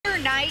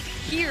night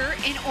here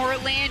in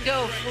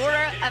Orlando,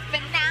 Florida, a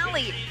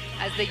finale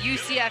as the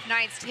UCF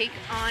Knights take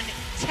on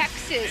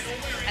Texas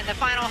and the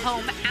final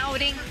home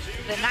outing.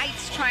 The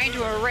Knights trying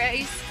to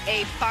erase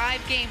a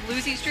 5-game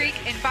losing streak.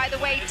 And by the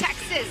way,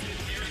 Texas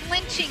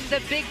clinching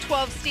the Big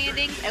 12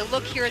 standings. A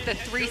look here at the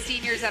 3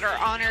 seniors that are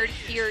honored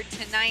here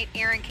tonight.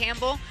 Aaron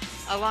Campbell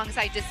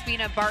alongside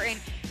Despina Barton.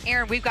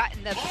 Aaron, we've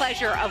gotten the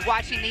pleasure of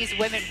watching these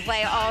women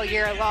play all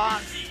year long.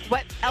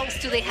 What else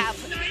do they have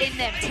in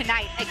them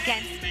tonight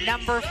against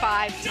number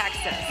 5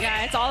 Texas?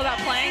 Yeah, it's all about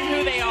playing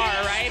who they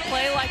are, right?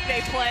 Play like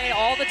they play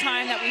all the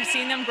time that we've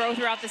seen them grow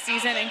throughout the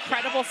season.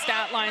 Incredible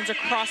stat lines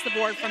across the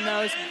board from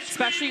those,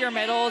 especially your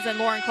middles. And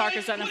Lauren Clark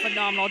has done a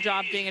phenomenal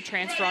job being a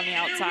transfer on the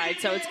outside.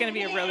 So it's going to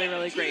be a really,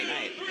 really great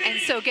night. And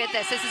so get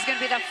this is going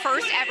to be the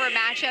first ever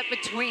matchup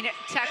between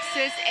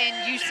Texas and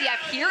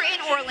UCF here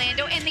in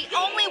Orlando, and the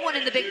only one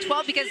in the Big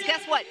 12, because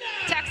guess what?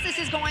 Texas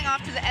is going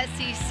off to the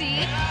SEC,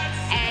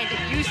 and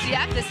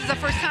UCF, this is the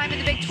first time in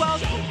the Big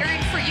 12.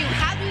 Aaron, for you,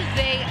 how do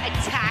they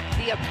attack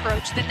the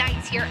approach, the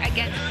Knights here,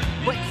 against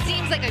what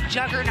seems like a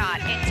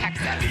juggernaut in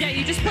Texas? Yeah,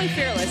 you just play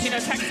fearless. You know,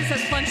 Texas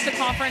has clinched the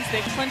conference.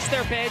 They've clinched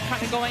their bid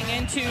kind of going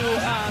into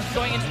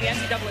the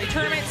NCAA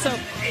tournament. So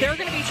they're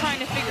going to be trying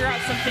to figure out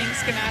some things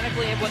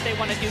schematically of what they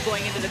want to do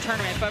going into the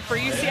tournament. But for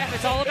UCF,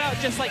 it's all about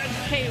just like,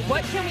 hey,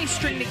 what can we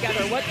string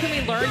together? What can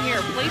we learn here?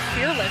 Play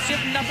fearless. You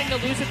have nothing to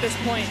lose at this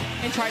point,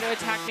 and try to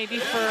attack maybe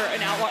for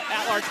an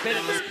at-large bid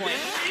at this point.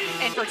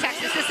 And for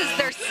Texas, this is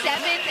their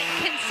 7th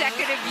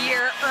consecutive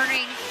year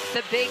earning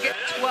the Big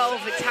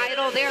 12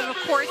 title. They are, of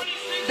course,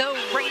 the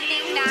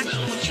reigning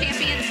national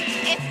champions.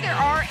 If there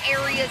are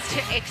areas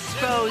to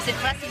expose and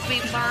lessons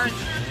we've learned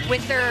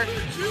with their,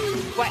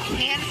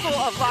 handful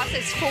of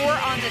losses, 4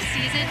 on the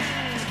season,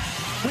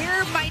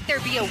 where might there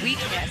be a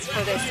weakness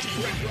for this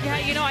team? Yeah,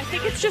 you know, I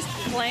think it's just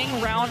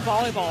playing round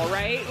volleyball,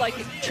 right? Like,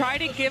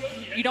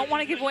 you don't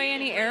want to give away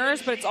any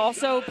errors, but it's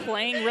also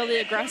playing really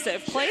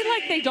aggressive. Play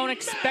like they don't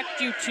expect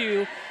you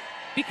to,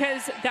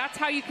 because that's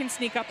how you can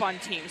sneak up on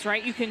teams,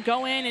 right? You can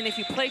go in, and if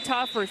you play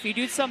tough or if you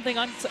do something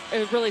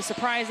really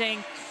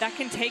surprising, that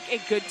can take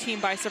a good team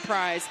by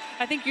surprise.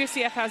 I think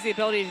UCF has the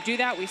ability to do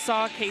that. We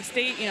saw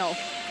K-State,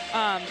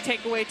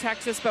 take away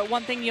Texas, but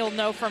one thing you'll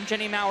know from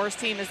Jenny Mauer's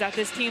team is that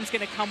this team's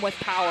going to come with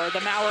power, the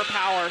Mauer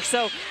power.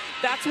 So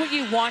that's what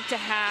you want to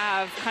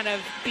have kind of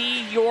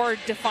be your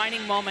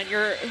defining moment,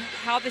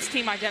 how this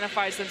team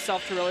identifies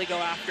themselves to really go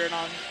after it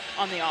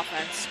on the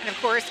offense. And of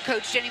course,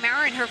 Coach Jenny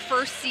Mauer in her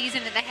first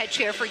season in the head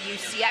chair for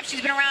UCF.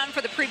 She's been around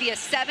for the previous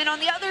 7. On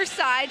the other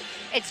side,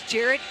 it's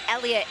Jared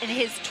Elliott in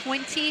his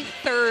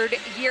 23rd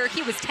year.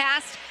 He was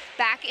tasked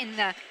back in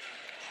the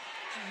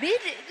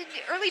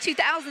early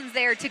 2000s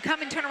there to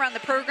come and turn around the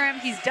program.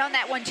 He's done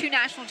that, won 2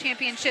 national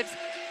championships,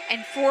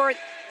 and for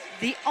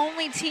the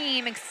only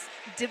team in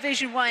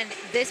Division I,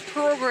 this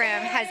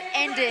program has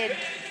ended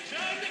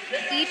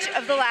each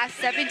of the last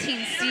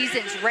 17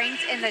 seasons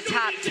ranked in the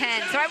top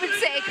 10. So I would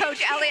say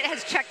Coach Elliott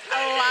has checked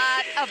a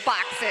lot of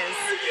boxes.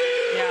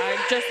 Yeah,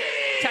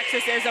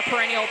 Texas is a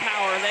perennial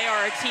power. They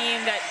are a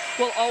team that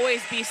will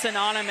always be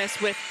synonymous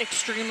with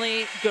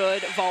extremely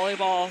good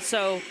volleyball.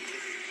 So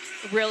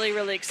really,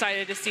 really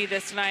excited to see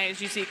this tonight.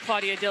 As you see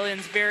Claudia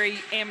Dillon's very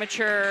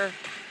amateur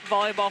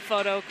volleyball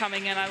photo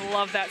coming in. I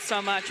love that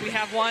so much. We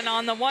have one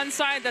on the one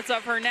side that's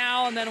of her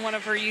now, and then one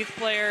of her youth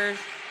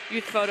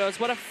photos.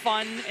 What a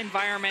fun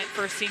environment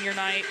for a senior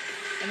night.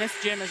 And this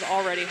gym is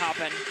already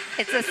hopping.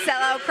 It's a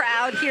sellout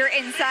crowd here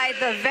inside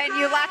the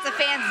venue. Lots of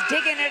fans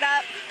digging it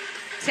up.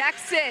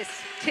 Texas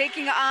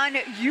taking on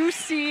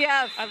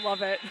UCF. I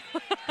love it.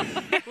 I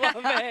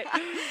love it.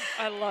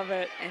 I love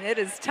it. And it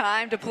is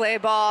time to play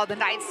ball. The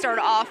Knights start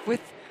off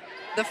with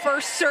the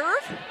first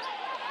serve.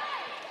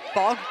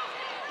 Ball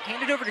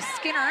handed over to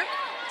Skinner.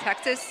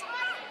 Texas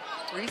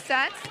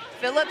resets.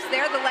 Phillips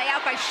there, the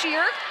layout by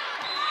Shear.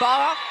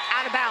 Ball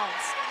out of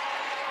bounds.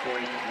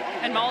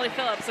 And Molly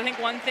Phillips, I think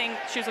one thing,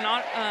 she was an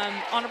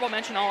honorable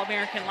mention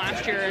All-American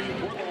last year, and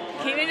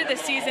came into the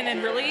season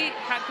and really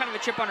had kind of a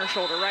chip on her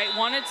shoulder, right?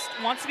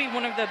 Wants to be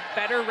one of the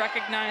better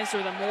recognized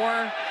or the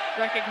more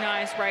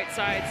recognized right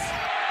sides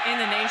in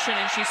the nation,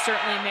 and she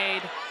certainly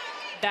made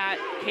that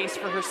case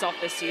for herself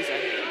this season.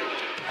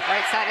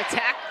 Right side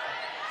attack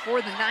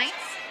for the Knights.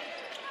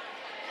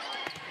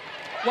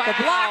 Wow. The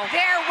block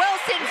there,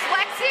 Wilson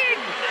flexing.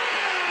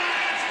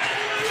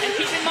 And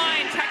keep in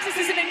mind, Texas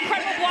is an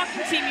incredible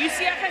blocking team.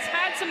 UCF has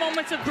had some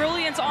moments of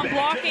brilliance on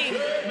blocking,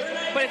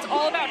 but it's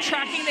all about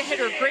tracking the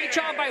hitter. Great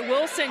job by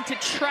Wilson to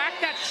track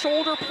that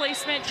shoulder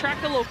placement,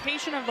 track the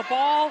location of the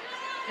ball,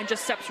 and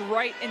just steps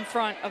right in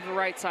front of the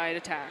right side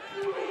attack.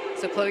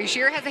 So Chloe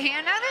Shear has a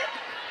hand on it.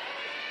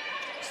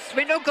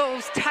 Swindle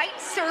goes tight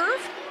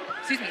serve,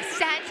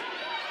 set.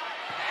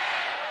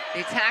 The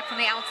attack from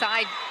the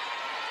outside.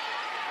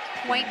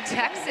 Point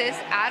Texas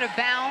out of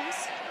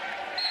bounds.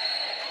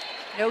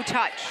 No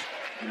touch.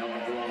 Number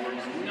 12,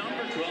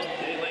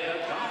 Kaylee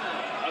Akana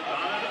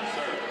to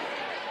serve.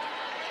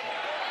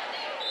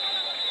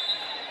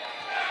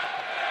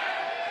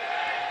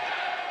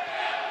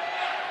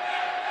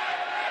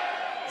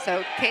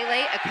 So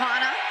Kaylee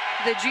Akana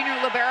the junior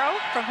libero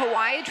from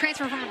Hawaii,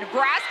 transfer from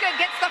Nebraska,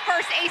 gets the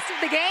first ace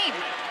of the game.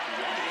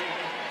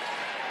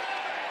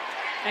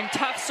 And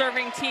tough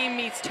serving team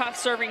meets tough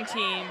serving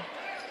team.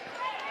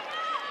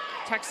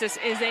 Texas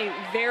is a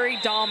very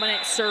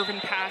dominant serve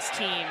and pass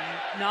team.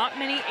 Not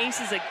many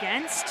aces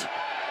against,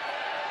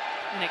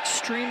 and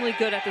extremely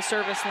good at the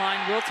service line.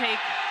 Will take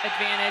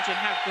advantage and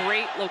have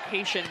great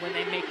location when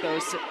they make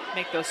those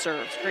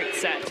serves. Great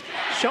set.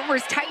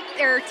 Schomer's tight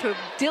there to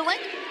Dillon,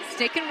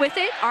 sticking with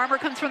it. Armour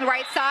comes from the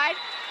right side,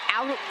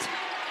 out.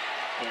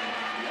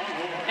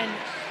 And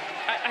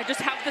I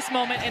just have this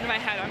moment in my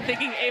head. I'm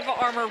thinking Ava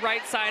Armour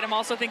right side. I'm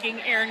also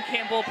thinking Erin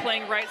Campbell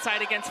playing right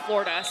side against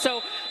Florida.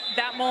 So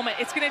that moment,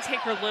 it's going to take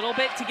her a little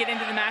bit to get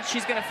into the match.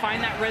 She's going to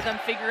find that rhythm,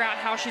 figure out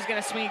how she's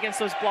going to swing against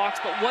those blocks.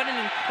 But what an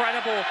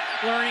incredible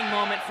learning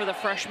moment for the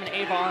freshman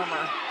Ava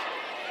Armour.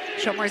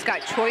 Schomer's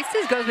got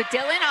choices, goes with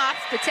Dillon off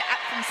the tap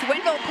from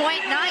Swindle,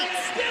 point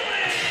Knights.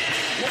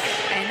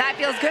 And that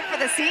feels good for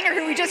the senior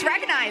who we just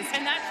recognized.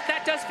 And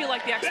that does feel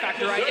like the X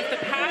factor, right? If the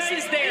pass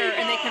is there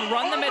and they can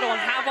run the middle and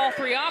have all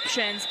three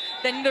options,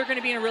 then they're going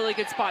to be in a really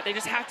good spot. They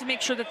just have to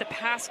make sure that the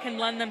pass can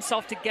lend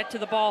themselves to get to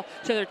the ball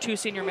to their two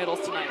senior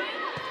middles tonight.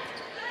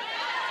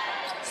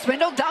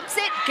 Swindle dumps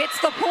it, gets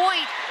the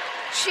point.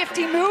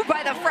 Shifty move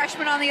by the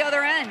freshman on the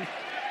other end.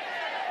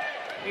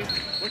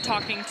 We're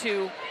talking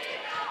to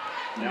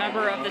a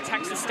member of the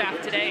Texas staff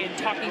today and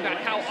talking about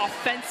how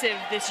offensive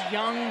this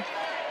young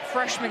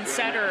freshman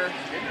setter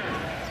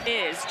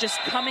is, just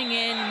coming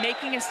in,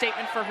 making a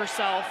statement for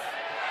herself,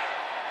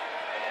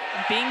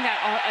 and being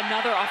that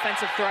another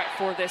offensive threat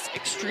for this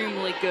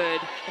extremely good,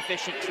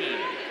 efficient team.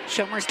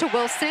 Schomer's to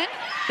Wilson,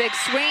 big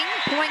swing,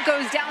 point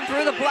goes down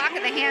through the block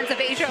at the hands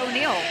of Asia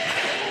O'Neill.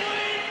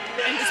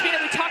 And Despina,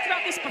 we talked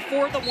about this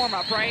before the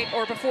warm-up, right?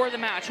 Or before the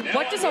match.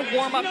 What does a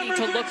warm-up need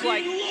to look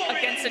like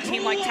against a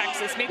team like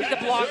Texas? Maybe the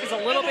block is a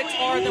little bit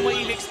taller than what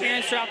you've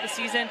experienced throughout the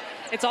season.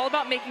 It's all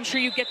about making sure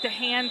you get the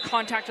hand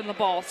contact on the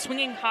ball,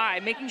 swinging high,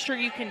 making sure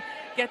you can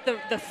get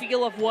the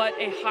feel of what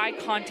a high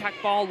contact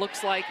ball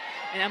looks like.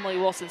 And Emily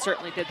Wilson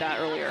certainly did that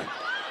earlier.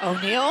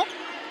 O'Neill,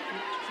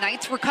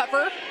 Knights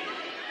recover.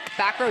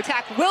 Back row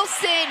attack,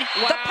 Wilson,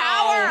 wow. The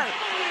power.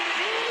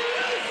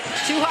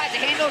 Too hot to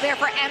handle there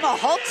for Emma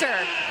Halter.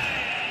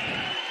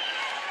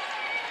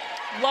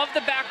 Love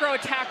the back row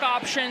attack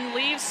option,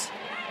 leaves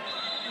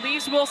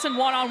Wilson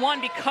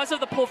one-on-one because of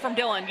the pull from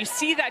Dillon. You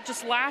see that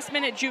just last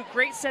minute juke,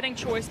 great setting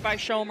choice by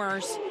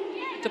Schomers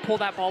to pull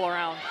that ball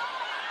around.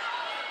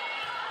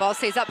 Ball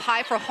stays up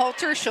high for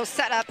Halter. She'll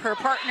set up her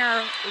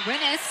partner,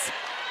 Winnis.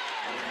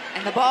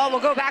 And the ball will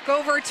go back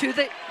over to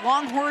the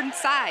Longhorn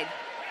side.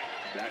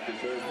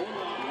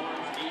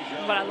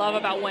 What I love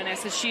about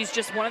Winnis is she's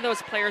just one of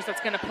those players that's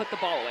going to put the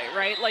ball away,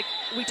 right? Like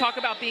we talk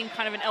about being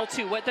kind of an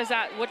L2. What does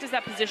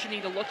that position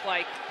need to look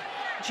like?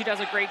 And she does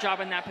a great job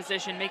in that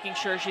position, making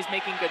sure she's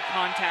making good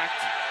contact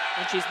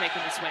when she's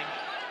making the swing.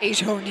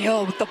 Asia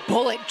O'Neill with the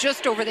bullet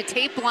just over the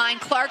tape line.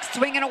 Clark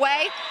swinging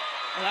away.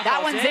 Well,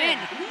 that one's in.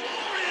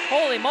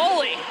 Holy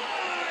moly.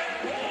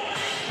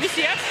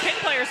 UCF's pin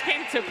players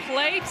came to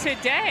play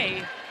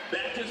today.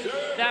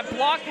 That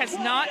block has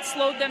not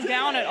slowed them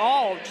down at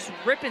all. Just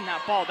ripping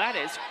that ball. That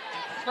is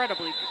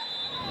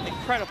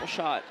incredible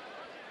shot.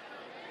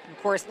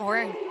 Of course,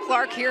 Lauren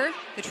Clark here,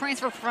 the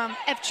transfer from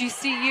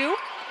FGCU,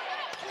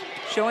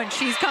 showing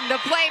she's come to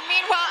play.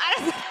 Meanwhile, out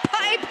of the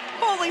pipe,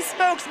 holy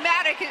smokes,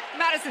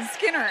 Madison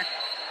Skinner.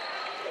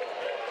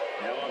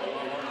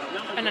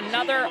 And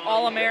another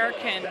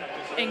All-American,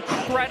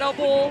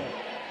 incredible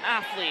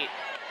athlete.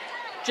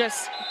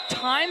 Just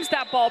times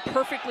that ball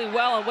perfectly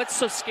well, and what's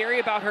so scary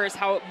about her is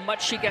how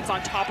much she gets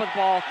on top of the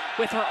ball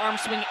with her arm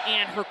swing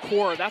and her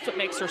core. That's what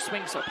makes her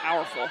swing so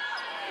powerful.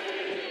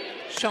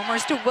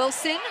 Schomers to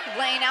Wilson,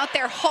 laying out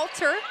their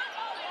Halter.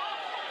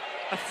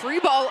 A free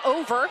ball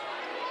over.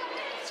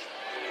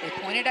 They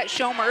pointed at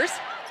Schomers.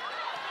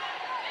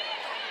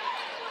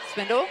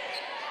 Swindle,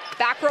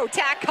 back row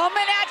attack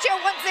coming at you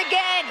once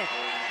again.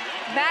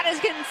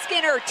 Madison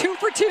Skinner, 2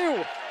 for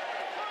 2.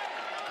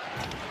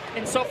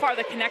 And so far,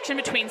 the connection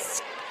between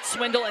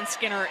Swindle and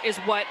Skinner is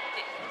what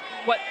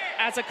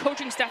as a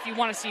coaching staff you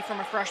want to see from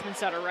a freshman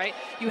setter, right?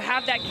 You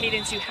have that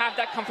cadence, you have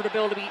that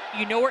comfortability,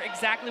 you know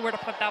exactly where to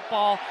put that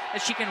ball,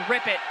 that she can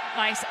rip it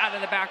nice out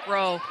of the back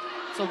row.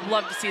 So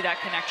love to see that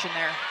connection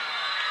there.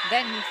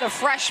 Then the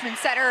freshman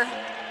setter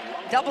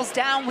doubles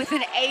down with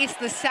an ace,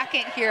 the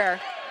second here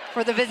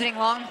for the visiting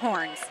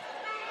Longhorns.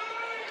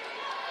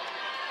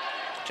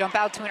 Jump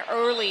out to an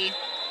early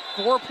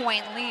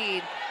 4-point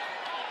lead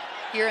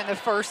here in the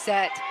first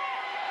set.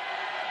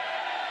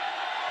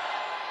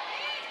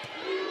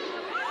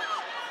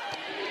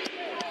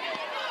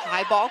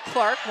 High ball,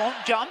 Clark won't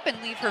jump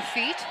and leave her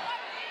feet.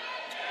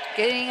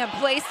 Getting in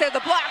place there,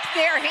 the block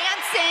there,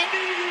 Hansen.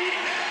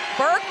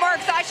 Bergmark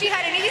thought she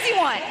had an easy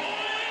one.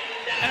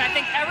 And I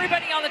think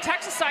everybody on the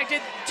Texas side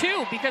did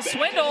too, because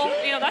Swindle,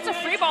 that's a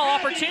free ball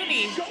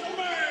opportunity.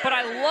 But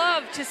I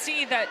love to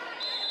see that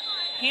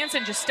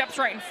Hansen just steps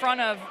right in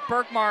front of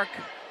Bergmark.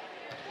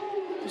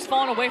 Just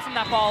falling away from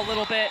that ball a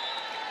little bit.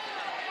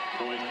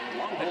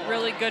 But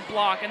really good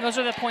block, and those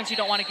are the points you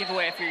don't want to give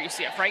away if you're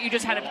UCF, right? You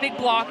just had a big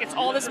block, it's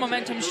all this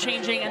momentum's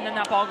changing, and then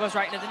that ball goes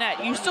right into the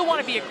net. You still want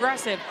to be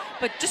aggressive,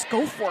 but just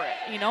go for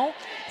it, you know?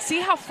 See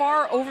how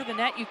far over the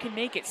net you can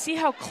make it. See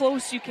how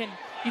close you can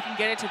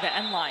get it to the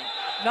end line.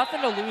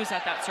 Nothing to lose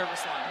at that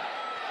service line.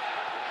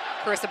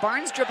 Carissa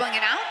Barnes dribbling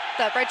it out.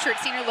 The redshirt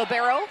senior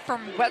libero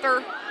from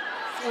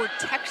Weatherford,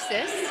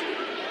 Texas.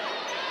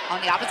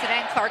 On the opposite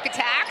end, Clark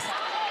attacks.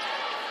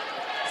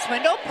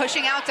 Swindle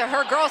pushing out to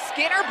her girl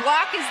Skinner.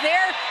 Block is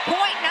there.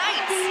 Point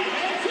Knights.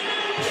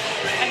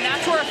 And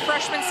that's where a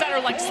freshman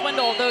setter like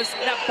Swindle,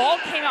 that ball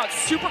came out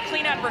super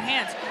clean out of her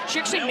hands. She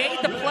actually made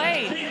the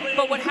play,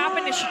 but what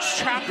happened is she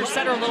trapped her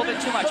setter a little bit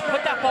too much,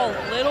 put that ball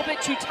a little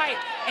bit too tight,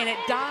 and it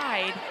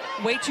died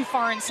way too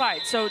far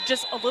inside. So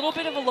just a little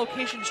bit of a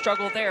location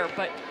struggle there,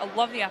 but I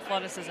love the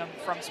athleticism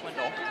from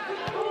Swindle.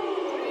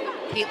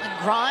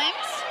 Caitlin Grimes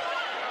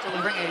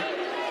delivering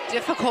a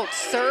difficult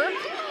serve.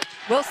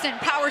 Wilson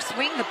power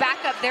swing, the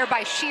backup there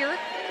by Shear.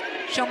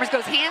 Shomers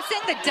goes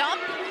Hansen, the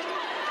dump.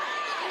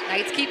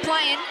 Knights keep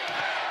playing.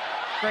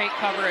 Great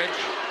coverage.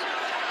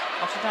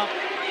 Watch the dump.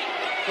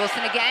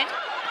 Wilson again.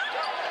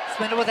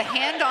 Swindle with a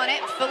hand on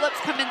it. Phillips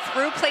coming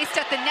through, placed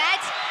at the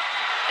net.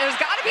 There's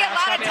got to be a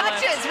lot of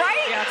touches,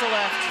 right? Yeah, it's a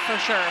lift, for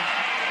sure.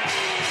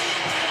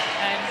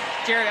 And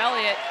Jared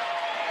Elliott,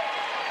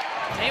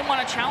 they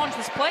want to challenge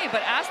this play,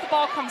 but as the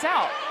ball comes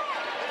out,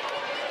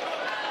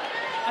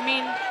 I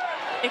mean,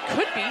 it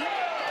could be.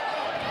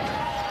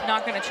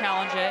 Not going to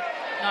challenge it.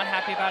 Not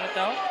happy about it,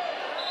 though.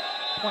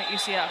 Point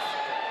UCF.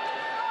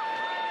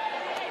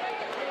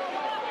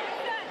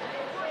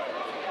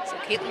 So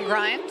Caitlin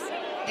Grimes,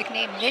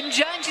 nicknamed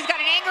Ninja, and she's got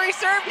an angry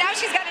serve. Now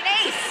she's got an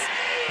ace.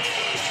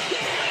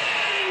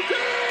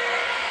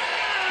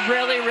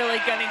 Really, really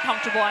getting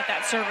comfortable at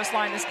that service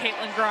line, this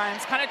Caitlin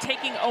Grimes. Kind of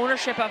taking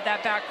ownership of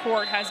that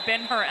backcourt has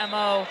been her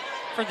MO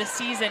for the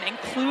season,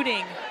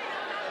 including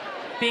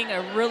being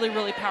a really,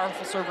 really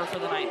powerful server for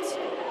the Knights.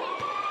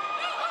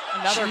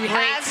 Another she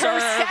great has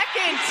serve. Her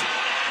second.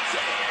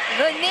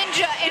 The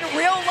Ninja in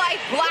real life,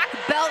 black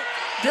belt,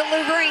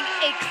 delivering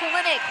a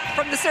clinic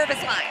from the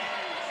service line.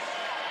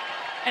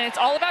 And it's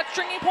all about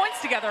stringing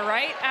points together,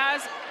 right?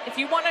 As if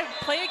you want to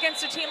play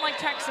against a team like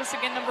Texas,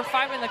 again, number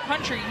 5 in the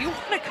country, you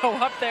want to go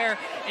up there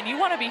and you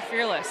want to be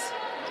fearless.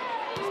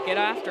 Just get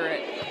after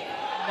it.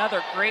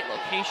 Another great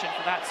location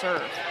for that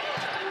serve.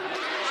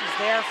 She's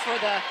there for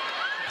the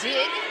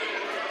dig.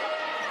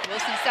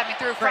 Wilson stepping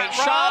through front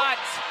row. Great shot.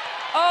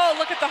 Oh,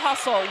 look at the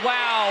hustle.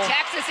 Wow.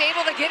 Texas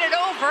able to get it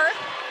over.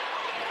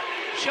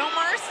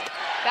 Shomers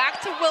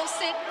back to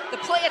Wilson. The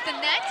play at the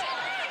net.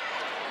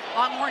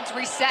 Longhorns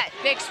reset.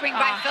 Big swing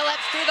by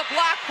Phillips through the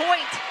block.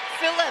 Point.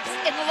 Phillips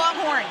in the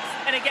Longhorns.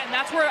 And again,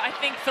 that's where I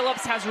think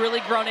Phillips has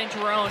really grown into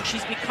her own.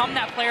 She's become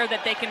that player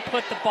that they can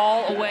put the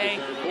ball away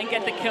and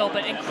get the kill,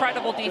 but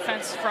incredible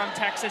defense from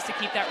Texas to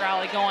keep that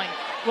rally going.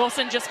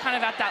 Wilson just kind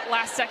of at that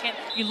last second,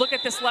 you look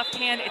at this left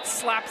hand, it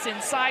slaps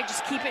inside,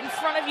 just keep it in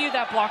front of you,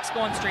 that block's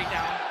going straight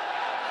down.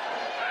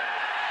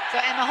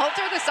 So Emma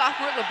Holter, the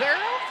sophomore libero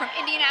from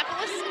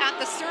Indianapolis at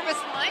the service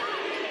line.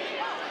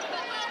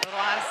 A little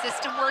out of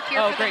system work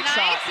here for the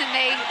Knights, and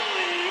they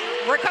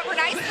recover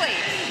nicely.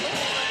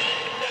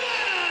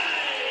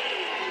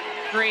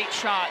 Great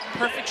shot,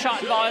 perfect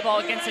shot in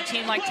volleyball against a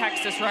team like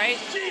Texas, right?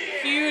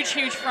 Huge,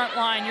 huge front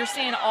line. You're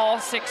seeing all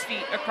 6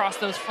 feet across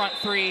those front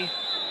 3.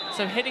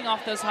 So hitting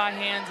off those high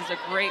hands is a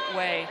great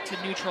way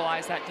to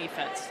neutralize that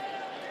defense.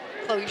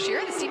 Chloe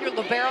Shear, the senior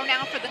libero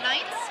now for the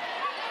Knights.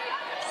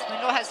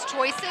 Swindle has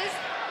choices,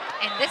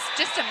 and this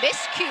just a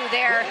miscue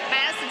there.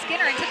 Madison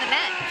Skinner into the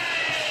net.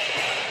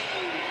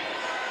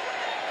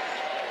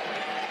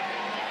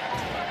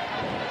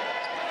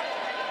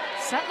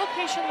 Set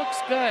location looks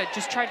good.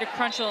 Just tried to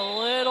crunch it a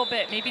little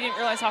bit. Maybe didn't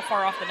realize how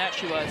far off the net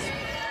she was. So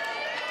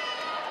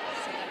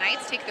the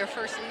Knights take their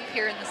first lead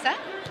here in the set.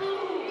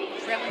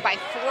 Trailing by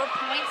 4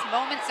 points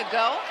moments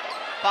ago.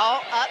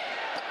 Ball up.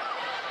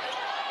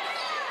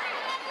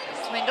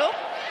 Swindle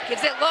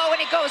gives it low, and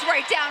it goes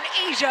right down.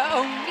 Asia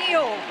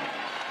O'Neal.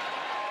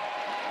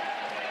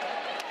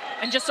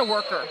 And just a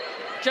worker.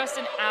 Just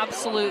an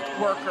absolute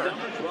worker.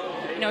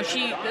 You know,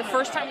 the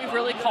first time we've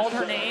really called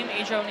her name,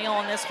 Asia O'Neal,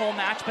 in this whole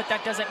match, but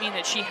that doesn't mean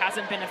that she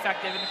hasn't been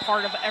effective and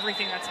part of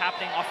everything that's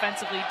happening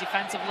offensively,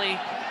 defensively.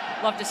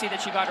 Love to see that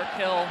she got her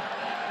kill.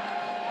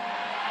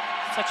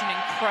 Such an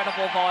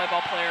incredible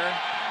volleyball player.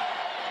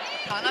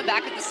 Kana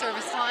back at the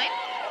service line.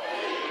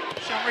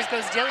 Shomers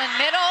goes Dillon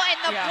middle, and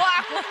the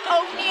block.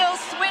 O'Neal,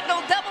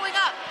 Swindle doubling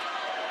up.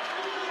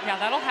 Yeah,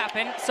 that'll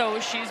happen. So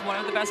she's one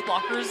of the best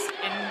blockers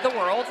in the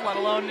world, let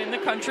alone in the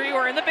country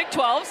or in the Big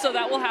 12. So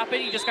that will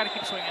happen. You just got to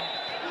keep swinging.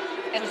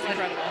 And it's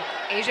incredible.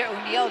 Asia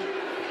O'Neal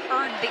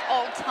earned the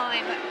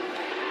all-time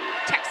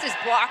Texas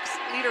blocks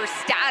leader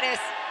status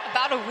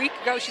about a week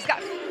ago. She's got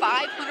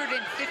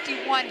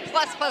 551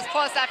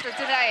 plus after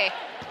today.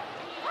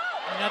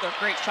 Another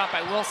great shot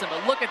by Wilson,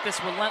 but look at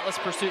this relentless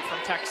pursuit from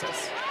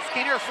Texas.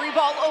 Skinner, free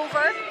ball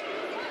over.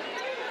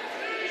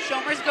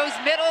 Shomers goes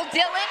middle,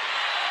 Dillon.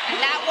 And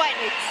that one,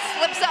 it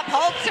slips up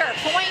Holzer,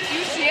 point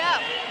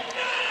UCF.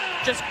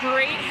 Just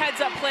great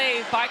heads-up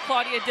play by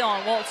Claudia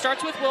Dillon. Well, it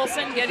starts with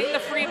Wilson getting the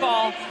free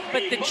ball,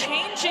 but the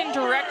change in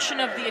direction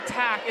of the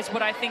attack is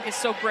what I think is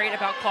so great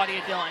about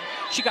Claudia Dillon.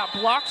 She got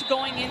blocked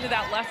going into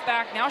that left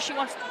back. Now she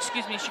wants,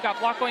 she got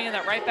blocked going into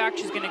that right back.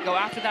 She's going to go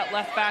after that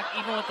left back,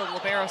 even with the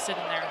libero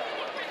sitting there.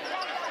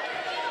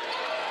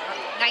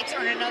 Knights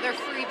earn another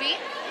freebie.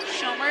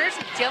 Schomers,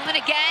 Dillon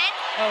again.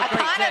 Oh,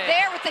 Akana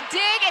there with the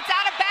dig. It's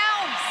out of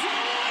bounds.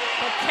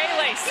 But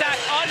Kayleigh sat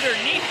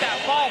underneath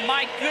that ball.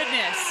 My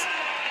goodness.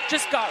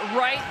 Just got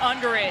right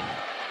under it.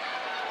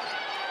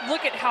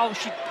 Look at how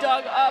she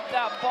dug up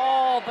that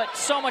ball, but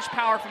so much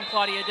power from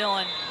Claudia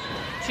Dillon.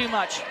 Too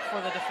much for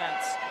the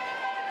defense.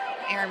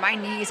 Aaron, my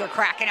knees are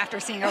cracking after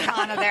seeing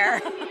Okana there.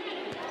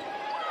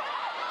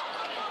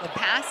 The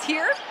pass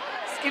here.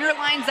 Skinner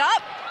lines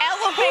up,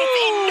 elevates,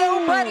 and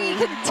nobody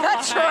can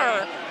touch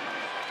her.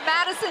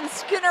 Madison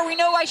Skinner, we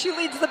know why she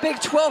leads the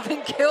Big 12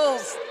 in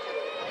kills.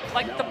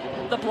 Like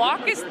the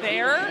block is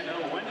there.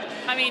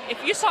 I mean,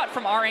 if you saw it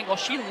from our angle,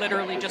 she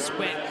literally just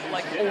went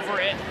like over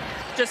it,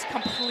 just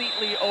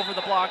completely over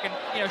the block. And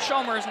you know,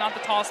 Schomer is not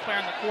the tallest player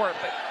on the court,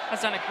 but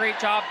has done a great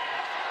job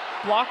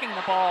blocking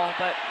the ball.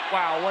 But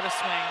wow, what a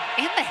swing!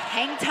 And the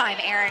hang time,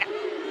 Aaron,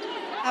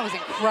 that was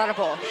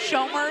incredible.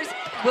 Schomers,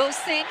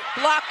 Wilson,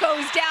 block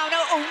goes down.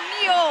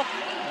 O'Neal.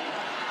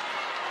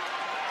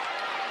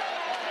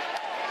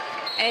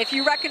 And if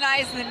you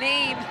recognize the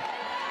name,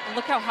 and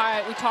look how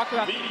high we talked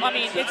about. I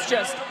mean, it's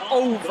just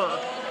over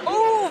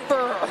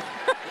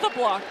the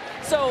block.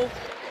 So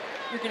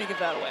you're going to give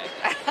that away.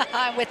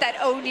 With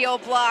that O'Neal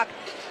block,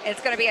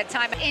 it's going to be a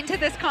time into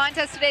this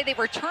contest today. They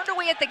were turned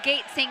away at the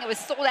gate saying it was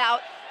sold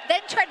out,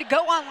 then tried to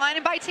go online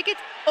and buy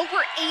tickets.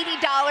 Over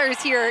 $80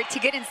 here to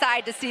get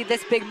inside to see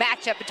this big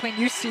matchup between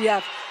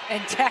UCF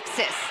and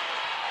Texas.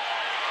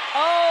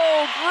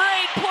 Oh,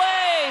 great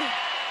play.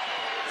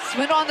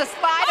 Swindle on the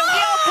slide,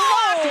 O'Neal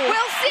blocked,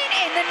 Wilson,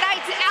 and the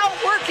Knights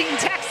outworking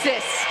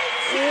Texas.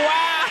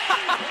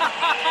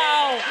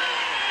 Wow.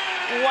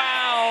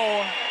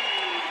 Wow.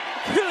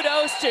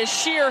 Kudos to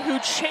Shear, who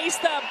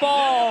chased that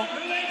ball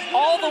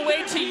all the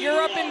way to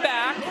Europe and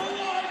back.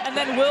 And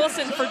then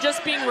Wilson for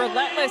just being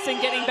relentless and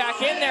getting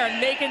back in there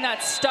and making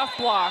that stuff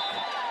block.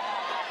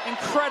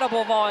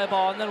 Incredible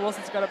volleyball. And then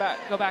Wilson's got to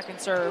go back and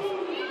serve.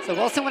 So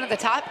Wilson, one of the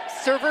top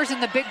servers in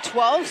the Big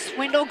 12.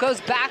 Swindle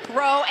goes back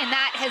row, and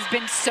that has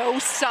been so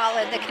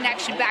solid, the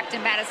connection back to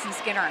Madison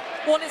Skinner.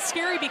 Well, and it's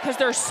scary because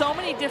there's so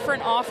many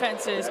different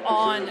offensive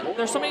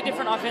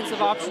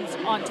options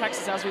on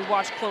Texas as we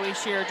watch Chloe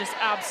Shear just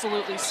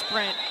absolutely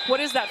sprint. What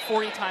is that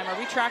 40 time? Are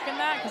we tracking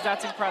that? Because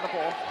that's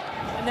incredible.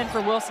 And then for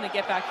Wilson to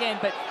get back in.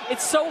 But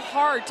it's so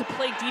hard to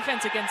play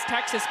defense against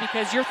Texas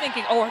because you're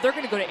thinking, oh, they're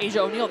going to go to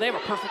Asia O'Neal. They have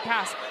a perfect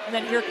pass. And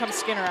then here comes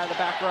Skinner out of the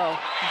back row.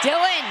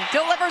 Dillon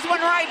delivers one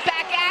right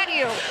back at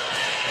you.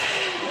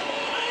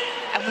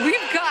 And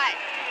we've got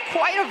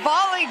quite a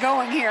volley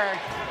going here.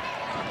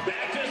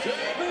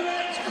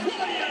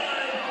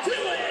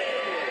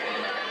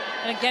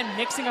 And again,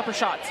 mixing up her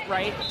shots,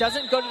 right?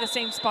 Doesn't go to the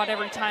same spot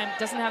every time,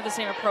 doesn't have the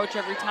same approach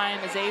every time,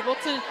 is able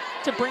to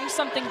bring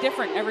something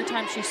different every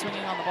time she's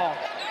swinging on the ball.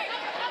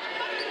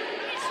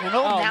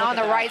 Swindle now on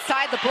the right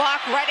side, the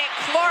block right at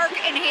Clark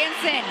and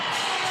Hansen.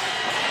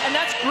 And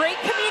that's great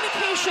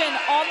communication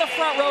on the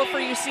front row for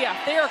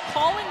UCF. They are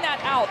calling that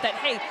out, that,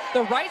 hey,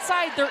 the right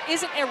side, there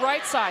isn't a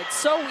right side.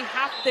 So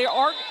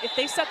if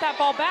they set that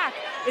ball back,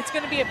 it's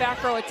going to be a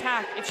back row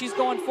attack. If she's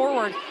going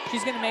forward,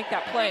 she's going to make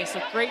that play. So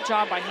great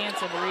job by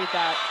Hansen to read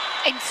that.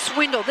 And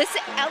Swindle, this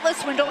Ella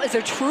Swindle is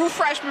a true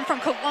freshman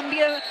from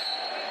Columbia.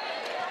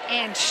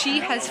 And she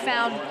has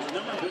found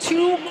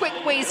 2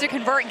 quick ways to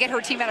convert and get her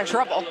team out of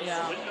trouble.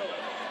 Yeah.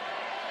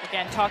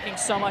 Again, talking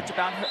so much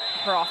about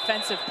her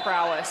offensive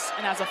prowess.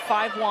 And as a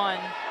 5'1"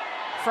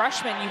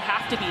 freshman, you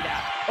have to be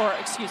that. Or,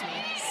 excuse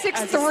me.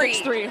 6'3".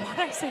 6'3". What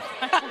did I say?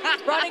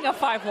 Running a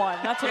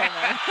 5'1". That's what I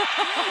meant.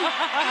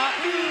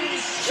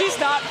 She's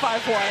not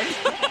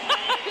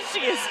 5'1".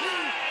 She is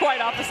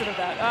quite opposite of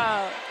that.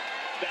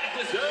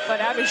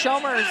 But Abby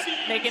Schomer's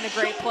making a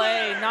great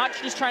play. Not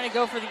just trying to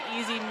go for the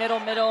easy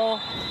middle.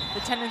 The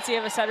tendency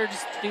of a setter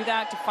just to do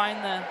that, to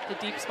find the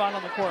deep spot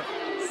on the court.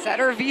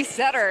 Setter v.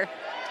 setter.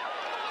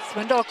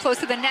 Swindle close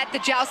to the net, the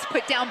joust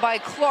put down by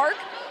Clark.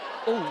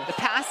 Ooh, the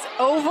pass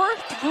over,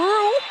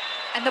 through,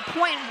 and the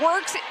point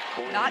works.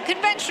 Not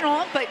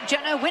conventional, but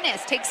Jenna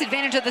Winnes takes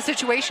advantage of the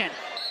situation.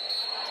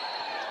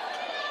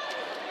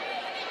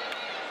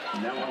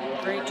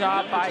 Great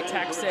job by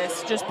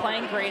Texas, just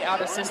playing great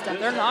out of system.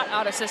 They're not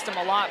out of system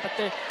a lot, but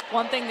the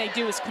one thing they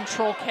do is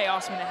control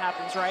chaos when it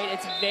happens, right?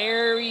 It's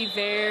very,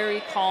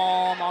 very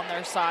calm on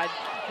their side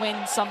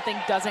when something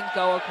doesn't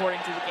go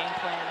according to the game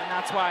plan, and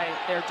that's why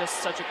they're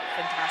just such a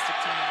fantastic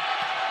team.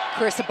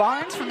 Carissa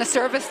Barnes from the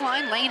service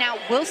line laying out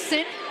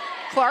Wilson.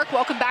 Clark,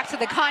 welcome back to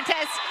the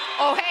contest.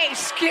 Oh, hey,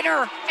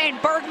 Skinner and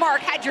Bergmark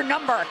had your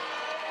number.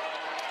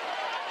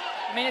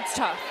 I mean, it's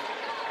tough.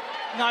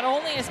 Not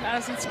only is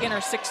Madison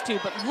Skinner 6'2",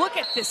 but look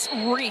at this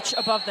reach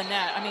above the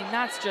net. I mean,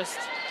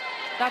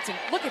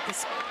 look at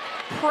this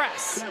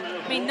press.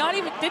 I mean,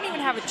 didn't even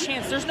have a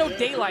chance. There's no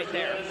daylight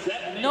there.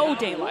 No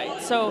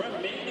daylight. So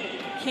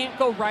can't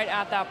go right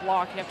at that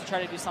block. You have to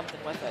try to do something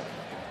with it.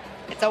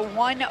 It's a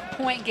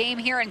 1-point game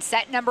here in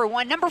set number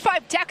 1. Number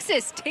 5,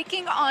 Texas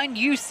taking on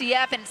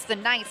UCF, and it's the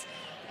Knights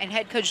and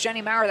head coach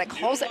Jenny Maurer that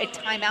calls a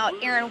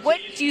timeout. Aaron, what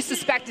do you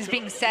suspect is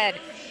being said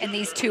in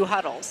these two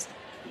huddles?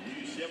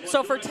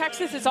 So for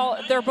Texas,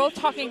 they're both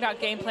talking about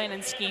game plan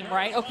and scheme,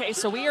 right? Okay,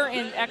 so we are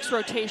in X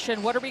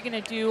rotation. What are we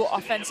going to do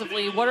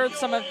offensively? What are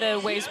some of the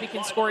ways we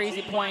can score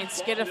easy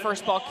points, get a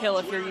first ball kill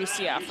if you're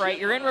UCF, right?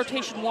 You're in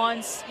rotation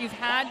once. You've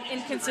had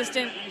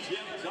inconsistent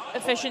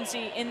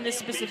efficiency in this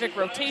specific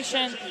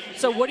rotation.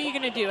 So what are you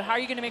going to do? How are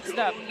you going to mix it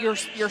up?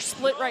 You're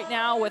split right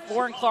now with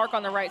Lauren Clark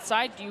on the right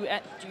side. Do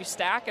you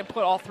stack and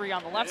put all 3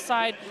 on the left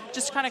side?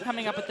 Just kind of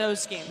coming up with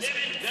those schemes.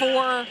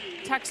 For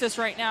Texas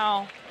right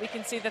now, we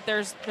can see that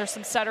there's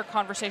some setter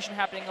conversation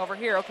happening over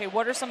here. Okay,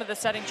 what are some of the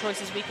setting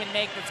choices we can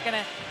make that's going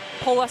to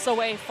pull us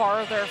away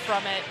farther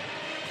from it?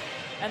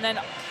 And then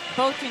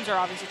both teams are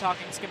obviously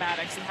talking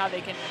schematics and how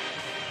they can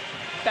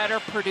better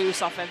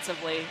produce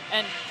offensively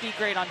and be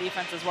great on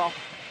defense as well.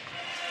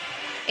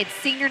 It's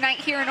senior night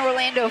here in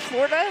Orlando,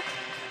 Florida.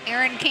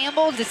 Aaron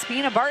Campbell,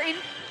 Despina Barton.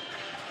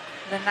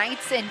 The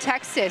Knights in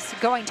Texas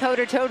going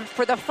toe-to-toe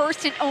for the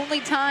first and only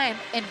time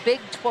in Big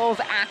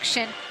 12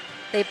 action.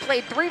 They've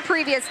played 3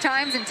 previous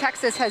times, and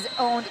Texas has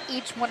owned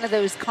each one of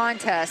those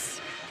contests.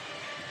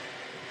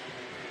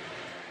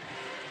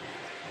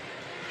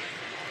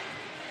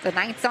 The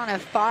Knights on a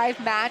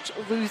 5-match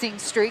losing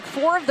streak,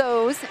 4 of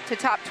those to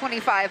top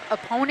 25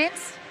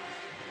 opponents.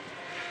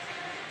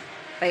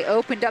 They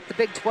opened up the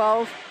Big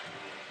 12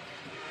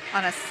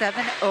 on a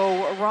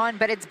 7-0 run,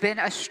 but it's been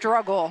a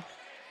struggle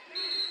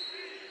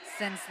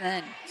since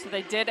then. So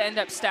they did end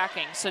up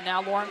stacking. So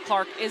now Lauren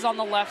Clark is on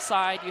the left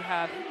side. You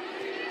have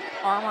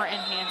Armour and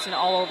Hansen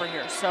all over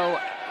here. So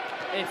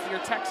if you're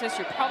Texas,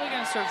 you're probably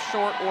going to serve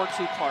short or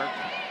to Clark.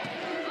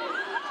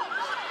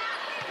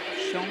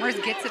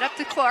 Shomers gets it up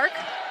to Clark.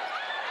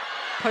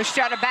 Pushed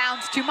out of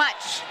bounds too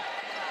much.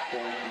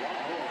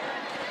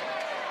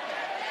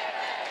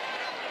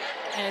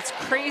 And it's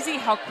crazy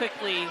how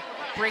quickly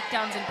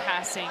breakdowns in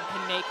passing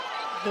can make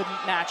the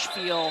match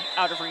feel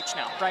out of reach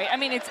now, right? I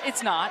mean,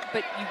 it's not,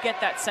 but you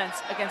get that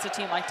sense against a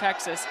team like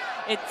Texas.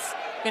 It's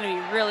going to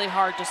be really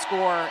hard to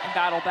score and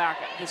battle back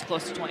this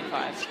close to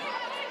 25.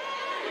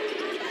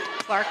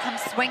 Clark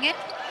comes swinging,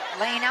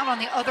 laying out on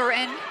the other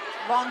end,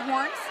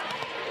 Longhorns.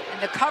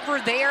 And the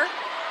cover there.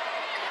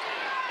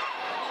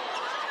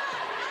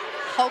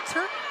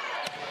 Halter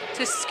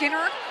to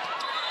Skinner,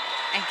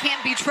 and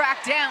can't be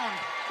tracked down.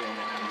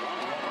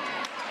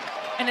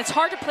 And it's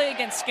hard to play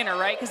against Skinner,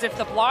 right? Because if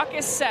the block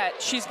is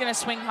set, she's going to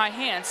swing high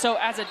hand. So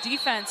as a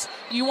defense,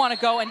 you want to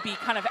go and be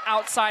kind of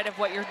outside of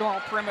what your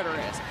normal perimeter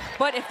is.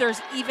 But if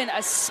there's even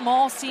a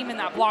small seam in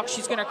that block,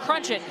 she's going to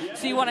crunch it.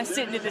 So you want to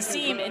sit into the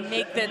seam and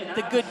make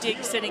the good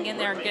dig sitting in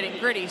there and getting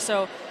gritty.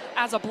 So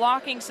as a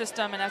blocking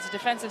system and as a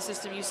defensive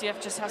system, UCF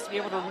just has to be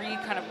able to read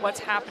kind of what's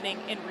happening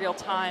in real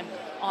time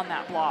on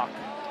that block.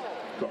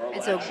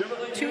 And so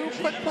 2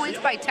 quick points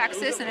by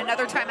Texas and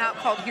another timeout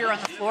called here on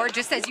the floor.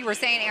 Just as you were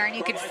saying, Aaron,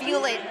 you could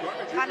feel it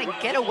kind of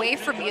get away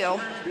from you.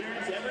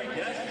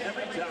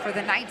 For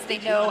the Knights, they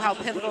know how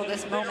pivotal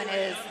this moment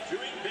is.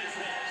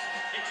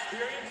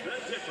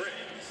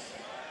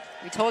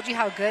 We told you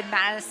how good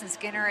Madison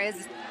Skinner is,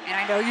 and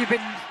I know you've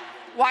been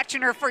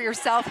watching her for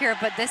yourself here,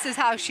 but this is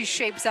how she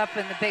shapes up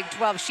in the Big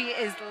 12. She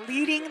is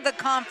leading the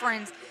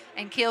conference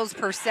in kills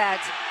per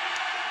set,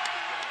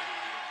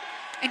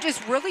 and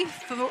just really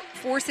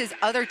forces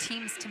other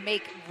teams to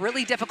make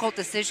really difficult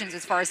decisions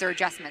as far as their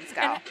adjustments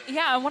go.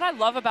 And what I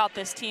love about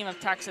this team of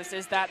Texas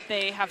is that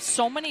they have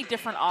so many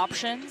different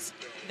options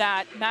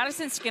that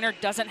Madison Skinner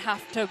doesn't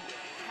have to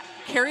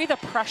carry the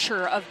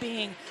pressure of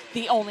being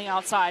the only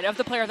outside, of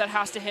the player that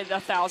has to hit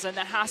 1,000,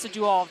 that has to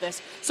do all of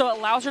this. So it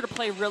allows her to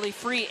play really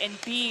free and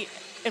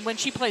when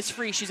she plays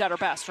free, she's at her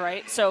best,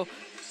 right? So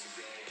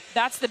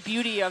that's the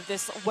beauty of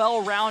this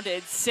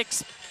well-rounded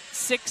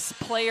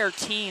six-player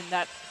team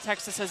that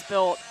Texas has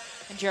built,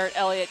 and Jarrett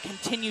Elliott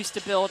continues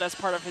to build as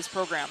part of his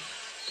program.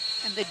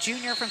 And the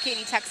junior from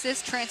Katy,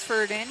 Texas,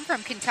 transferred in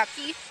from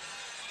Kentucky.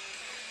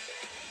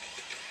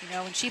 You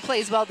know, when she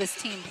plays well, this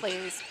team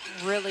plays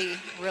really,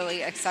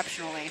 really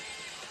exceptionally.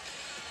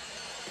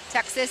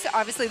 Texas,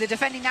 obviously the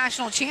defending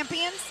national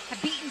champions, have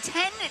beaten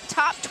 10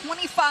 top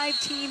 25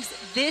 teams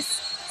this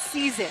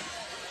season.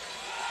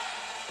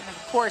 And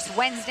of course,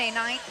 Wednesday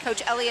night,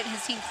 Coach Elliott and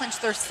his team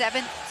clinched their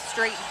 7th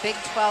straight Big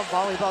 12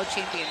 volleyball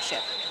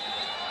championship.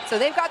 So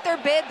they've got their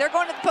bid. They're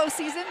going to the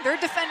postseason. They're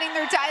defending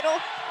their title.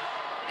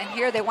 And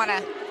here they want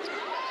to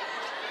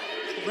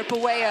rip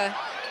away a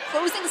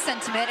closing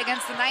sentiment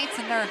against the Knights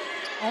in their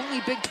only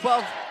Big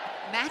 12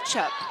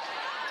 matchup.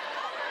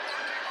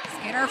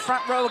 Skinner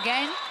front row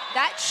again.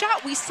 That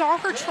shot we saw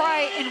her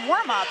try in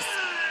warm-ups.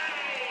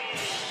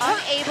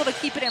 unable to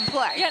keep it in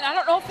play. Yeah, and I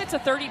don't know if it's a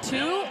 32,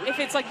 if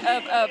it's like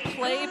a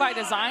play by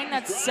design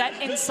that's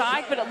set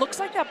inside, but it looks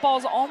like that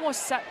ball's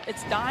almost set.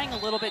 It's dying a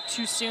little bit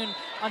too soon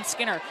on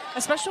Skinner,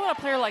 especially when a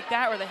player like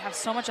that where they have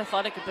so much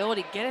athletic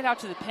ability, get it out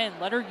to the pin,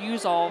 let her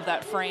use all of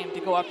that frame to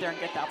go up there and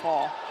get that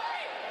ball.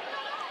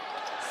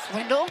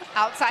 Swindle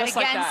outside Just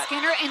again, like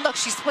Skinner, and look,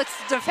 she splits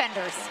the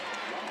defenders.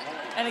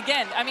 And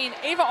again, I mean,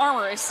 Ava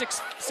Armour is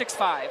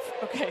 6'5".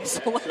 Okay,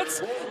 so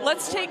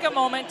let's take a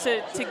moment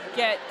to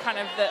get kind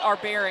of our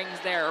bearings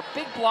there.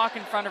 Big block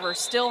in front of her,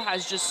 still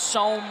has just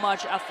so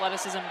much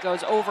athleticism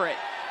goes over it.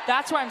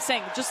 That's why I'm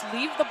saying just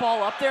leave the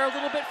ball up there a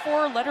little bit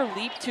for her, let her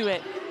leap to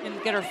it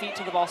and get her feet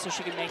to the ball so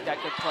she can make that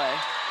good play.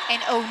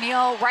 And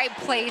O'Neal, right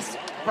place,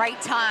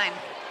 right time.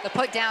 The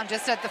put down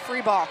just at the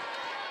free ball.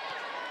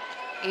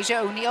 Asia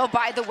O'Neal,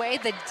 by the way,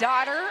 the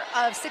daughter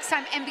of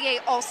 6-time NBA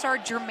All-Star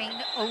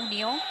Jermaine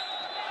O'Neal.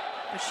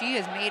 But she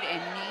has made a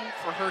name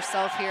for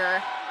herself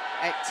here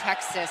at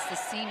Texas, the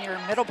senior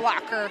middle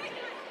blocker,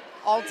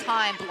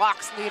 all-time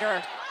blocks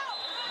leader.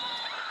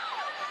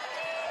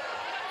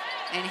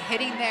 And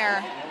hitting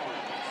there,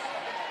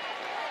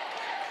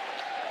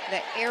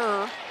 the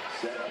error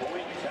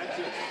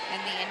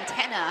and the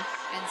antenna.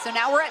 And so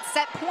now we're at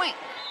set point.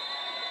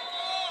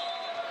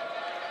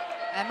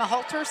 Emma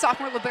Halter,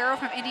 sophomore libero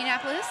from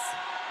Indianapolis.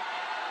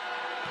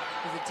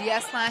 Was a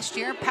DS last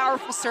year,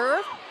 powerful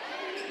serve.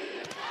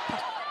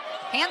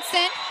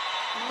 Hansen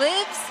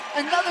lives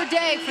another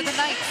day for the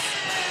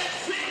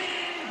Knights.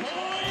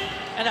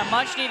 And a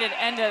much needed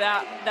end to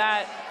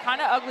that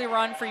kind of ugly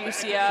run for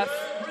UCF.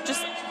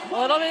 Just a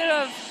little bit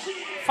of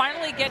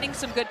finally getting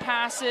some good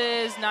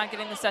passes, not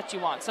getting the sets you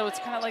want. So it's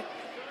kind of like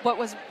what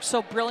was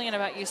so brilliant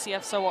about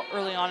UCF so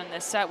early on in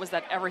this set was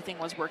that everything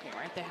was working,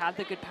 right? They had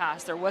the good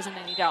pass. There wasn't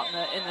any doubt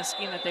in the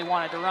scheme that they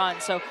wanted to run.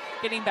 So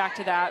getting back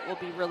to that will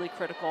be really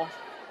critical.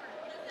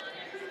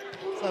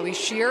 Chloe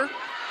Shear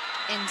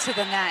into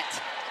the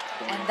net.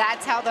 And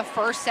that's how the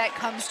first set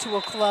comes to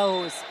a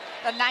close.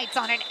 The Knights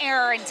on an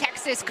error, and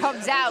Texas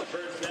comes out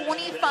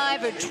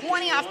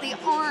 25-20 off the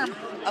arm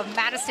of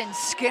Madison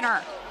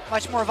Skinner.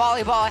 Much more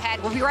volleyball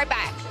ahead. We'll be right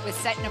back with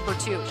set number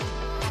 2.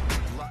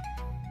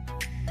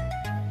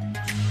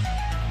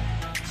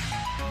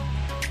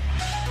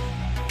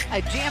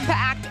 A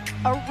jam-packed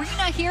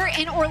arena here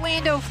in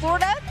Orlando,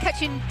 Florida,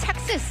 catching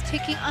Texas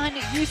taking on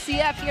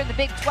UCF here in the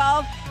Big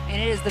 12.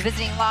 And it is the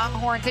visiting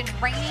Longhorns and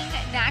reigning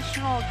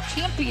national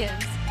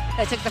champions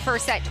that took the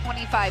first set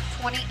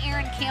 25-20.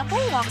 Erin Campbell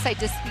alongside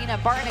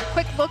Despina Barton. A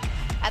quick look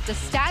at the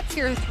stats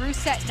here through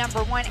set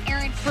number 1.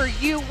 Erin, for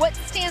you, what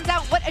stands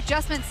out? What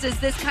adjustments does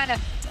this kind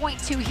of point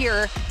to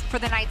here for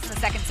the Knights in the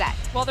second set?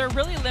 Well, they're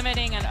really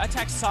limiting a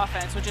Texas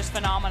offense, which is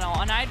phenomenal.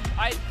 And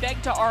I'd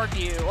beg to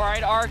argue, or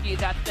I'd argue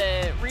that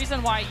the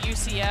reason why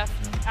UCF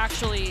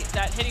actually,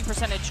 that hitting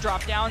percentage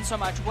dropped down so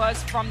much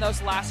was from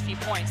those last few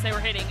points. They were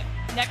hitting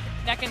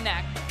neck and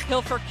neck,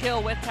 kill for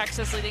kill with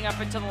Texas leading up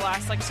into the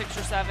last like 6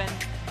 or 7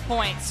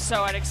 points.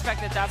 So I'd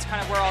expect that that's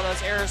kind of where all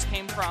those errors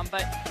came from.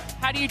 But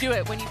how do you do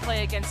it when you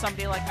play against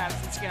somebody like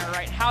Madison Skinner,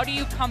 right? How do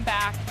you come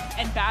back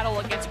and battle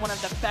against one of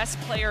the best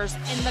players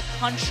in the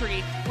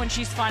country when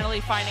she's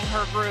finally finding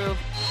her groove?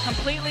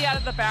 Completely out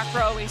of the back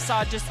row, we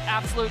saw just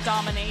absolute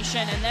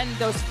domination. And then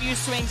those few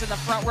swings in the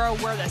front row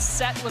where the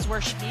set was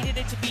where she needed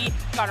it to be,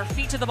 got her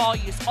feet to the ball,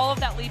 used all of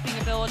that leaping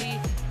ability.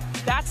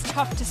 That's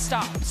tough to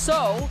stop.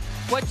 So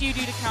what do you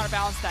do to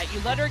counterbalance that?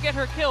 You let her get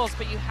her kills,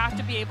 but you have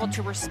to be able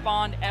to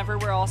respond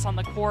everywhere else on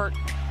the court.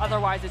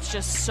 Otherwise, it's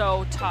just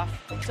so tough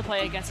to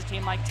play against a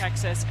team like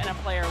Texas and a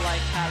player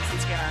like Madison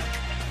Skinner.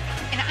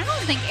 And I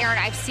don't think, Erin,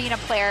 I've seen a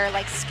player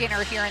like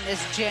Skinner here in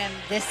this gym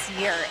this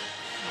year.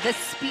 The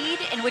speed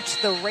in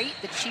which the rate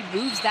that she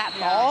moves that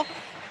ball,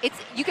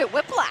 you get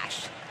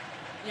whiplash.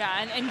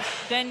 Yeah, and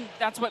then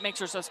that's what makes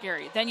her so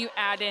scary. Then you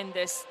add in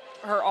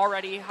her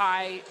already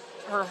high,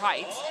 her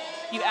height.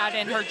 You add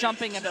in her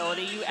jumping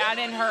ability. You add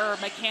in her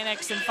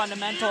mechanics and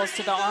fundamentals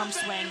to the arm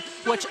swing,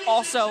 which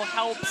also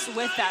helps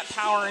with that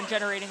power and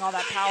generating all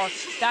that power.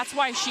 That's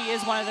why she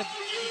is one of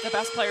the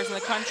best players in the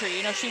country.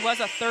 You know, she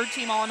was a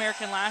third-team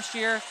All-American last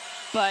year,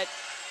 but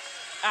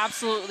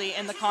absolutely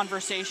in the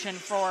conversation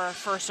for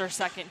first or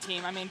second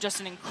team. I mean, just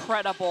an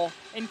incredible,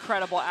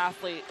 incredible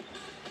athlete.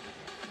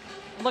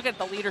 Look at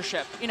the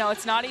leadership. You know,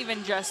 it's not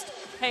even just,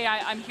 hey,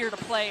 I'm here to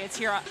play.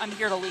 It's I'm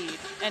here to lead.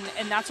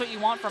 And that's what you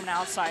want from an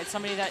outside,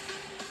 somebody that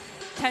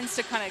tends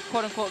to kind of,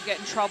 quote unquote, get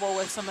in trouble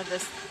with some of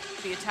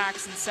the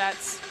attacks and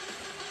sets,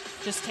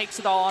 just takes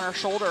it all on her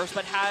shoulders,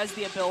 but has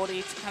the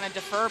ability to kind of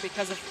defer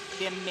because of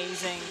the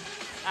amazing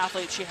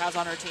athlete she has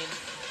on her team.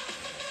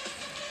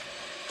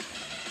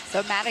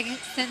 So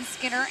Madison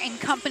Skinner and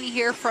company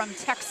here from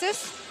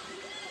Texas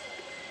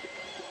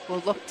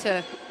will look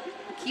to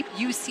keep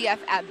UCF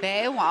at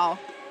bay while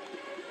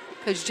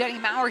Coach Jenny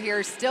Maurer here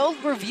is still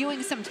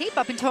reviewing some tape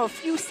up until a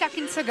few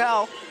seconds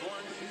ago.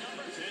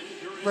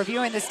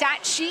 Reviewing the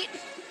stat sheet,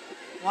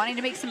 wanting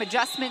to make some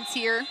adjustments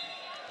here.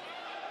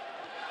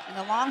 And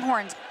the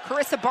Longhorns,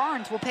 Carissa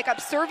Barnes will pick up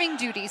serving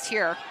duties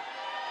here.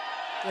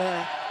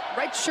 The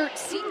redshirt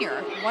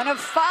senior, one of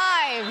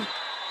 5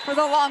 for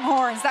the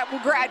Longhorns that will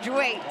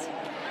graduate.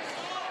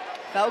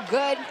 Felt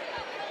good.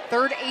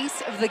 Third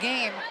ace of the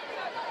game.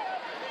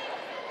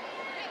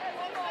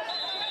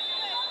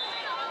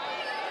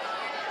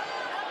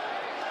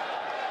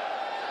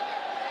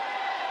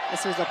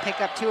 This was a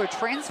pickup to a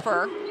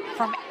transfer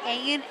from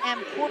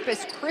A&M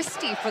Corpus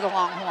Christi for the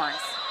Longhorns.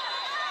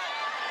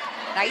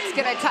 Knights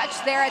get a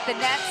touch there at the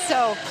net,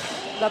 so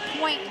the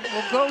point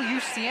will go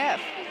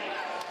UCF.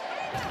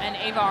 And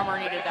Ava Armour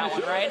needed that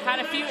one, right? Had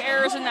a few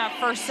errors in that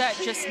first set,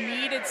 just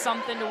needed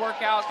something to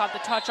work out, got the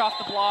touch off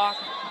the block,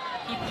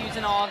 keep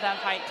using all of that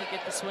height to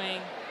get the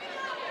swing.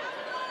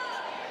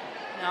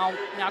 Now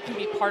can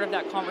be part of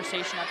that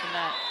conversation at the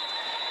net.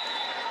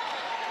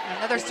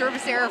 Another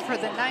service error for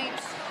the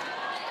Knights.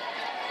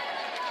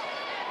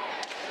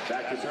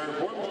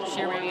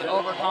 She may be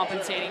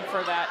overcompensating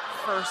for that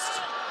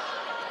first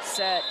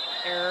set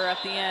error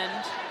at the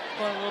end.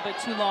 Going a little bit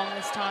too long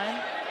this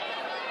time.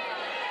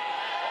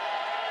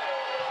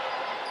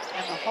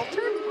 And the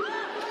halter.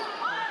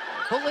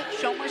 Bullet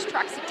Shomers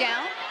tracks it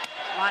down.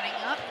 Lining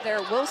up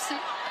there, Wilson.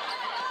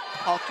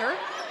 Halter.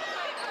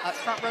 Up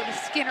front row to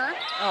Skinner.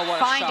 Oh,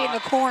 what a finding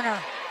shot. the corner.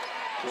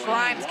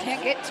 Grimes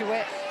can't get to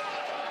it.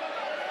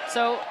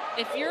 So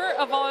if you're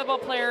a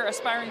volleyball player,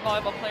 aspiring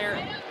volleyball player,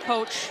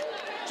 coach,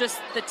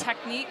 just the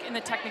technique and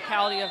the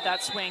technicality of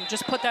that swing,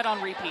 just put that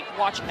on repeat.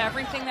 Watch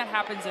everything that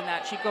happens in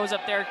that. She goes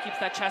up there, keeps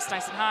that chest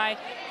nice and high,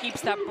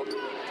 keeps that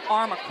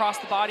arm across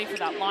the body for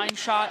that line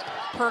shot.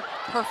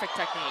 Perfect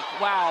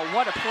technique. Wow,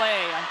 what a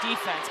play on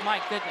defense,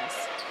 my goodness.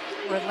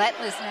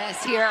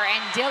 Relentlessness here,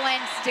 and Dillon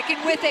sticking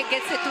with it,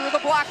 gets it through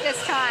the block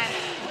this time.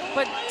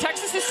 But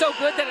Texas is so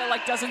good that it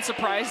like doesn't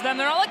surprise them.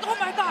 They're not like, oh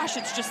my gosh,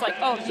 it's just like,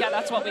 oh yeah,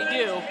 that's what we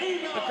do.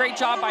 But great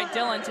job by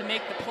Dillon to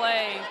make the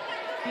play,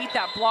 beat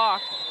that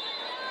block.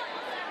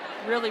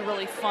 Really,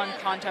 really fun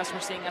contest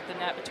we're seeing at the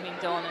net between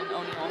Dillon and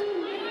O'Neal.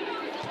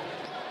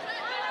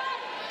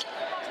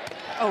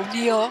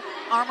 O'Neal,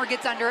 Armour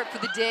gets under it for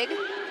the dig.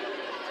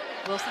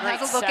 Wilson Great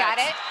has a look set. at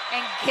it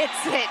and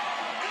gets it.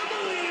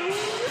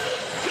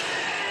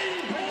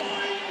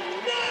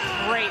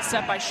 Great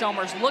set by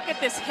Shomers. Look at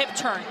this hip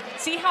turn.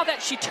 See how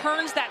that she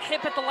turns that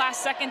hip at the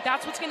last second?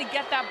 That's what's going to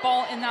get that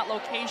ball in that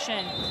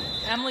location.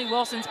 Emily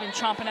Wilson's been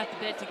chomping at the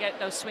bit to get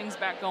those swings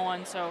back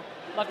going, so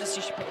love to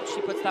see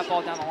she puts that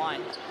ball down the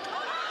line.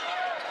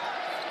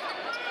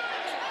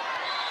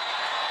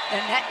 The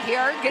net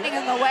here getting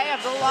in the way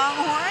of the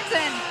Longhorns,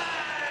 and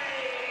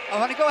I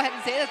want to go ahead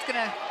and say that's going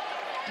to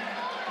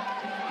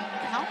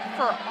count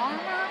for Armour.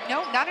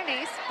 No, not an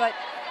ace, but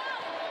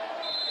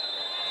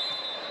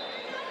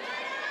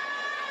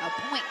a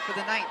point for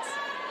the Knights.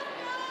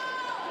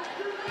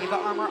 Ava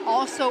Armour,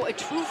 also a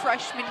true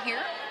freshman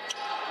here.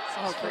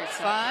 Oh, great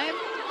set. 5.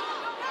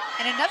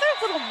 And another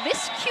little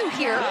miscue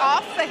here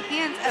off the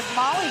hands of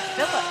Molly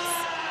Phillips.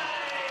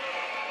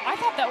 I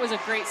thought that was a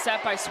great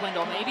set by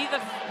Swindle. Maybe the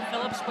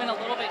Phillips went a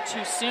little bit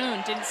too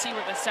soon. Didn't see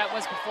where the set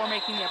was before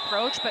making the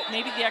approach, but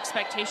maybe the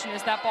expectation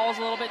is that ball's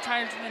a little bit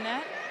tired to the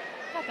net.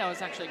 I thought that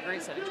was actually a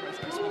great setting choice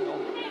by Swindle.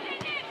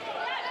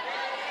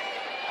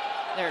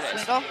 There it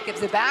is. Swindle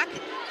gives it back,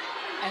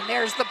 and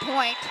there's the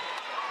point.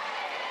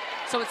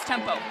 So it's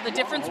tempo. The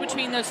difference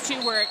between those two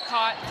where it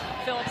caught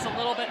Phillips a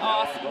little bit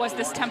off was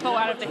this tempo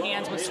out of the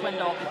hands with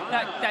Swindle.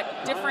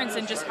 That difference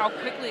in just how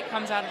quickly it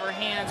comes out of her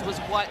hands was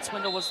what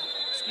Swindle was,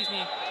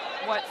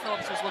 what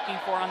Phillips was looking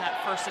for on that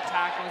first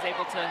attack and was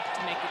able to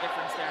make the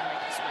difference there and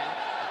make the swing.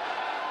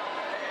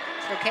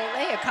 So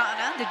Kaylee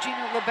Akana, the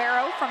junior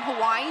libero from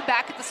Hawaii,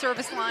 back at the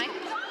service line.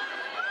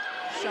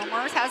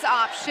 Shomers has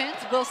options.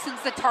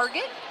 Wilson's the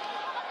target.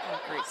 Oh,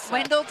 great set.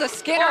 Swindle to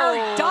Skinner,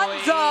 Oh,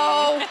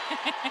 Dunzo!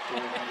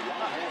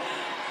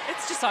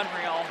 It's just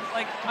unreal.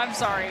 Like, I'm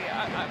sorry,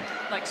 I'm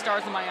like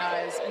stars in my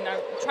eyes, and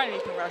I'm trying to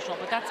be professional,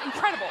 but that's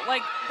incredible.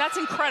 Like, that's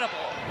incredible.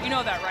 You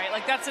know that, right?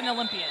 Like, that's an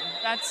Olympian.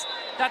 That's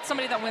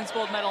somebody that wins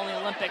gold medal in the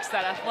Olympics,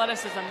 that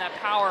athleticism, that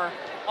power,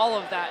 all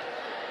of that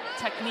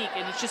technique,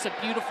 and it's just a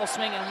beautiful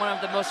swing in one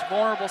of the most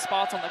vulnerable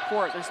spots on the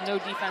court. There's no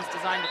defense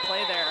designed to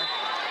play there.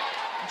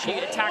 And she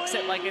attacks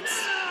it like it's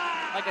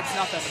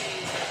nothing.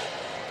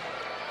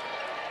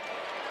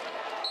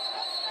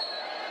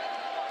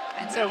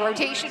 And so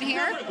rotation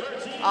here,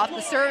 off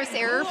the service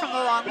error from the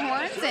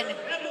Longhorns, and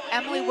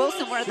Emily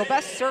Wilson, one of the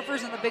best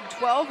servers in the Big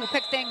 12, will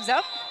pick things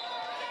up.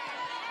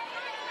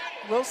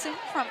 Wilson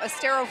from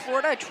Estero,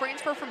 Florida, a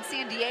transfer from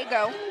San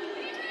Diego.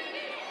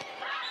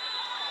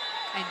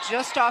 And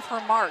just off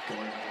her mark.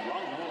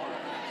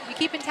 You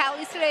keeping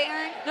tallies today,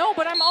 Erin? No,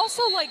 but I'm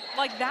also like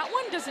that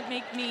one doesn't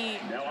make me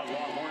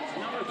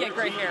get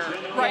gray hair,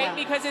 right? Yeah.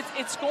 Because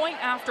it's going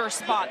after a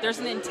spot. There's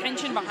an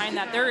intention behind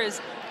that.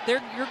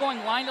 You're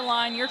going line to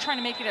line. You're trying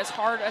to make it as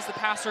hard as the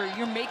passer.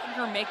 You're making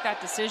her make that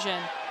decision.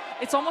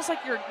 It's almost like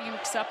you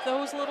accept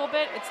those a little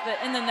bit. It's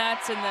the in the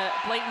nets and the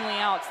blatantly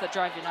outs that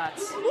drive you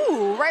nuts.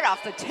 Ooh, right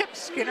off the tip,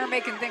 Skinner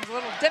making things a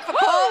little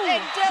difficult. Woo!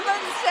 And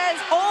Dillon says,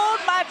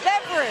 hold my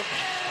beverage.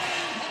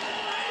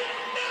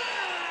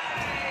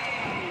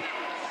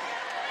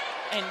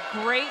 And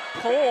great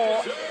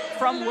pull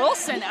from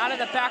Wilson out of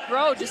the back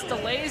row. Just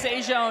delays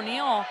Asia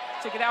O'Neal.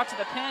 to get out to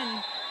the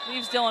pin.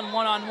 Leaves Dylan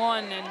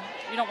one-on-one, and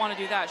you don't want to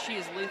do that. She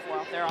is lethal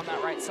out there on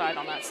that right side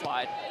on that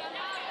slide.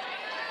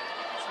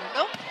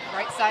 Swindle,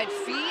 right side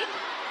feed.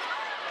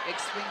 Big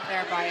swing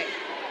there by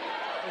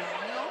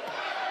O'Neill.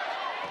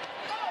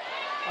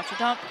 Watch her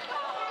dump.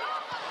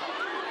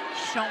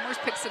 Shomers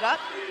picks it up.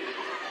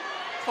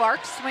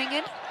 Clark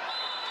swinging.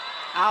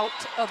 Out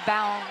of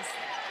bounds.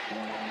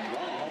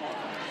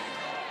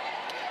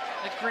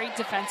 A great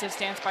defensive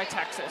stance by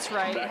Texas,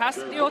 right? It has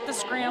to deal with the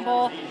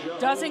scramble,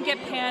 doesn't get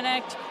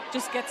panicked,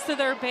 just gets to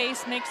their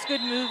base, makes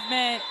good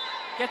movement,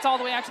 gets all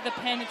the way out to the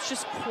pin. It's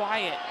just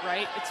quiet,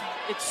 right?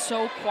 It's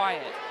so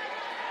quiet.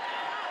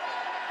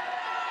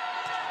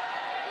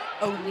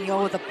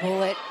 O'Neill with a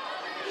bullet.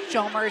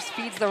 Shomers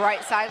feeds the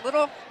right side.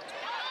 Little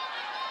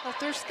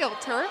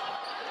helter-skelter.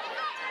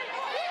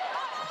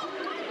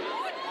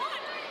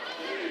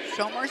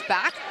 Shomers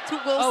back to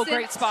Wilson. Oh,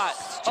 great spot.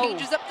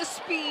 Changes up the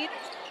speed.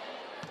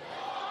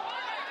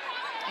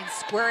 And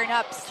squaring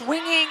up,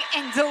 swinging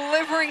and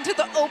delivering to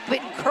the open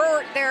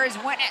court. There is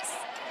Winnes.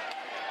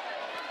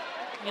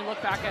 You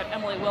look back at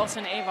Emily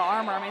Wilson, Ava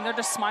Armour, I mean, they're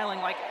just smiling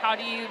like, how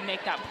do you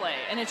make that play?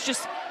 And it's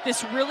just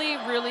this really,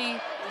 really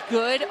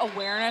good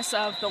awareness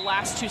of the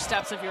last two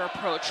steps of your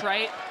approach,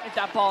 right? If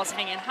that ball is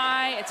hanging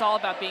high, it's all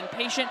about being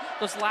patient.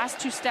 Those last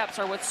two steps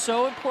are what's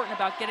so important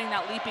about getting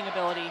that leaping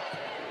ability,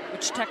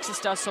 which Texas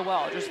does so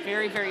well. Just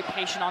very, very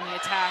patient on the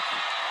attack.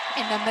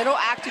 In the middle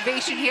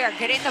activation here,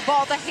 getting the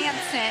ball to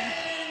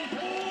Hansen.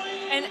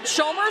 And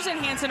Shomers and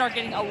Hansen are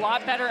getting a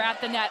lot better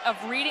at the net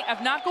of reading, of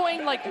not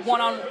going like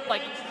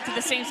like to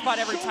the same spot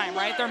every time,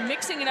 right? They're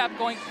mixing it up,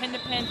 going pin to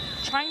pin,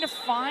 trying to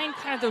find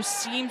kind of those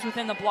seams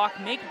within the block,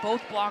 make both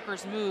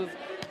blockers move.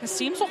 The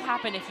seams will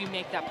happen if you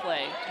make that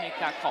play, make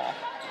that call.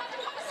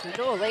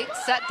 Swindle, a late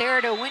set there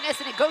to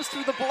Winnes, and it goes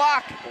through the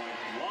block.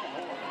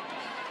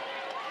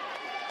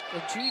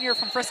 The junior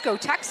from Frisco,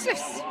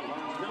 Texas,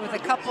 with a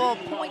couple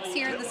points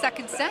here in the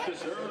second set.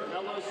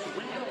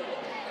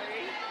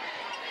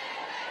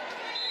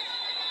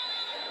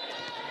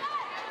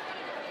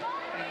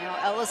 Now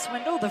Ella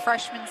Swindle, the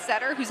freshman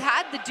setter, who's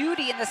had the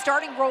duty in the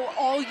starting role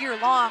all year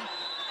long.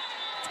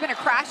 It's been a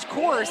crash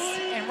course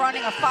in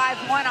running a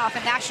 5-1 off a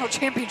national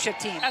championship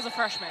team. As a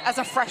freshman. As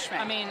a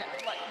freshman. I mean,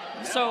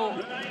 so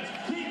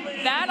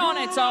that on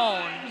its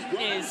own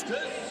is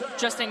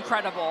just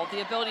incredible.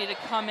 The ability to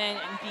come in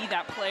and be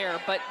that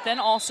player, but then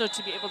also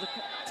to be able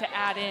to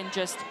add in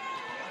just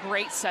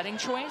great setting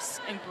choice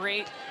and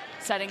great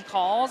setting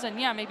calls. And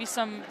yeah, maybe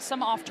some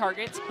off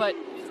targets, but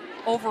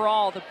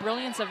overall, the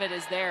brilliance of it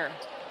is there.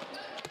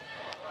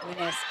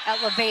 Winnes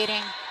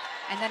elevating,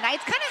 and the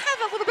Knights kind of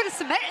have a little bit of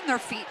cement in their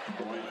feet.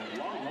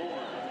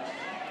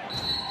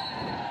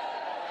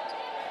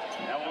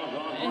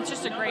 And it's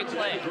just a great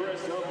play.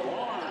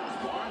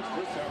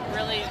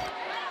 Really,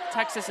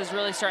 Texas is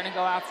really starting to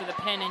go after the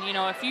pin, and you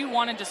know, if you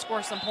wanted to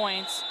score some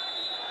points,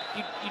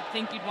 you'd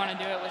think you'd want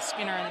to do it with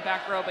Skinner in the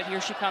back row, but here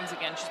she comes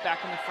again. She's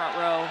back in the front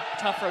row.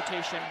 Tough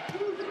rotation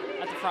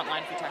at the front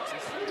line for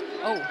Texas.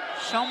 Oh,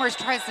 Shomers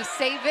tries to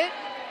save it.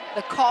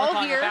 The call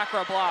here. here. Back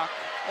row block,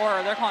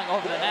 or they're calling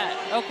over the net.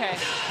 Okay,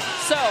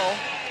 so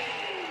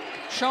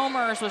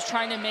Shomers was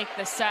trying to make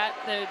the set.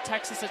 The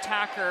Texas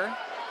attacker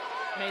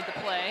made the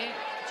play.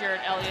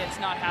 Jared Elliott's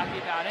not happy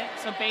about it.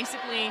 So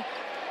basically,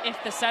 if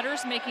the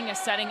setter's making a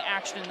setting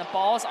action and the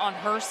ball's on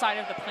her side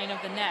of the plane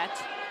of the net,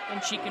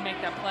 then she can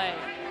make that play.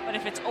 But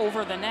if it's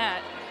over the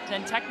net,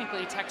 then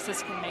technically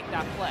Texas can make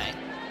that play.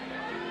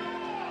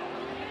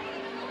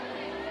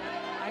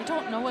 I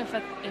don't know if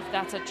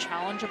that's a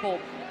challengeable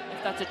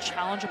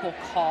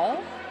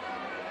call.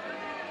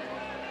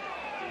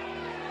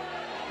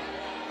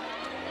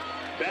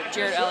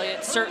 Jared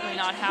Elliott certainly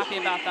not happy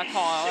about that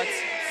call.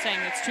 It's saying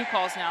it's two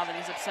calls now that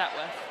he's upset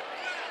with.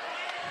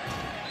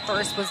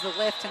 First was the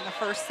lift in the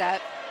first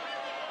set,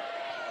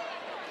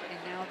 and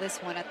now this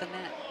one at the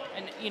net.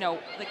 And you know,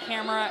 the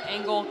camera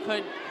angle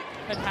could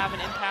have an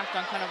impact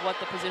on kind of what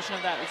the position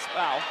of that is.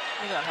 Wow,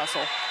 look at that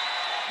hustle.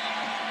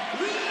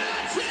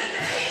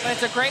 But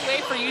it's a great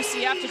way for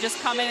UCF to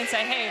just come in and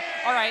say, hey,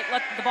 all right,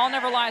 the ball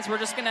never lies. We're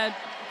just going to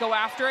go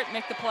after it,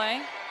 make the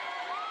play.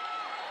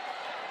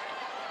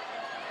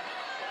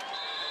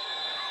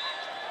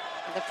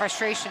 The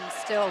frustration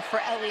still for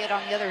Elliott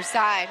on the other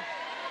side.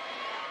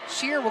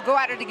 Shear will go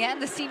at it again,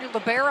 the senior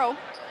libero.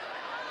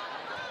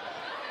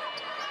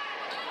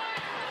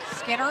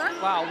 Skinner.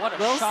 Wow, what a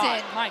Wilson,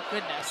 shot. My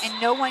goodness.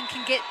 And no one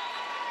can get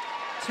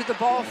to the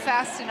ball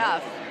fast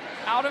enough.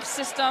 Out of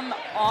system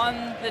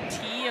on the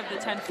tee of the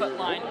 10-foot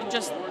line, and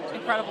just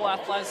incredible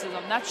athleticism.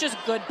 That's just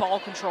good ball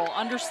control,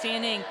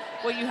 understanding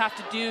what you have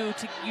to do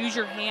to use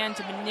your hand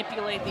to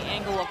manipulate the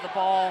angle of the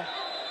ball.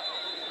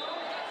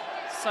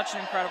 Such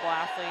an incredible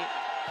athlete.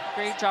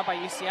 Great job by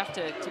UCF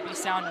to be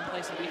sound and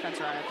play some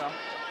defense around it, though.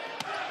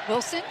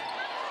 Wilson,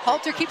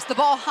 Halter keeps the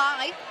ball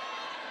high.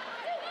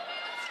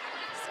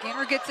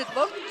 Skinner gets it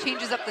looked,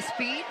 changes up the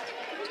speed.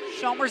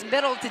 Shomers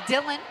middle to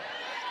Dillon.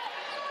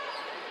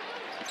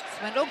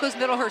 Swindle goes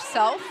middle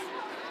herself.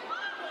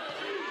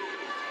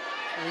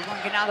 Everyone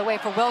getting out of the way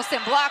for Wilson.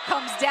 Block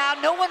comes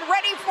down. No one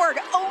ready for it.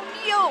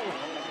 O'Neal.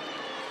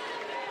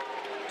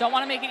 Don't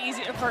want to make it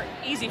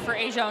easy for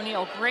Asia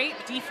O'Neal. Great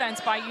defense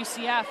by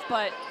UCF,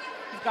 but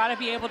you've got to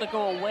be able to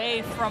go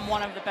away from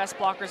one of the best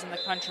blockers in the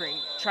country.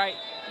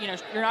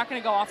 You're not going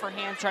to go off her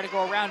hands, try to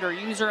go around her,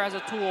 use her as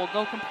a tool,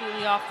 go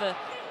completely off the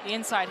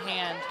inside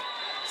hand.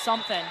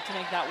 Something to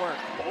make that work.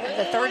 And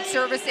the third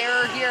service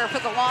error here for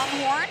the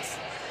Longhorns.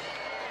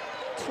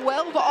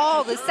 12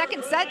 all. The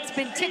second set's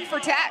been tick for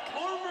tack.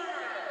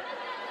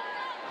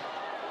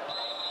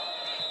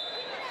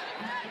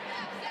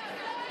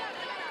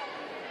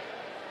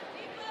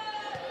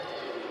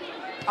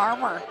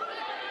 Armour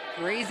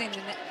grazing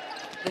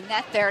the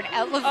net there and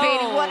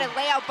elevating. What a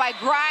layout by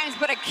Grimes,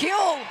 but a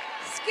kill.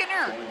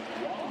 Skinner.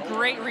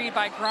 Great read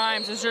by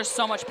Grimes. There's just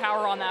so much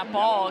power on that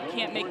ball.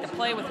 Can't make the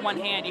play with one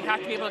hand. You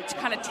have to be able to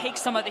kind of take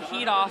some of the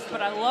heat off,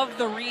 but I love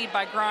the read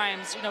by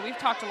Grimes. We've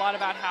talked a lot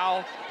about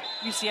how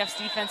UCF's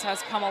defense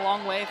has come a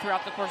long way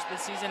throughout the course of the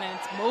season, and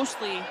it's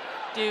mostly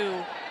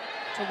due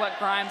to what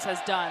Grimes has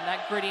done,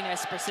 that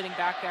grittiness for sitting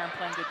back there and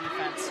playing good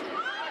defense.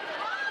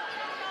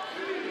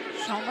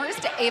 Chalmers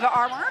to Ava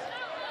Armour.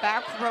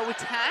 Back row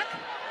attack.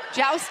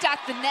 Joust at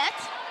the net.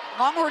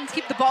 Longhorns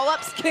keep the ball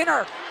up.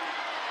 Skinner.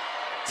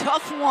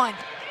 Tough one.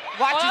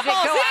 Watches it go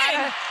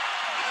out.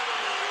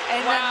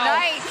 And the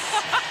Knights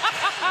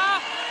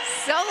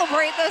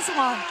celebrate this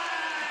one.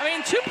 I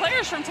mean, 2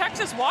 players from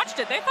Texas watched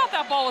it. They thought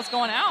that ball was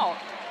going out.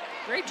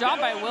 Great job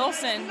by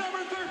Wilson.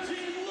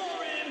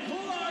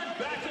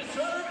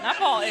 That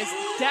ball is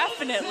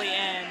definitely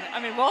in. I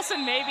mean,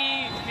 Wilson may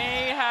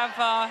have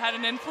had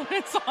an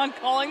influence on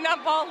calling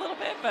that ball a little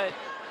bit, but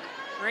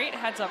great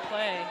heads-up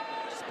play.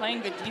 Just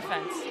playing good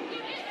defense.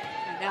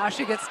 And now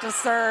she gets to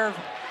serve.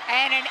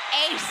 And an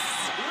ace.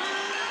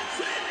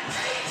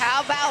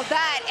 How about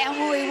that?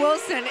 Emily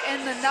Wilson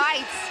and the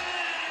Knights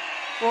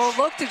will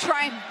look to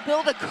try and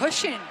build a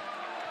cushion.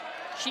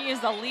 She is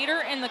the leader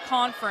in the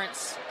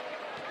conference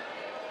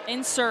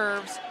in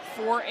serves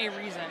for a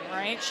reason,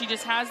 right? She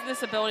just has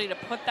this ability to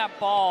put that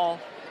ball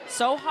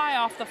so high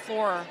off the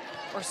floor,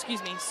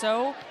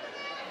 so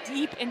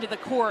deep into the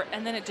court,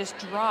 and then it just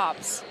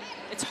drops.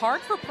 It's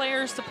hard for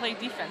players to play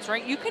defense,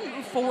 right? You can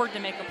move forward to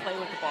make a play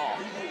with the ball,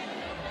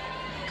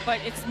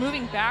 but it's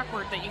moving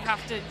backward that you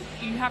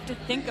have to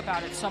think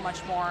about it so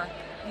much more.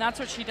 And that's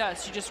what she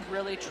does. She just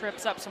really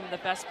trips up some of the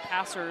best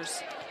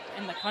passers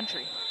in the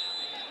country.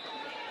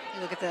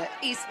 You look at the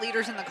East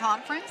leaders in the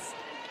conference.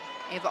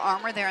 Ava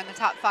Armour there in the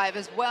top 5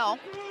 as well.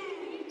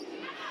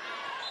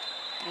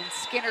 And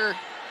Skinner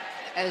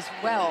as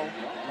well.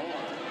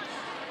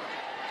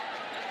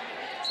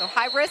 So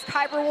high risk,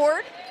 high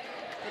reward.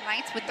 The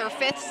Knights with their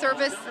 5th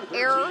service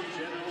error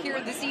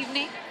here this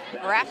evening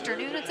or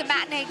afternoon. It's a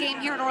matinee game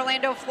here in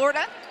Orlando,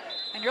 Florida.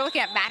 And you're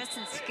looking at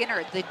Madison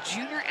Skinner, the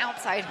junior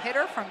outside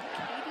hitter from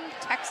Katy,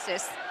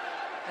 Texas,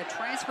 a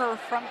transfer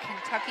from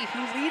Kentucky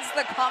who leads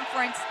the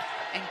conference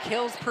and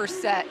kills per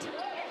set.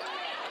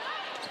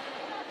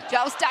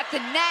 Joust at the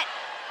net.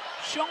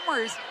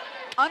 Chalmers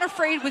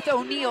unafraid with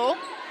O'Neal.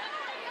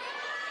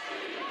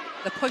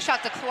 The push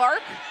out to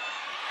Clark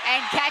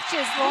and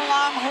catches the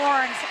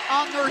Longhorns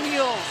on their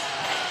heels.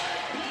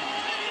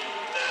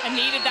 And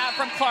needed that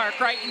from Clark,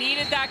 right?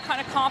 Needed that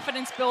kind of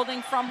confidence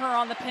building from her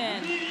on the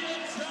pin.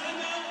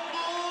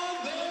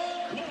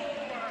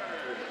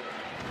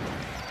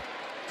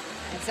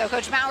 And so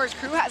Coach Mauer's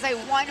crew has a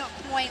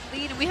 1-point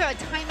lead, and we have a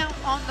timeout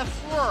on the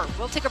floor.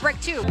 We'll take a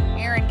break too.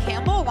 Erin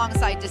Campbell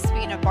alongside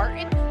Despina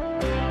Barton.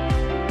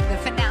 The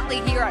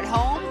finale here at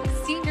home,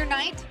 senior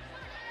night.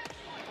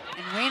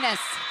 And Reines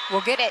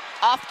will get it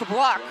off the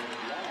block.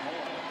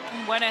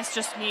 Wenis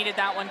just needed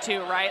that one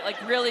too, right? Like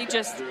really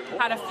just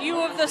had a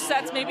few of the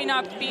sets maybe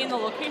not be in the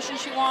location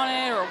she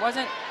wanted or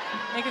wasn't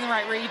making the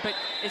right read, but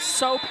is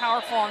so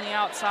powerful on the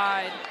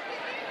outside.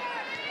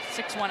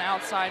 6'1"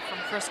 outside from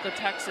Frisco,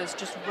 Texas,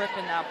 just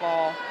ripping that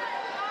ball.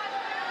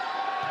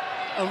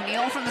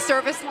 O'Neal from the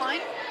service line.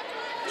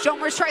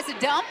 Chalmers tries to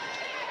dump.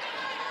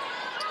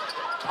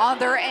 On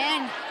their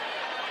end.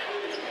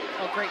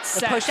 Oh, great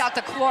set. The push out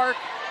to Clark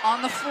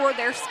on the floor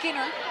there,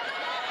 Skinner.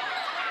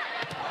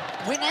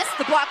 Winnes,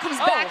 the block comes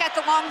back at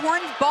the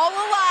Longhorns. Ball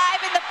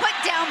alive, and the put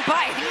down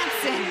by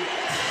Hansen.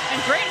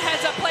 And great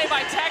heads-up play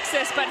by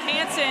Texas, but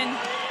Hansen,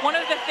 one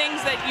of the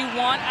things that you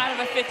want out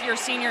of a 5th-year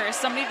senior is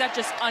somebody that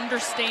just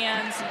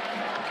understands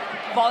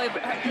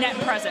volleyball net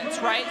presence,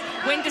 right?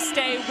 When to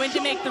stay, when to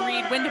make the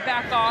read, when to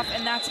back off,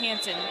 and that's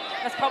Hansen.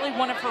 That's probably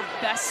one of her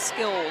best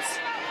skills,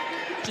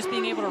 just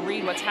being able to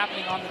read what's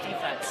happening on the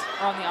defense,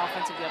 or on the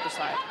offense of the other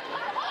side.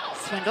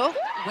 Swindle,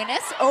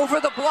 Winnes over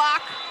the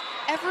block,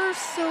 ever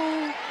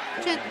so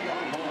gently.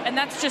 And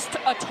that's just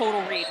a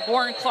total read.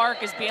 Lauren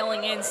Clark is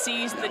bailing in,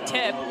 sees the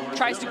tip,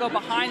 tries to go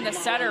behind the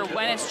setter.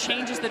 Winnes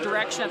changes the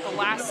direction at the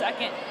last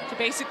second to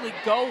basically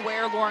go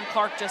where Lauren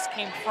Clark just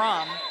came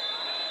from.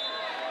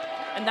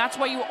 And that's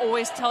why you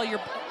always tell your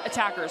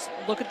attackers,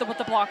 look at what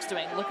the block's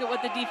doing, look at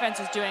what the defense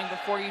is doing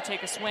before you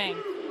take a swing,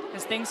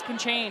 because things can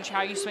change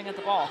how you swing at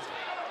the ball.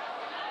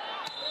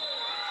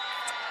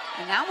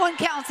 And that one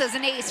counts as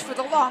an ace for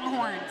the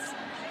Longhorns.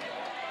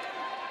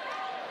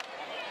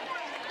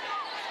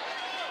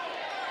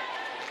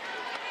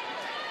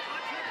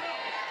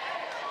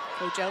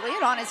 Coach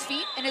Elliott on his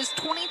feet in his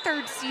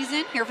 23rd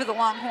season here for the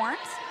Longhorns.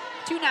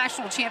 2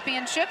 national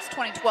championships,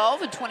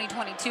 2012 and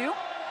 2022.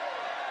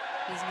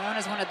 He's known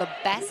as one of the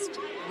best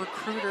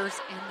recruiters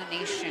in the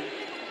nation.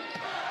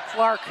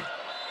 Clark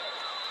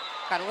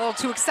got a little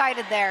too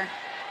excited there.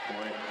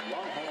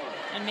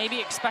 And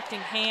maybe expecting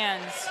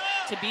hands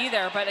to be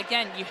there, but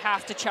again, you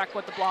have to check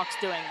what the block's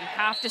doing. You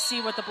have to see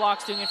what the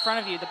block's doing in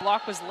front of you. The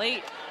block was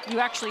late. You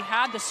actually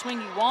had the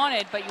swing you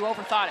wanted, but you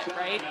overthought it,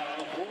 right?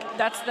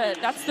 That's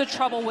the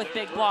trouble with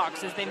big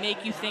blocks, is they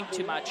make you think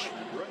too much.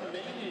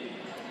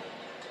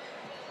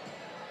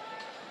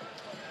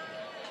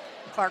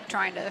 Clark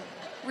trying to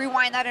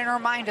rewind that in her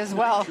mind as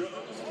well.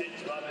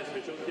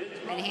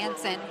 And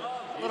Hansen,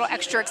 a little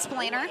extra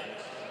explainer.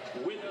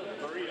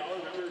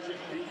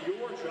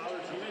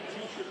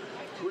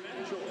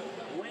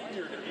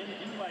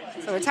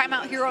 So a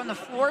timeout here on the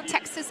floor.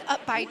 Texas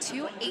up by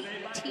 2,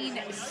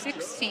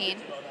 18-16.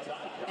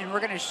 And we're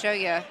going to show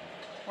you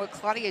what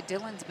Claudia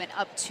Dillon's been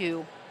up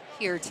to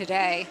here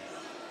today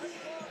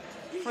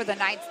for the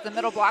Knights, the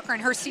middle blocker in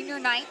her senior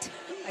night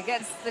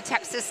against the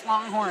Texas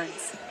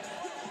Longhorns.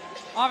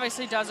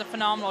 Obviously does a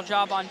phenomenal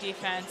job on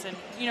defense, and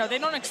you know, they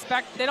don't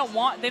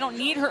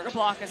need her to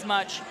block as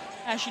much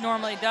as she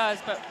normally does,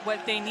 but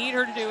what they need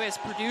her to do is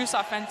produce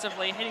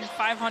offensively, hitting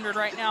 500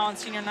 right now on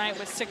senior night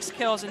with 6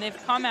 kills, and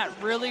they've come at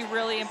really,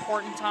 really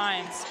important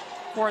times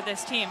for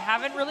this team.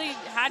 Haven't really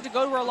had to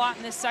go to her a lot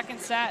in this second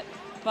set,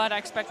 but I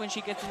expect when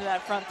she gets into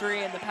that front 3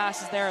 and the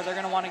pass is there, they're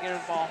going to want to get her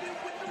the ball.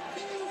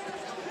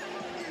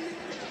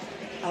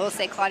 I will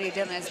say Claudia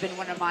Dillon has been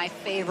one of my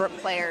favorite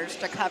players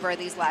to cover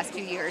these last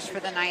few years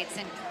for the Knights.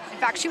 And in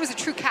fact, she was a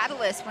true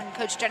catalyst when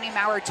Coach Jenny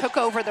Maurer took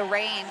over the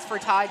reins for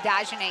Todd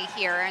Dagenet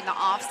here in the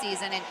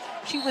offseason. And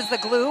she was the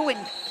glue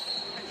and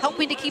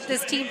helping to keep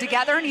this team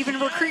together and even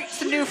recruit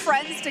some new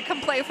friends to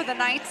come play for the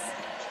Knights.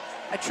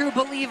 A true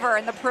believer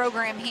in the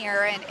program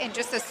here and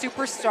just a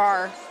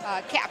superstar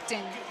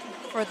captain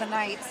for the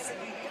Knights.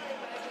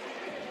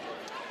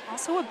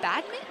 Also a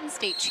badminton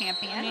state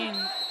champion.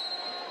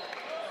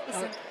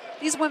 Listen,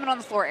 these women on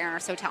the floor, Erin, are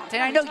so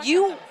talented. I know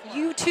you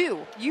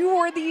too. You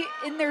were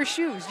in their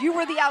shoes. You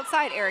were the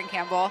outside, Erin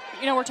Campbell.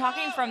 You know, we're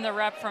talking from the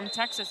rep from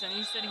Texas, and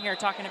he's sitting here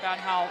talking about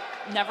how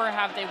never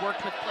have they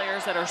worked with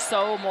players that are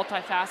so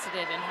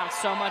multifaceted and have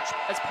so much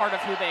as part of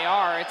who they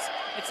are.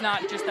 It's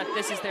not just that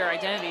this is their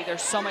identity.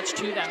 There's so much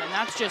to them, and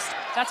that's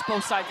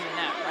both sides of the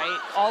net, right?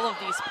 All of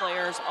these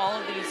players, all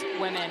of these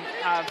women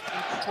have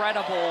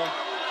incredible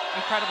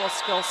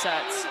skill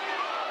sets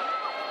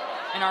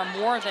and are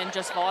more than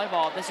just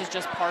volleyball. This is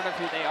just part of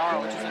who they are,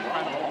 which is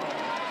incredible.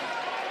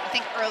 I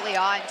think early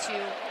on,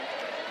 too,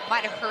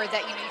 might have heard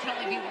that, you know, you can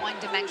only be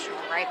one-dimensional,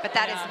 right? But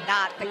that is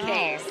not the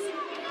case.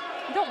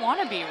 You don't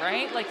want to be,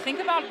 right? Like, think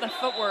about the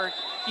footwork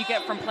you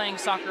get from playing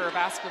soccer or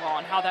basketball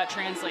and how that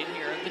translates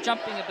here. The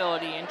jumping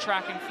ability in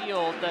track and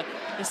field, the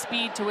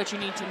speed to which you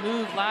need to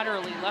move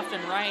laterally left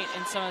and right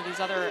in some of these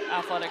other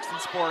athletics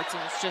and sports.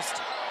 And it's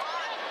just,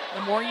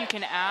 the more you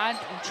can add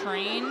and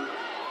train, the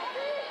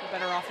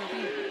better off you'll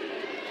be.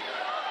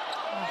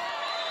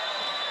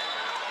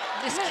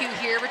 This cue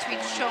here between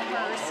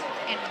Chalmers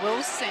and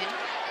Wilson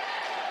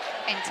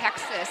in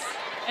Texas.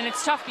 And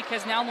it's tough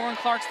because now Lauren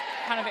Clark's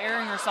kind of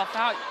airing herself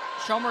out.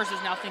 Chalmers is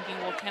now thinking,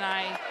 well, can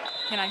I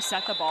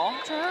set the ball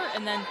to her?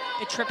 And then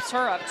it trips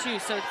her up too.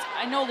 So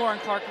I know Lauren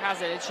Clark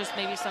has it. It's just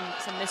maybe some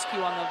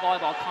miscue on the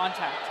volleyball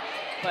contact.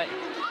 But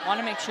want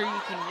to make sure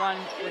you can run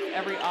with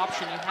every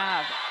option you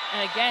have.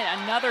 And again,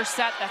 another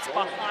set that's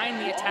behind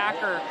the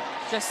attacker.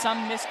 Just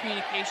some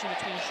miscommunication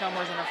between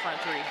Chalmers and her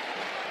front 3.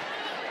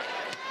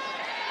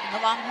 The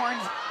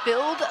Longhorns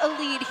build a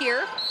lead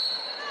here.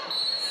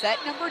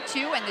 Set number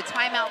 2, and the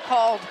timeout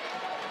called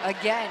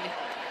again.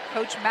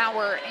 Coach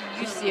Maurer and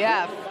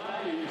UCF.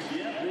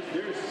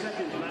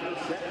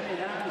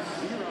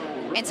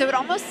 And so it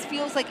almost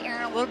feels like,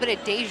 Erin, a little bit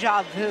of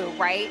deja vu,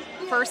 right?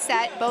 First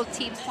set, both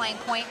teams playing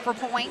point for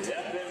point,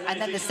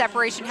 and then the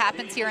separation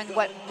happens here in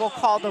what we'll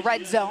call the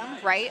red zone,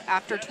 right,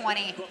 after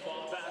 20.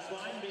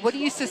 What do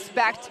you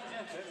suspect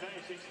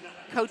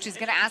Coach is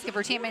going to ask of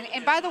her team?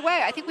 And by the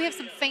way, I think we have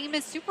some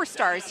famous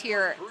superstars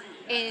here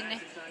in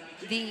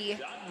the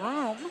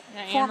room.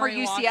 Yeah, former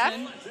Anne-Marie UCF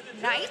Watson.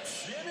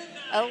 Knights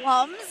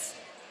alums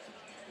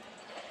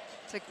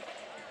to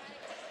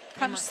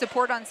come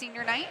support on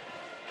senior night.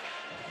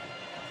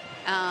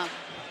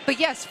 But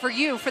yes, for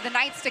the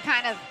Knights to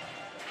kind of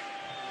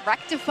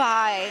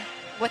rectify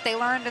what they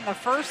learned in the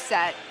first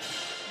set,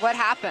 what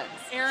happens?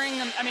 Airing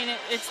them. I mean,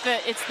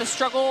 it's the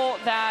struggle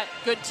that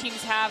good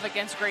teams have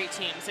against great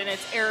teams, and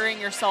it's airing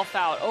yourself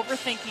out,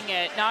 overthinking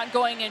it, not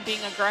going and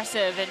being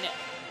aggressive, and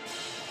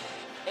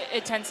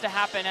it tends to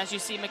happen. As you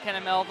see,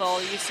 McKenna Melville,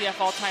 UCF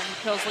all-time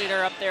kills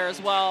leader, up there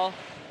as well.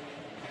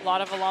 A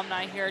lot of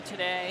alumni here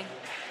today.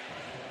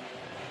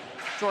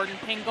 Jordan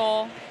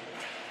Pingle.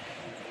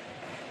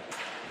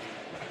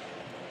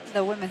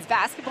 The women's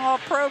basketball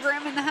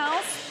program in the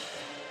house.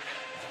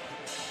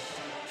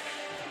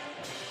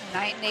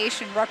 Knight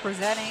Nation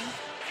representing.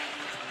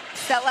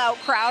 Sellout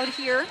crowd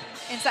here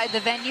inside the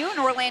venue in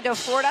Orlando,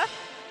 Florida.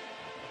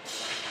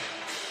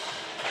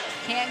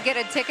 can't get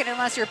a ticket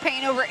unless you're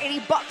paying over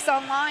 $80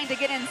 online to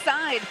get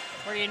inside.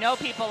 Where you know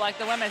people like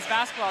the women's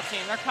basketball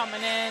team, they're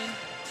coming in,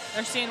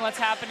 they're seeing what's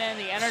happening,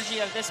 the energy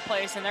of this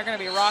place, and they're going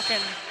to be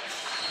rocking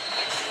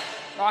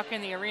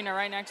the arena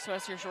right next to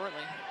us here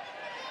shortly.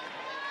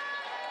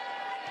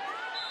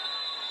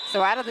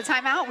 So out of the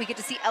timeout, we get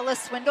to see Ella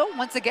Swindle.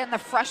 Once again, the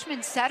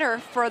freshman setter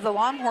for the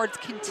Longhorns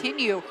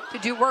continue to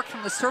do work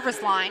from the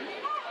service line.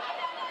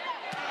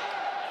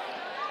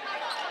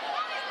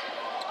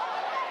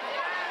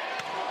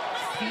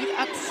 Feet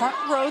up front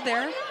row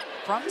there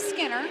from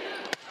Skinner.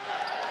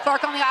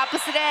 Clark on the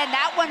opposite end.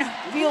 That one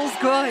feels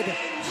good.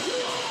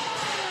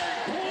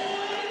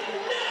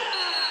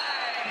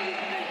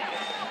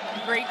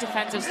 Great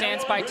defensive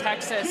stance by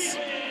Texas.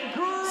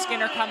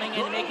 Skinner coming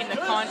in, making the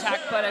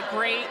contact, but a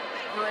great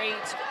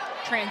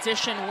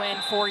transition win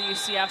for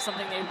UCF,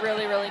 something they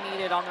really, really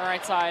needed on the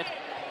right side.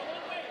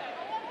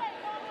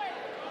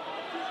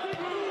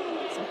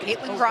 So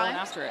Caitlin Grimes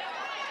after it.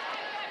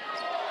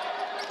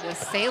 The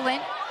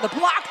assailant, the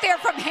block there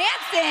from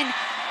Hansen,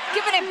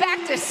 giving it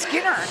back to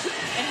Skinner.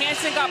 And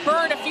Hansen got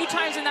burned a few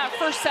times in that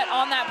first set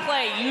on that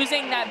play,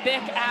 using that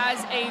BIC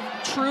as a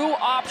true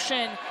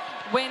option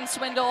when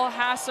Swindle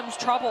has some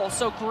trouble.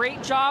 So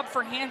great job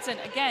for Hansen.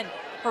 Again,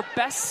 her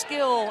best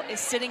skill is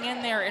sitting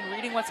in there and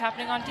reading what's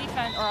happening on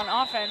defense or on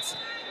offense.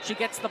 She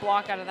gets the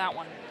block out of that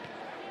one.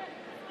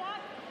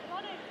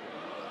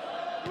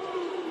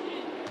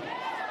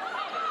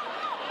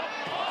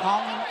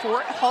 Calling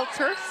for it.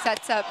 Halter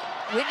sets up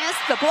Witness.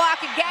 The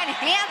block again.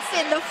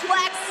 Hansen, the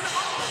flex.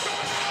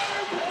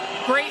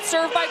 Great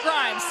serve by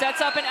Grimes.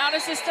 Sets up an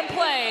out-of-system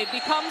play.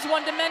 Becomes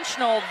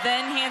one-dimensional.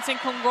 Then Hansen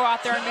can go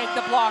out there and make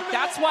the block.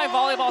 That's why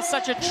volleyball is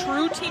such a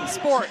true team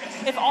sport.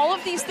 If all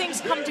of these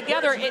things come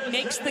together, it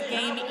makes the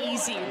game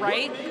easy,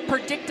 right?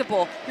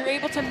 Predictable. You're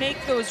able to make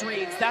those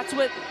reads. That's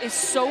what is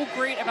so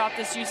great about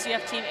this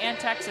UCF team and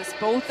Texas.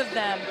 Both of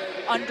them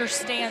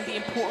understand the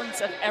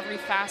importance of every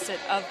facet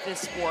of this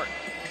sport.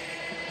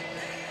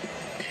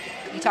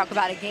 You talk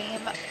about a game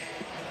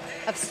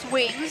of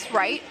swings,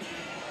 right?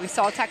 We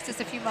saw Texas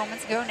a few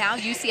moments ago. Now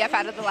UCF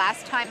out of the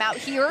last timeout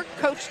here.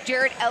 Coach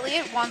Jared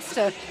Elliott wants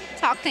to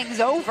talk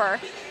things over.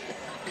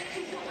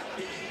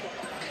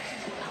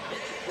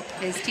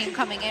 His team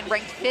coming in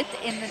ranked 5th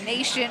in the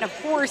nation. Of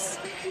course,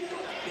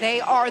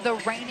 they are the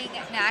reigning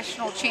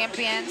national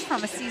champions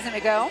from a season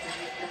ago.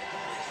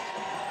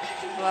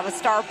 A lot of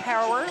star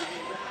power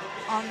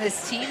on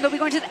this team. They'll be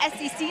going to the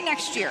SEC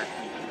next year.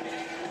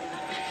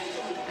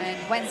 And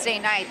Wednesday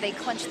night, they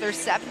clinched their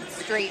 7th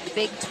straight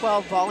Big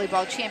 12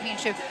 volleyball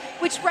championship,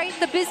 which, right,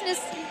 the business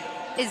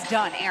is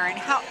done, Aaron.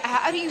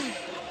 How do you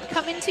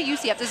come into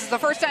UCF? This is the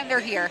first time they're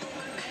here,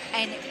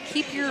 and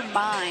keep your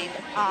mind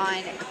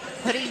on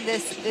putting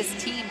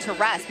this team to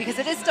rest, because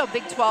it is still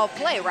Big 12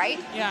 play, right?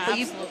 Yeah, but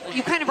absolutely.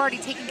 you've kind of already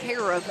taken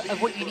care of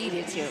what you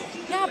needed to.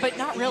 Yeah, but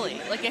not really.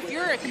 Like, if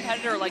you're a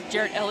competitor like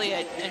Jared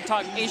Elliott and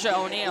talk Asia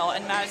O'Neal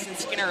and Madison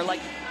Skinner,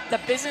 like, the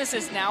business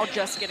is now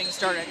just getting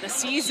started. The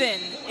season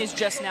is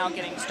just now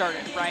getting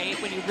started, right?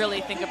 When you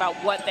really think about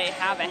what they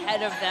have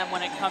ahead of them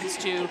when it comes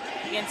to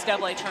the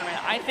NCAA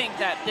tournament. I think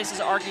that this is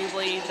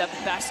arguably the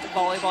best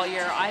volleyball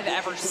year I've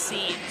ever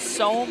seen.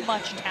 So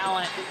much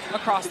talent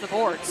across the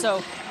board.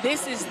 So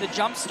this is the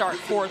jump start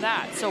for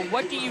that. So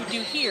what do you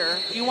do here?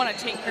 You want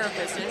to take care of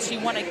business.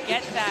 You want to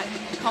get that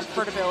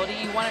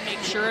comfortability. You want to make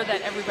sure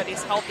that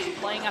everybody's healthy,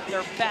 playing at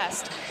their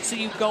best. So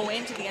you go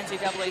into the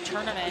NCAA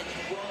tournament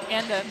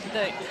and the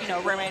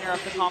remainder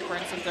of the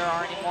conference, if there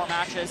are any more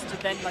matches, to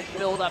then like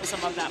build up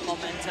some of that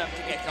momentum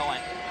to get going.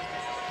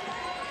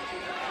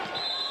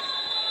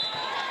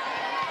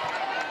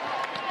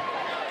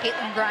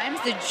 Caitlin Grimes,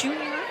 the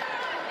junior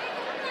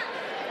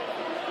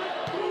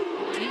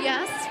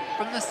DS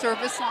from the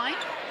service line,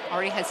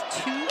 already has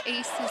 2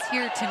 aces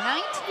here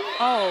tonight.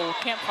 Oh,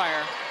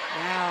 campfire.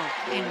 Wow,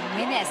 and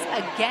Winnes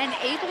again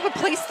able to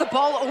place the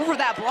ball over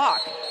that block.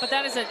 But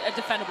that is a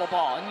defendable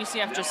ball, and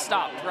UCF just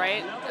stopped,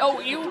 right? Oh,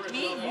 you,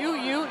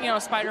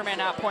 Spider-Man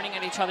out pointing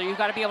at each other. You've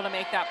got to be able to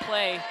make that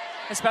play,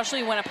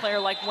 especially when a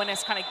player like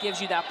Winnes kind of gives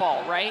you that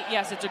ball, right?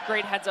 Yes, it's a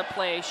great heads-up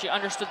play. She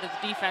understood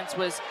that the defense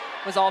was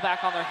all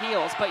back on their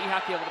heels, but you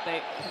have to be able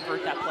to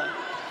convert that play.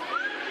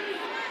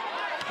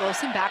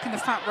 Wilson back in the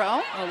front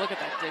row. Oh, look at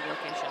that dig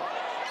location.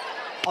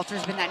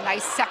 Alter's been that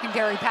nice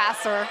secondary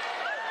passer.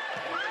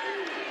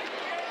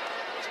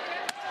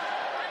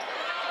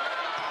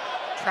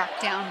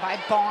 Tracked down by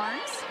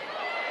Barnes.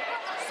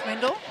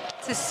 Swindle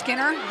to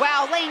Skinner.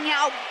 Wow, laying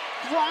out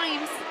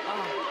Grimes.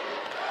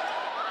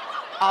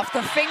 Oh. Off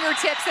the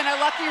fingertips and a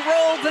lucky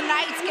roll. The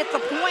Knights get the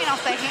point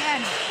off the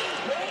hand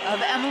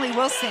of Emily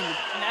Wilson.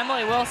 And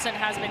Emily Wilson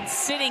has been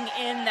sitting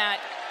in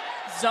that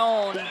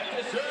zone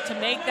to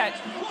make that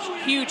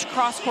huge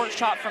cross-court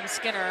shot from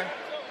Skinner.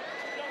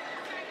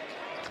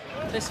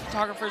 This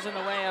photographer's in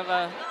the way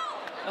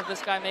of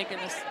this guy making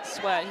this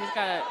sweat. She's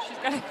got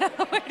to get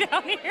all the way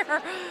down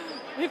here.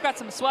 We've got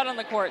some sweat on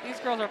the court. These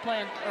girls are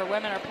playing, or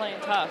women are playing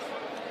tough.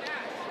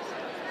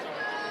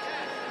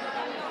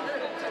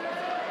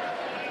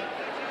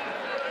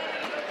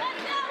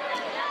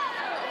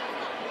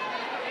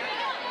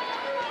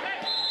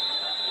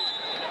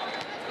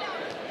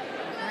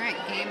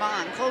 Game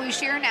on. Chloe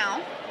Shear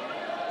now,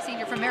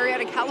 senior from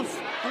Marietta,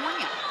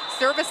 California.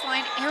 Service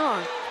line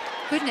error.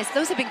 Goodness,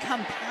 those have been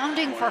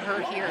compounding for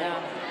her here.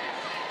 Yeah.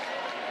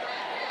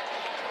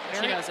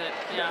 She knows it,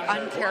 yeah.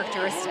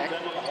 Uncharacteristic.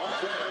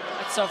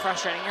 It's so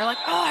frustrating. You're like,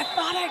 oh, I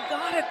thought I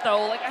got it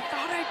though. Like, I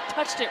thought I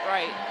touched it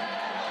right.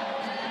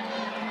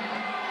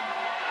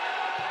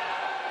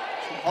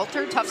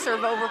 Halter, tough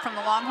serve over from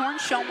the Longhorn.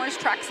 Shomers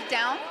tracks it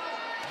down.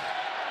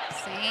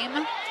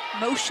 Same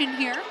motion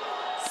here.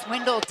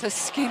 Swindle to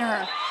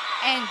Skinner.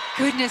 And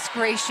goodness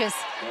gracious,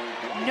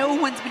 no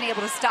one's been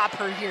able to stop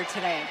her here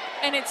today.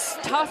 And it's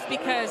tough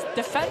because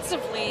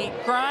defensively,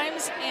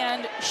 Grimes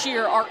and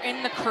Shear are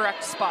in the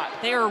correct spot.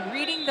 They are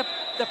reading the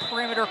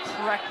perimeter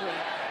correctly.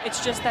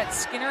 It's just that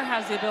Skinner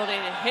has the ability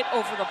to hit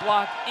over the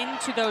block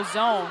into those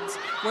zones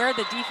where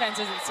the defense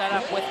isn't set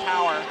up with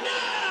power.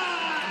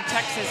 And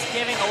Texas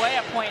giving away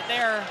a point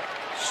there.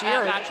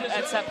 Shear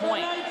at set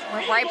point.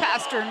 Went right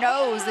past her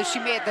nose that she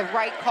made the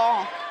right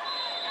call.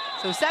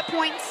 So set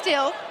point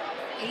still.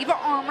 Ava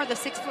Armour, the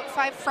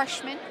 6'5"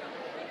 freshman.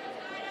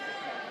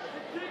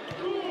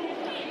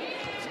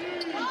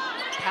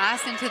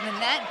 Pass into the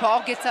net.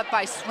 Ball gets up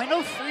by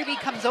Swindle. Freebie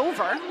comes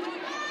over.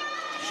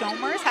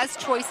 Shomers has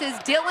choices.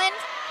 Dillon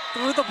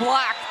through the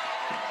block.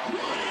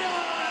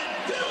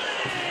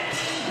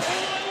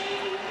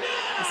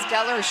 A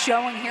stellar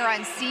showing here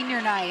on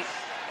senior night.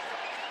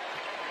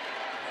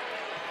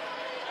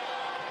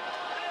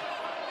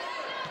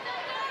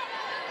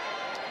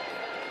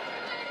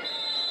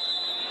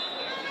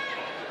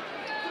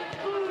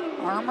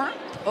 Armour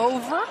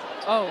over.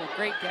 Oh,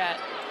 great get.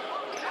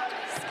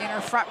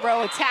 Skinner front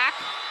row attack.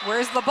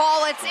 Where's the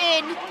ball? It's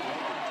in.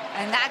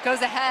 And that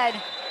goes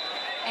ahead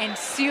and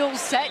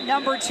seals set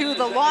number 2.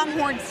 The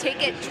Longhorns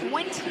take it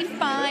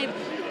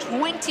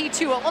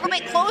 25-22. A little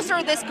bit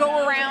closer this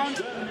go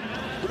around.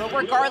 But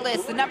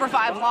regardless, the number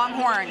 5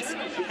 Longhorns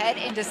head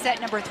into set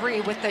number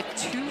 3 with the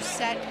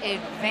 2-set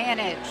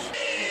advantage.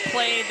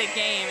 Play the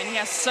game, and he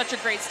has such a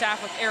great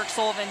staff with Eric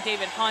Sullivan,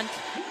 David Hunt,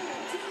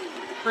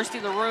 Christy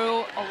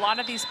LaRue. A lot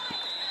of this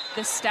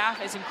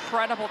staff is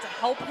incredible to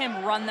help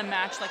him run the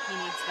match like he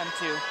needs them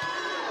to.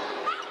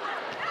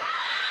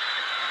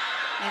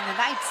 And the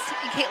Knights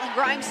and Caitlin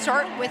Grimes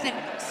start with a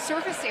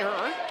service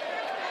error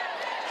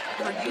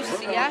for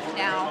UCF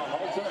now.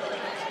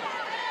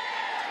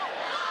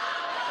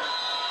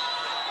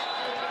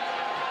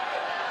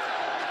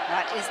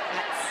 That is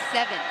at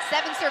 7.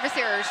 7 service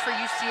errors for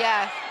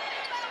UCF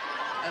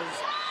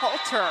as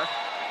Halter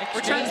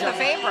returns the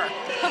favor.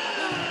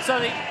 So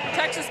the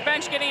Texas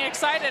bench getting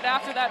excited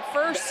after that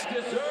first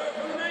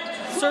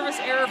service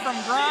error from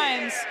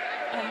Grimes,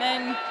 and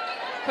then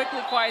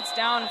quickly quiets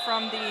down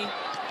from the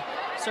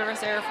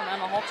service error from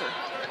Emma Halter.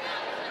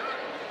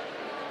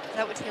 Is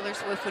that what Taylor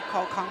Swift would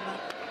call karma?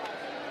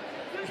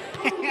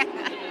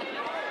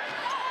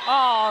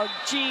 Oh,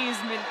 geez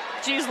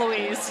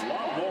Louise.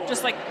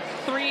 Just like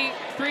three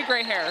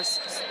gray hairs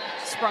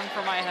sprung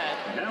from my head.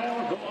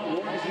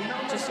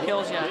 Just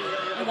kills you.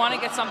 You want to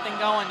get something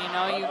going, you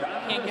know, you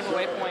can't give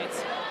away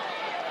points.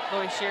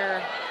 Chloe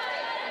Shear,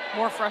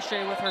 more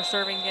frustrated with her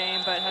serving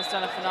game, but has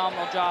done a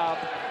phenomenal job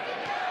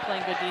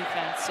playing good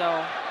defense.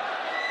 So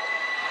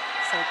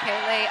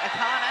Pele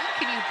Akana,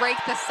 can you break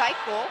the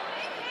cycle?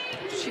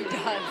 She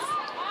does.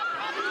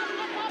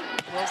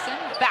 Wilson,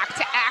 back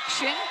to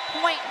action.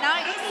 Point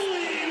nice.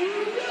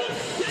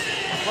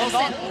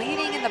 Wilson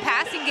leading in the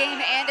passing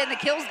game and in the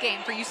kills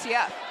game for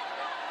UCF.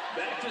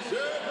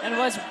 And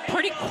was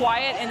pretty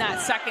quiet in that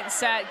second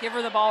set. Give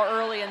her the ball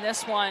early in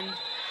this one.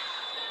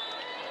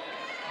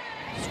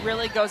 Just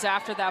really goes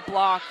after that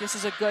block. This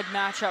is a good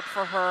matchup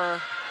for her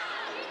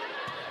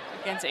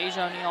against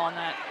Asia O'Neal on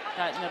that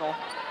middle.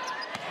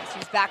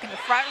 She's back in the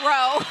front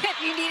row. If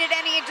you needed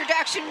any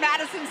introduction,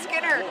 Madison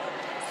Skinner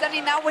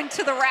sending that one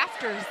to the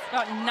rafters.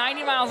 About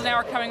 90 miles an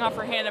hour coming off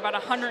her hand, about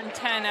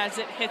 110 as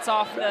it hits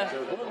off the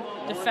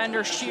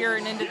defender Shear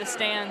and into the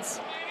stands.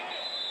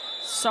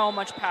 So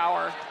much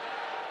power.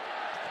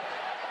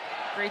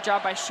 Great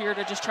job by Shear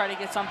to just try to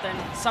get some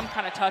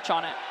kind of touch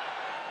on it.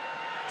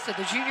 So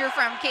the junior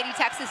from Katy,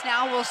 Texas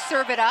now will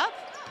serve it up.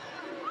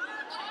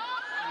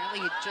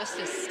 Really just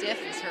as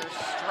stiff as her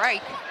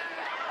strike.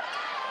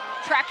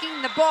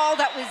 Tracking the ball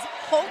that was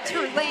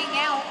Halter laying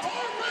out.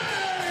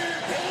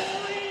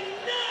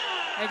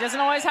 It doesn't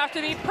always have to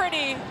be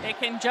pretty. It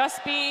can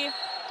just be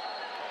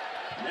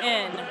in.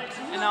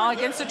 And now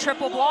against a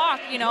triple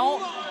block, you know,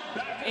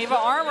 Ava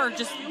Armour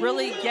just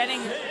really getting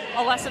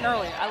a lesson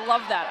early. I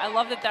love that. I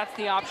love that that's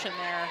the option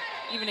there,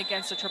 even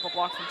against a triple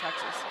block from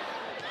Texas.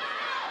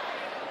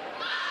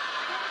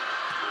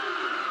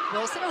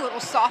 Wilson, a little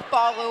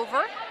softball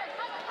over.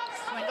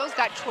 Swindle's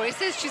got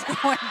choices. She's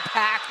going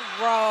back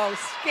row.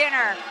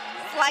 Skinner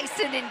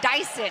slicing and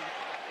dicing.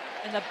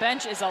 And the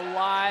bench is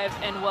alive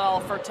and well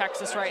for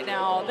Texas right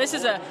now. This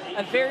is a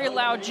very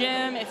loud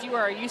gym if you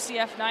are a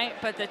UCF Knight,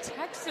 but the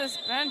Texas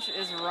bench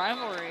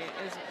rivalry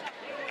is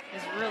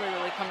really,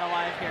 really coming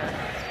alive here.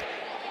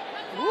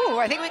 Ooh,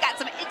 I think we got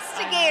some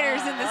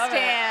instigators in the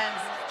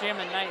stands.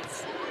 Jamming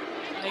Knights.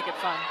 Make it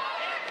fun.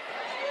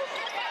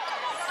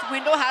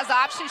 Swindle has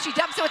options. She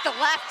dumps it with the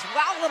left.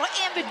 Wow, a little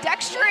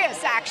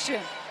ambidextrous action.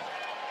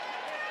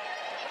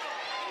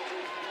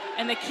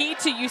 And the key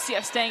to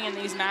UCF staying in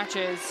these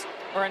matches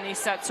or in these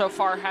sets so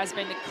far has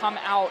been to come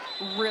out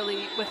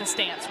really with a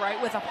stance,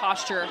 right? With a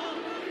posture.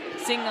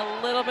 Seeing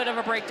a little bit of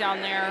a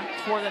breakdown there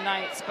for the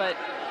Knights, but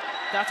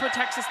that's what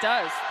Texas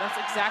does. That's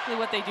exactly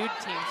what they do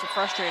to teams, to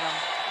frustrate them.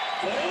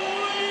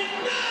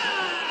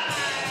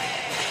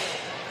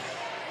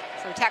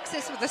 So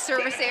Texas with a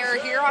service error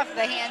here off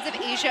the hands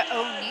of Asia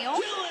O'Neal.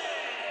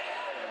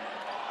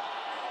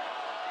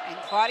 And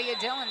Claudia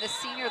Dillon, the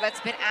senior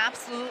that's been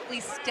absolutely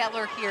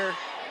stellar here.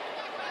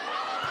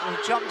 Will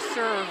jump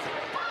serve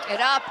it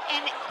up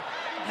and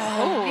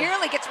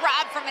nearly gets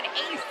robbed from an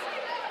ace.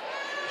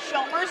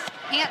 Chalmers,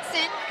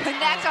 Hansen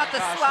connect off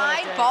the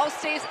slide. Ball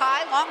stays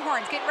high.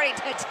 Longhorns getting ready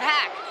to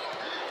attack.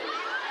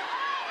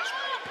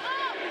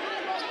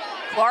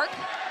 Clark.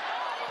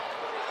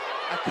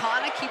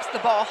 Akana keeps the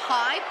ball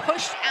high,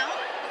 pushed out.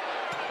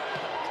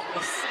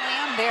 The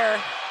slam there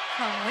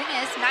from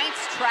Winnes.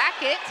 Knights track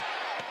it.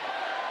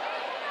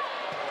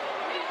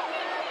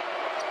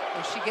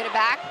 Will she get it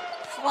back?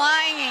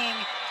 Flying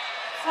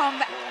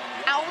from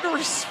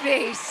outer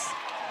space.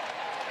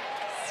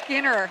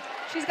 Skinner.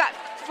 She's got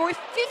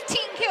 15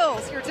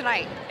 kills here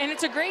tonight. And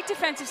it's a great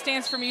defensive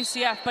stance from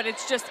UCF, but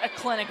it's just a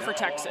clinic for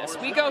Texas.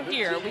 We go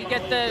here, we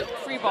get the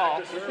free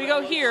ball. We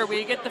go here,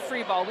 we get the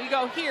free ball. We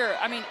go here.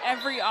 I mean,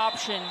 every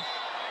option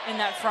in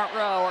that front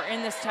row or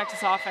in this Texas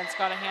offense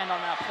got a hand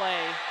on that play.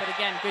 But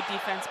again, good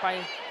defense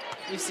by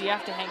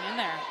UCF to hang in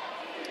there.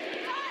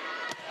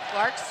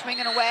 Clark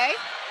swinging away.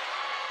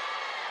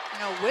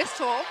 And a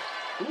whistle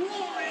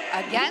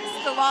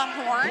against the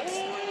Longhorns.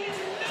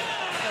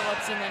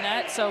 Phillips in the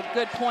net, so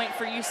good point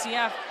for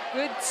UCF.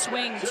 Good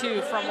swing,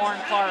 too, from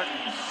Lauren Clark.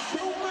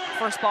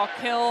 First ball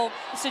kill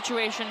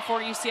situation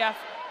for UCF.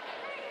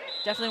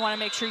 Definitely want to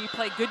make sure you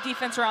play good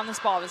defense around this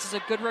ball. This is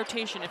a good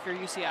rotation if you're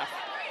UCF.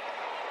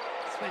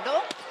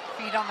 Swindle,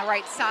 feed on the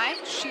right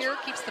side. Shear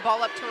keeps the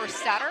ball up to her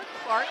setter.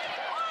 Clark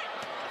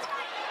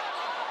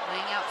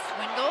laying out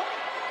Swindle.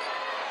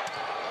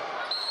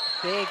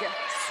 Big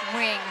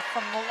swing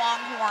from the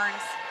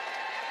Longhorns.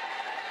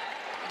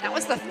 And that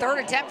was the third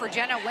attempt for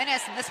Jenna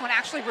Winnes, and this one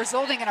actually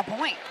resulting in a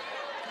point.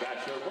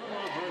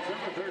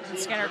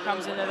 Skinner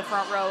comes into the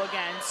front row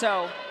again.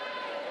 So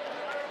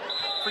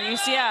for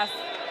UCF,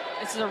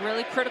 this is a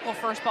really critical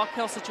first ball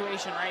kill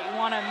situation, right? You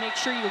want to make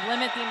sure you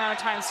limit the amount of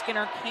time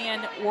Skinner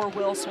can or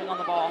will swing on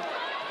the ball.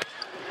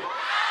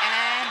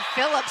 And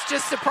Phillips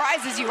just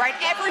surprises you, right?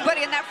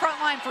 Everybody in that front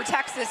line for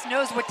Texas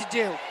knows what to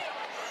do.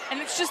 And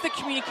it's just the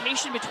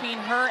communication between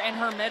her and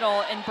her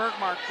middle and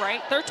Bergmark,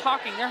 right? They're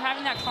talking, they're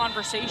having that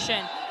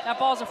conversation. That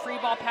ball's a free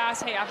ball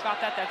pass. Hey, I've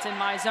got that, that's in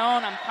my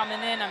zone. I'm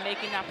coming in, I'm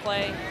making that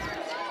play.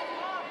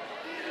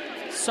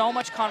 So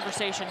much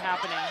conversation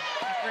happening.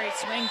 Great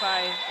swing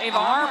by Ava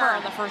Armour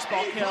on the first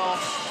ball kill.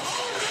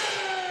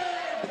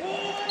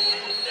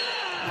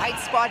 Knight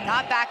squad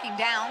not backing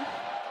down.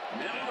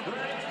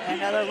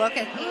 Another look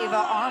at Ava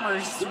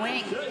Armour's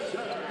swing.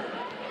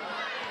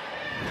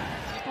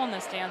 People in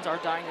the stands are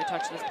dying to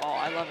touch this ball.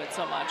 I love it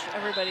so much.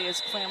 Everybody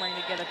is clamoring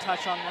to get a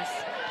touch on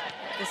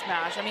this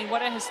match. I mean,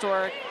 what a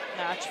historic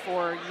match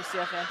for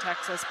UCF and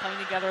Texas, playing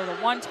together the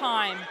one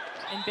time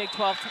in Big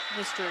 12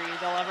 history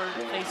they'll ever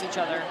face each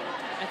other.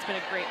 It's been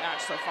a great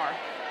match so far.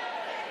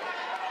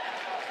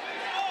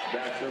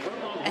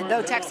 And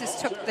though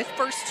Texas took the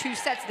first two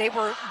sets, they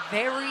were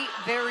very,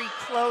 very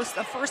close.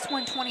 The first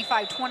one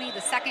 25-20,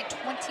 the second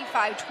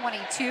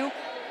 25-22.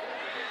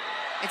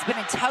 It's been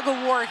a tug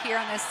of war here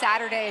on this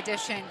Saturday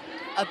edition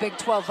of Big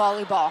 12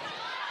 volleyball.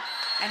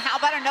 And how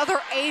about another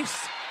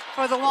ace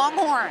for the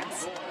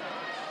Longhorns?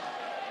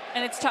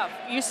 And it's tough.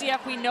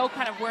 UCF, we know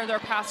kind of where their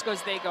pass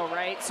goes, they go,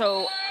 right?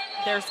 So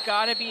there's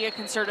got to be a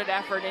concerted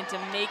effort into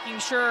making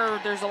sure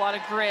there's a lot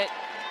of grit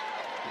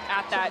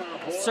at that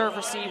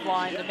serve-receive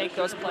line to make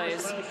those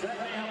plays.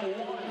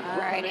 All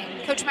right,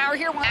 and Coach Maurer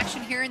here, one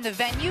action here in the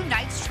venue.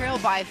 Knights trail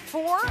by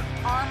 4.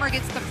 Armour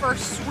gets the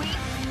first sweep.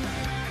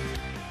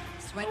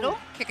 Swindle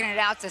kicking it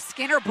out to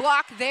Skinner,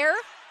 block there.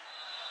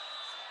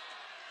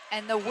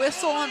 And the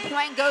whistle and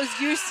point goes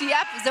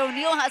UCF as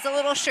O'Neal has a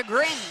little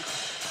chagrin.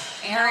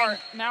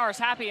 Maurer's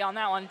happy on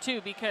that one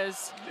too,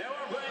 because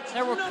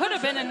there could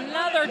have been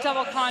another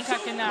double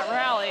contact in that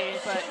rally,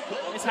 but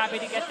is happy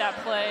to get that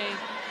play.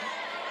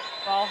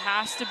 Ball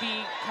has to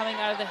be coming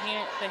out of the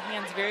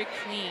hands very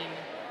clean.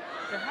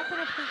 There have been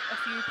a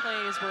few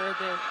plays where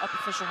the up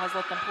official has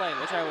let them play,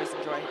 which I always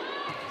enjoy.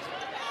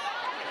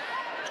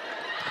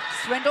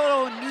 Swindle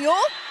O'Neal,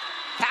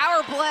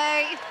 power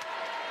play.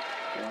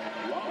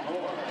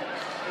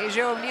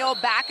 Asia O'Neal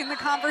back in the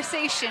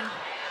conversation.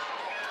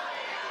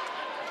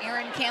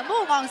 Aaron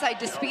Campbell alongside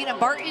Despina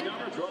Barton.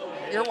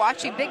 You're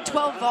watching Big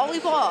 12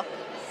 volleyball.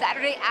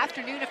 Saturday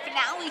afternoon, a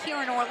finale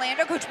here in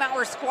Orlando. Coach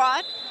Maurer's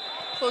squad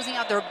closing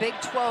out their Big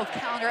 12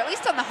 calendar, at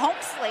least on the home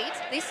slate.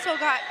 They still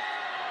got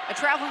a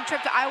traveling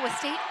trip to Iowa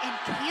State and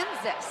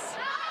Kansas.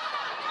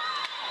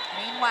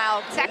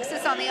 Meanwhile,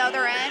 Texas on the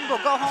other end will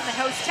go home and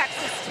host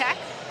Texas Tech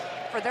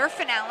for their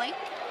finale.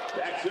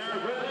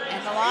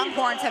 And the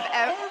Longhorns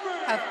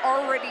have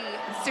already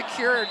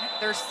secured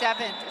their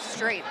 7th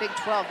straight Big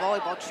 12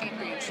 volleyball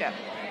championship.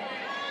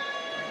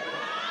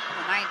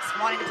 The Knights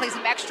wanting to play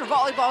some extra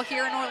volleyball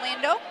here in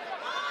Orlando.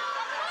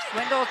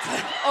 Swindle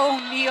to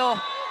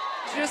O'Neal,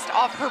 just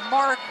off her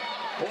mark.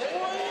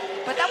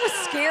 But that was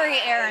scary,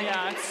 Aaron.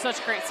 Yeah, it's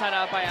such great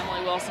setup by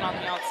Emily Wilson on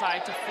the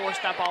outside to force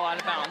that ball out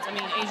of bounds. I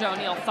mean, Asia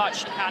O'Neal thought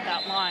she had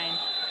that line.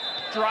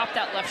 Drop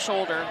that left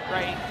shoulder,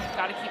 right?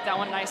 Got to keep that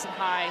one nice and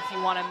high if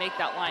you want to make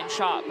that line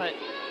shot. But,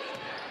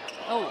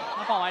 oh,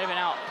 that ball might have been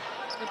out.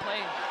 Good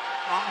play.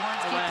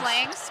 Longhorns keep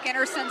playing.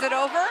 Skinner sends it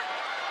over.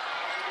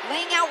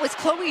 Laying out was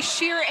Chloe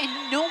Shear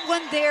and no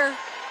one there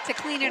to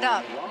clean it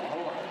up.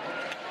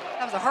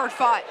 That was a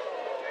hard-fought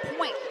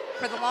point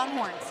for the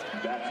Longhorns.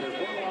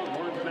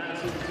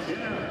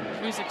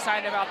 Who's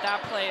excited about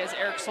that play is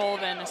Eric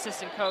Sullivan,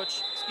 associate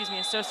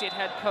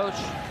head coach,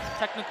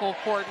 technical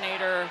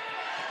coordinator.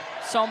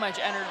 So much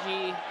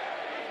energy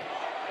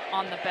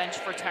on the bench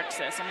for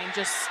Texas. I mean,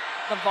 just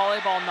the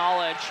volleyball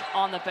knowledge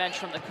on the bench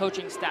from the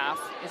coaching staff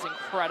is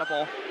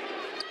incredible.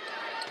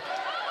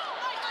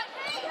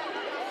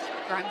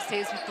 Grimes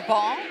stays with the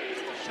ball.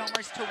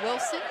 Shomers to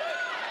Wilson.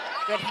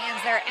 Good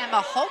hands there, Emma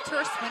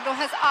Halter. Swindle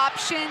has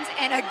options,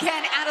 and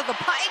again out of the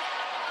pipe.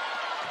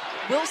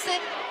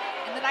 Wilson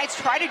and the Knights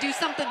try to do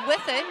something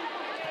with it.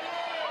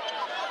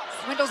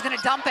 Swindle's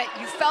gonna dump it.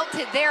 You felt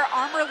it there.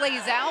 Armour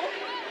lays out.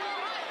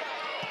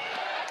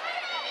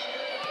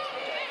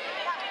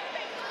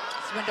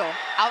 Swindle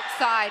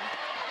outside.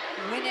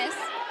 Winnis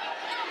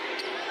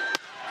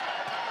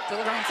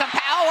delivering some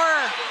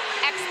power.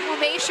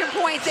 Exclamation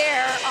point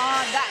there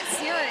on that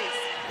series.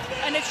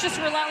 And it's just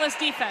relentless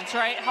defense,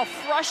 right? How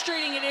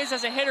frustrating it is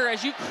as a hitter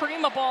as you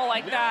cream a ball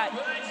like that.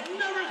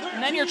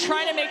 And then you're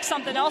trying to make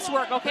something else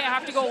work. Okay, I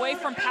have to go away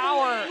from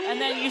power. And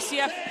then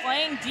UCF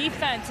playing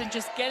defense and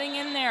just getting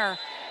in there,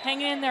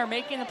 hanging in there,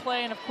 making the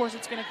play. And of course,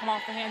 it's going to come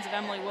off the hands of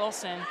Emily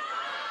Wilson.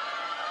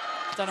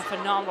 Done a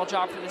phenomenal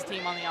job for this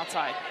team on the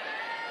outside.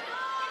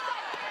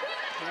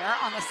 There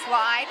on the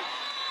slide.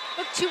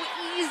 Looked too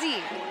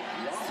easy.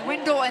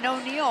 Swindle and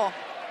O'Neal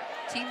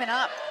teaming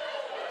up.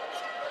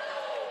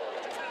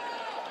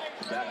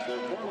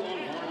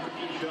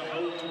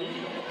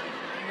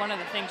 One of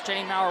the things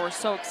Jenny Maurer was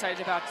so excited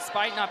about,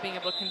 despite not being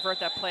able to convert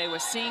that play,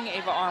 was seeing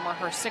Ava Armour,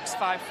 her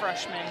 6'5"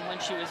 freshman, when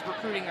she was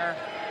recruiting her,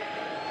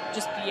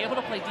 just be able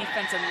to play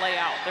defense and lay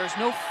out. There's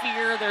no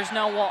fear. There's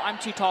no, well, I'm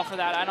too tall for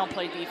that. I don't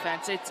play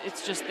defense.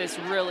 It's just this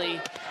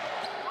really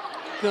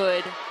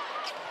good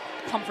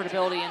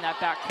comfortability in that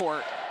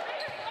backcourt.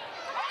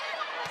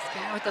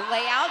 Skinner with the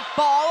layout,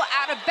 ball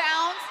out of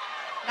bounds.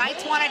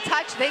 Knights want to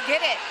touch, they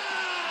get it.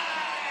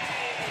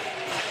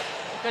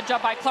 Good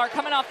job by Clark,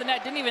 coming off the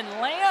net, didn't even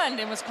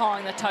land and was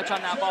calling the touch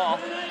on that ball.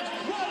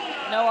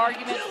 No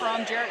argument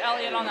from Jarrett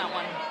Elliott on that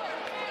one.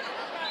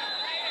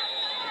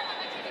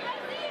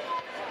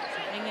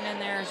 So hanging in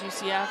there is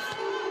UCF,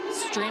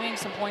 streaming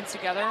some points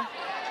together.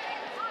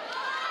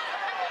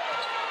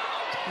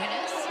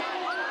 Winnis,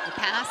 the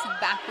pass and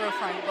back row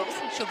from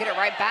Wilson, she'll get it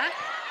right back.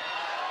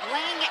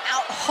 Laying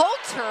out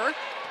Halter.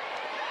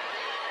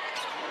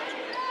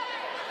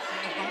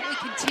 And the volley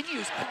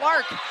continues.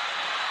 Clark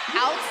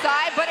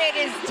outside, but it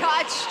is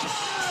touched.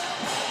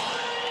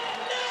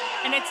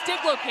 And it's dig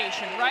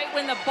location, right?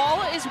 When the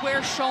ball is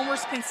where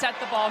Shomers can set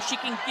the ball, she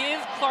can give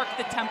Clark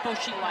the tempo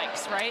she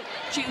likes, right?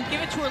 She can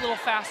give it to her a little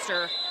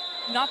faster.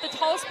 Not the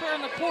tallest player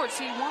on the court,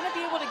 so you want to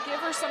be able to give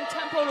her some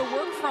tempo to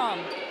work from.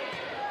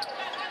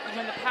 And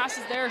when the pass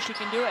is there, she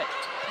can do it.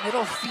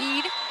 Little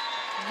feed.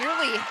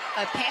 Nearly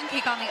a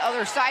pancake on the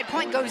other side.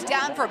 Point goes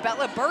down for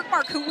Bella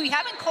Bergmark, who we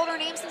haven't called her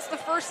name since the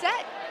first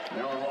set.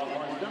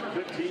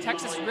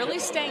 Texas really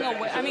staying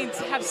away,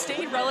 have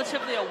stayed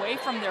relatively away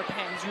from their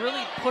pins,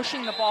 really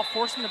pushing the ball,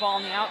 forcing the ball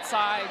on the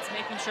outsides,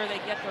 making sure they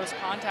get those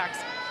contacts.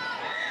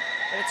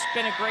 But it's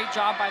been a great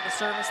job by the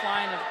service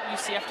line of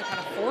UCF to kind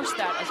of force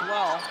that as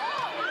well.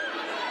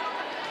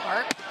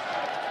 Clark,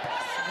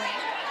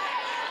 swing.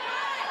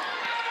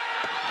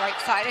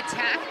 Right side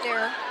attack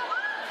there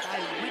by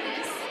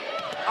Winnis.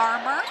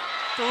 Armour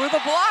through the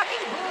block,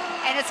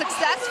 and a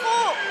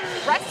successful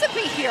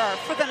recipe here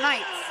for the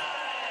Knights.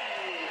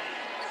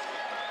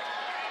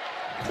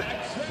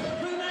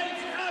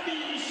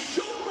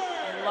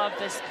 I love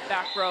this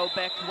back row,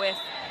 Beck, with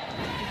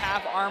you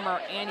have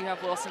Armour and you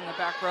have Wilson in the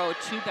back row.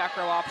 2 back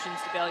row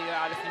options to bail you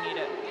out if you need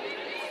it.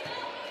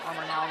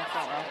 Armour now in the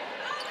front row.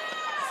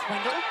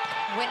 Swindle,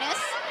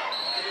 Winnis.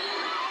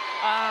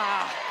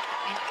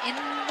 And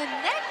in the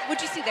net,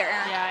 what'd you see there,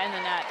 Aaron? Yeah, in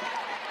the net.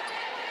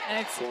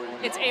 And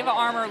it's Ava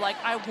Armour, like,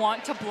 I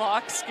want to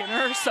block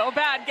Skinner so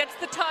bad. Gets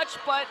the touch,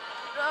 but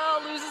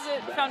loses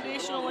it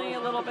foundationally a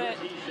little bit.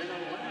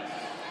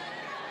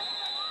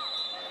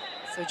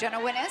 So Jenna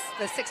Winnis,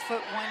 the 6'1"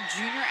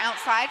 junior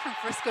outside from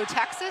Frisco,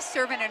 Texas,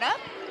 serving it up.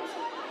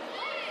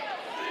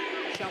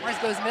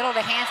 Shomers goes middle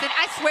to Hansen.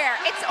 I swear,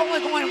 it's only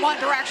going one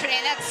direction,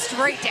 and that's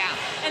straight down.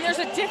 And there's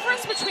a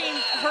difference between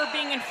her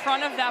being in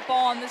front of that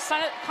ball and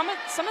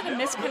some of the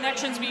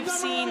misconnections we've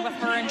seen with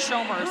her and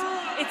Shomers.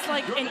 it's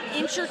like an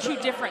inch or two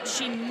different.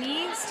 She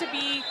needs to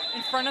be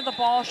in front of the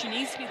ball. She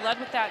needs to be led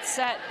with that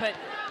set. But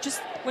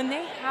just when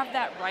they have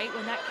that right,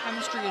 when that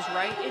chemistry is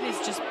right, it is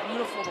just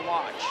beautiful to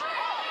watch.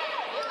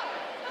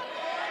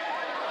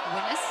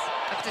 Winnes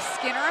up to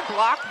Skinner,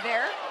 block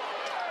there.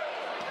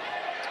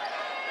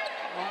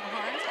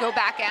 Longhorns go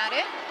back at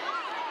it.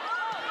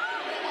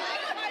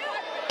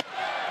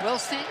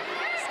 Wilson,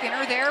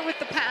 Skinner there with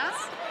the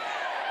pass.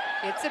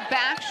 Gets it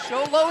back,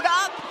 she'll load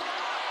up.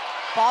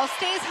 Ball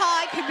stays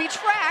high, can be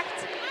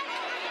tracked.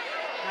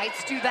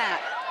 Knights do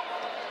that.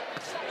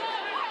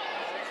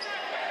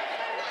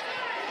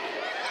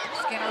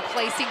 Skinner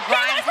placing,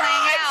 Grimes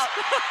laying out.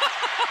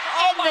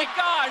 Oh my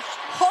gosh.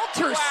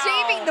 Halter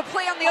saving the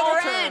play on the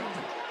other end.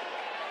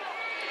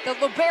 The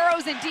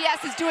liberos and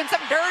Diaz is doing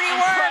some dirty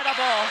work.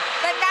 Incredible.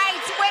 The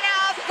Knights win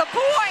out the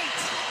point.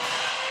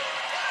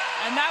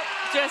 And that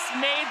just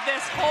made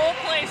this whole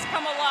place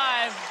come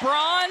alive.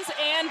 Bronze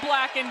and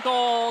black and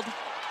gold.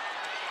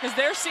 Because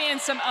they're seeing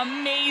some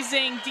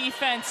amazing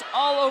defense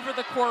all over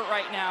the court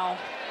right now.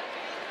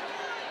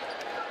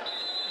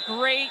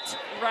 Great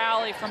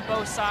rally from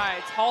both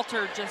sides.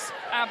 Halter just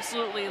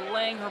absolutely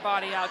laying her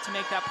body out to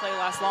make that play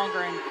last longer,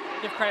 and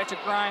give credit to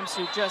Grimes,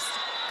 who just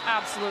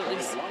absolutely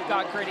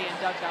got gritty and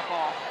dug that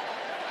ball.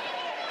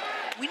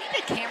 We need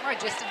a camera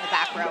just in the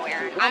back row,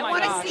 Erin. Oh I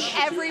want to gosh. see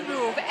every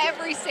move,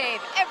 every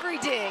save, every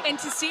dig. And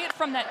to see it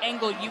from that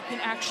angle, you can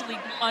actually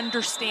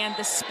understand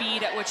the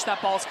speed at which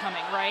that ball's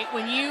coming, right?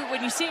 When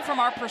you see it from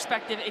our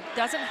perspective, it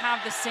doesn't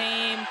have the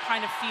same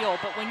kind of feel,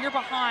 but when you're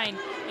behind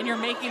and you're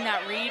making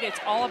that read, it's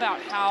all about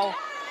how...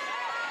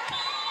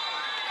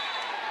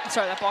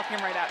 Sorry, that ball came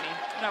right at me.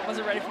 I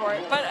wasn't ready for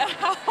it. But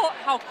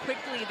how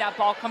quickly that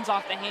ball comes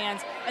off the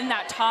hands, and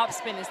that top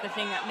spin is the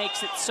thing that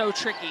makes it so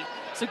tricky.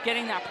 So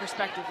getting that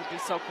perspective would be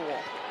so cool.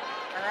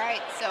 All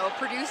right, so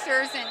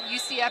producers and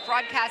UCF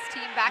broadcast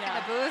team back in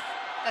the booth.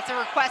 That's a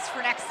request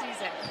for next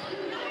season.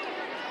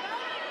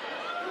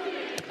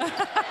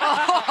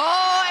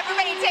 Oh,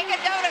 everybody take a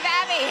note of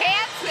Abby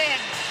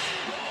Hansen,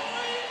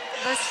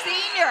 the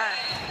senior,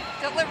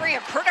 delivering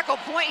a critical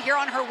point here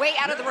on her way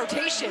out of the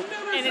rotation.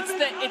 And it's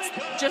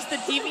just the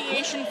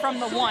deviation from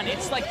the one.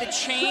 It's like the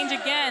change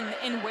again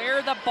in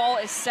where the ball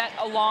is set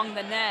along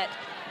the net.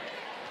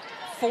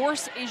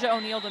 Force Asia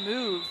O'Neal to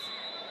move.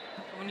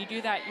 When you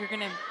do that, you're going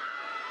to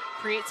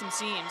create some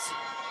seams.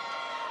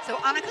 So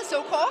Annika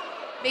Sokol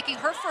making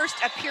her first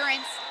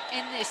appearance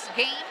in this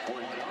game.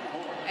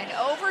 An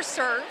over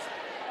serve.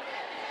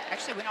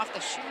 Actually went off the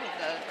shoe of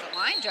the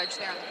line judge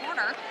there in the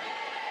corner.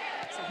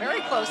 So very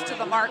close to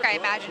the mark I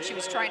imagine she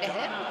was trying to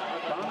hit.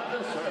 I'm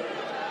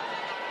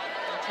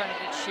trying to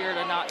get Shear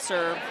to not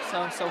serve.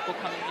 So Sokol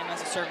coming in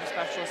as a serving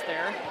specialist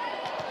there.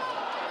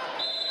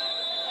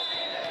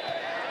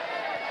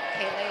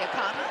 Kaylee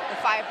Akana, the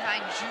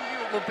 5'9"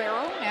 junior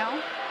libero,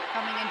 now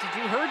coming in to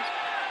do her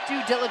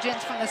due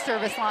diligence from the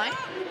service line.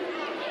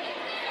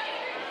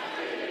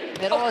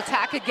 Middle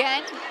attack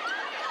again.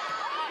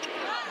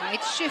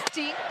 Knights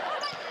shifting.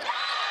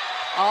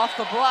 Off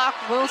the block,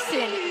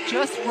 Wilson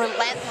just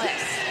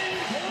relentless.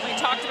 We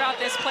talked about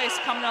this place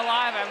coming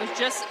alive. I was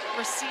just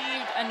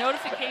received a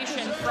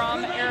notification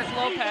from Eric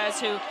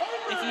Lopez, who,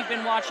 if you've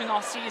been watching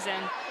all season,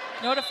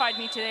 notified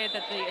me today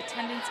that the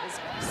attendance is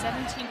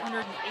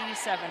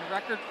 1,787,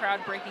 record crowd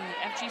breaking the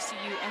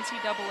FGCU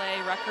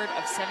NCAA record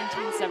of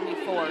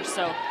 1,774.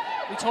 So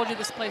we told you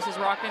this place is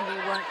rocking, we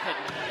weren't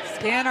kidding.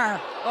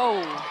 Skinner.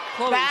 Oh,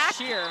 Chloe Back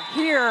Shear.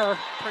 Here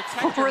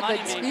Protect for your the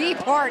moneymaker. tea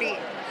party.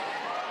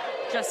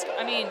 Just,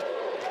 I mean,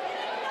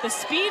 the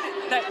speed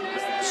that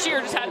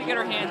Shear just had to get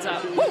her hands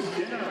up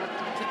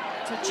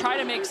to try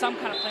to make some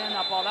kind of play on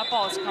that ball. That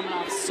ball is coming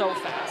off so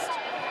fast.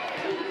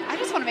 I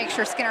just want to make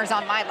sure Skinner's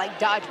on my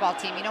dodgeball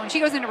team. You know, when she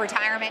goes into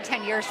retirement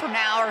 10 years from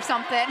now or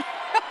something,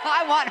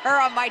 I want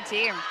her on my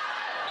team.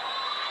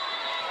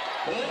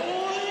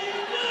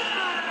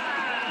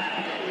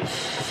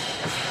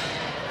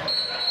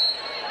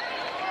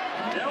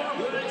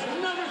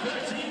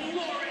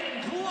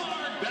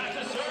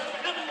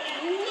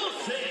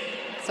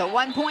 So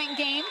 1 point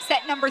game,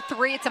 set number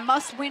 3. It's a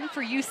must win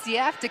for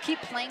UCF to keep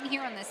playing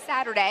here on this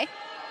Saturday.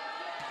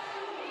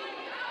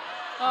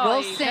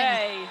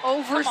 Wilson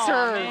over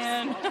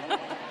serves.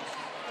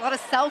 A lot of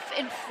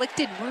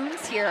self-inflicted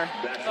wounds here.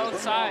 Both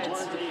sides.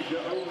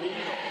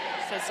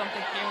 Says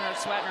something came in her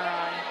sweat in her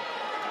eye.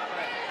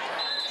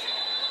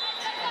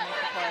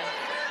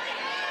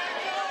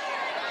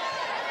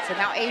 So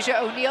now Asia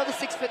O'Neal, the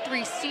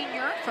 6'3"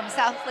 senior from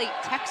South Lake,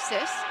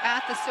 Texas,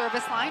 at the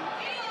service line.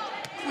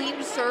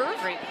 Clean serve.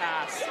 Great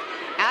pass.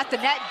 At the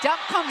net,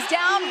 dump comes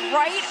down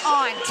right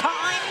on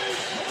time.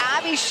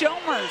 Abby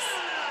Shomers.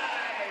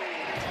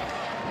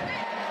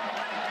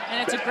 And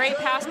it's a great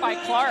pass by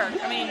Clark.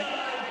 I mean,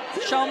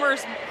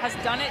 Shomers has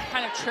done it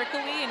kind of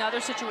trickily in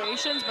other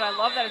situations, but I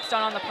love that it's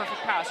done on the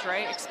perfect pass,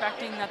 right?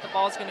 Expecting that the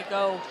ball's going to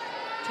go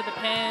to the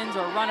pins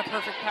or run a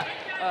perfect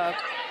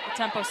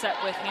tempo set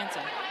with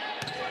Hansen.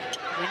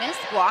 Winnes,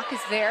 block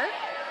is there.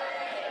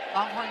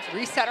 Longhorns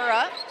reset her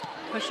up,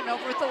 pushing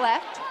over with the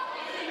left.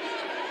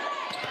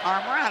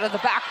 Armour out of the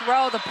back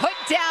row, the put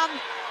down.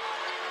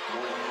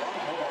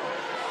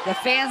 The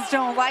fans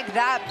don't like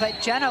that,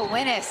 but Jenna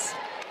Winnis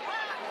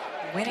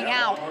winning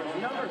out.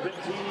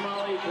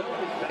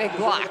 Big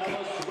block.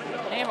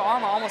 Ava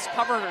Armour almost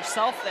covered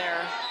herself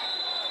there,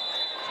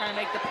 trying to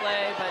make the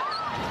play, but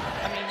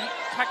I mean,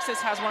 Texas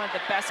has one of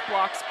the best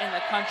blocks in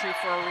the country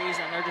for a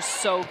reason. They're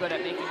just so good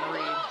at making the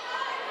read.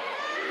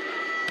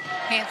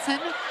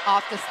 Hansen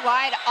off the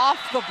slide, off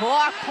the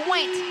block,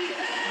 point.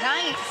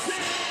 Nice.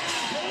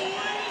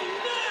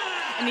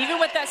 And even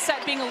with that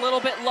set being a little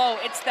bit low,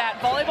 it's that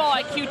volleyball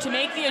IQ to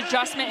make the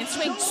adjustment and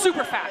swing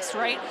super fast,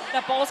 right?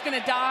 That ball's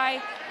gonna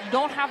die. You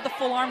don't have the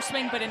full arm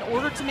swing, but in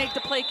order to make the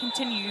play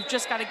continue, you've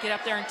just gotta get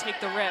up there and take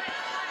the rip.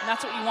 And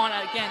that's what you want,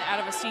 again, out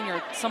of a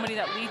senior, somebody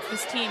that leads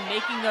this team,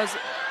 making those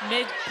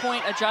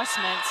mid-point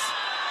adjustments.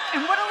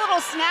 And what a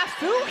little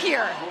snafu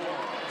here.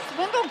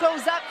 Swindle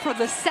goes up for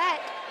the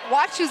set,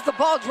 watches the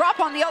ball drop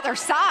on the other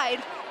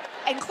side,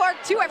 and Clark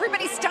too,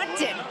 everybody's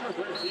stunted.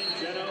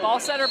 Ball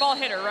setter, ball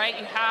hitter, right?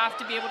 You have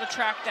to be able to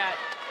track that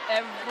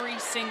every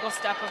single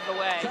step of the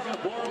way.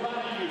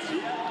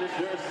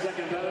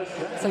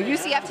 So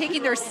UCF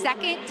taking their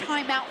second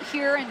timeout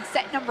here in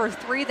set number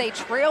 3. They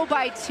trail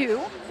by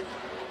 2.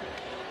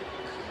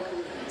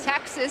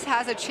 Texas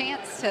has a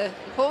chance to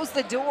close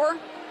the door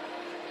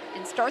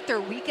and start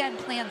their weekend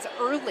plans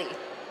early.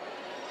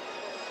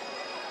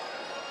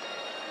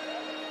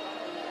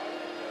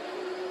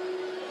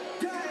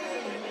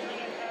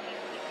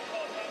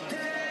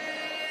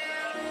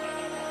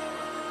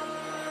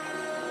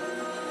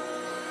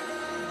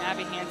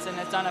 Abby Hansen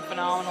has done a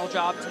phenomenal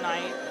job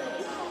tonight,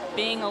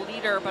 being a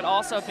leader, but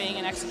also being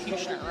an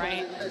executioner,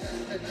 right?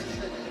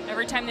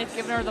 Every time they've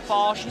given her the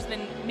ball, she's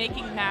been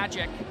making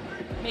magic,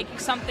 making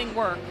something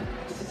work.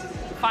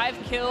 5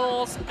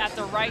 kills at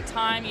the right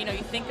time. You know,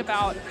 you think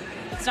about,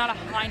 it's not a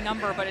high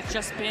number, but it's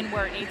just been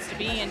where it needs to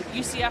be. And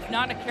UCF,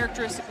 not a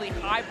characteristically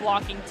high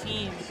blocking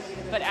team,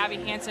 but Abby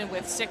Hansen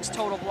with 6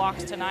 total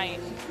blocks tonight,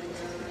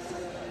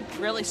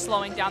 really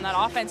slowing down that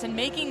offense and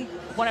making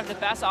one of the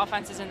best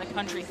offenses in the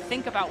country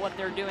think about what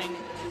they're doing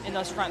in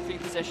those front 3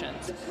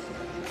 positions.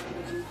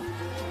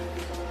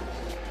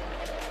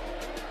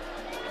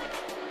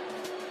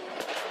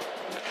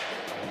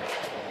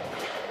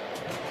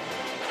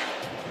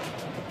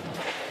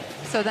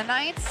 So the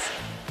Knights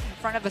in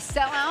front of a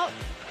sellout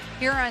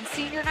here on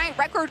senior night,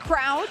 record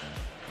crowd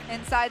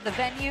inside the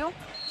venue,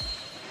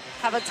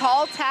 have a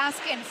tall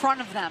task in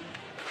front of them.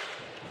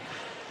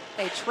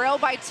 They trail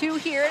by 2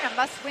 here in a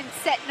must-win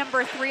set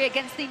number 3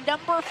 against the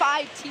number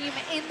 5 team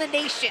in the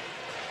nation.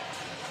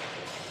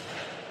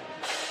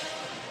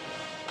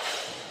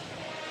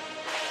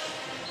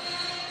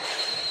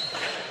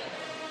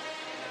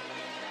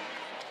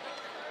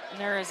 And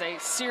there is a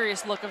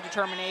serious look of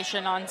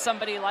determination on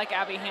somebody like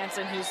Abby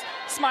Hansen, who's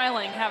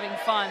smiling, having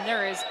fun.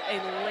 There is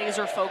a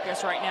laser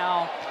focus right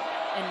now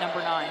in number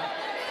 9.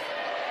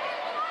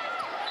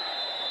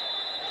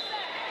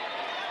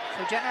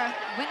 So Jenna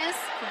Winnis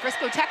from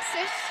Frisco,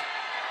 Texas,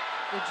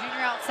 the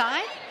junior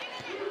outside,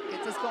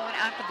 gets us going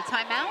after the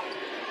timeout.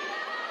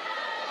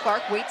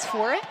 Clark waits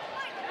for it.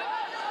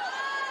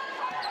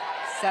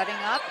 Setting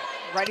up,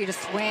 ready to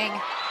swing.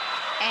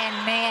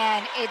 And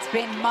man, it's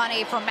been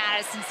money for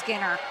Madison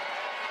Skinner.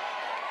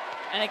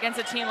 And against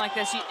a team like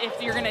this,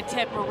 if you're gonna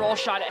tip a roll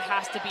shot, it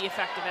has to be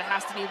effective. It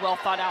has to be well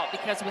thought out,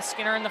 because with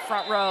Skinner in the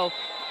front row,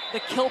 the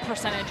kill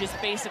percentage is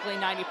basically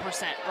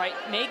 90%, right?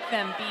 Make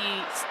them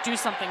do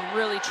something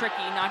really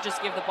tricky, not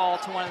just give the ball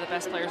to one of the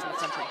best players in the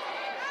country.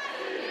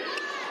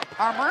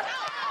 Armour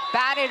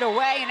batted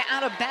away and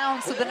out of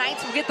bounds, so the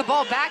Knights will get the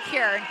ball back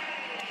here and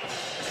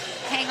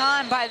hang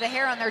on by the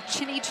hair on their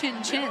chinny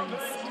chin chins.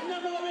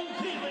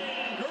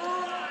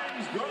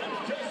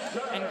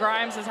 And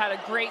Grimes has had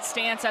a great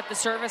stance at the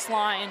service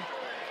line.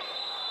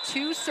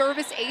 2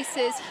 service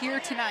aces here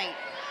tonight.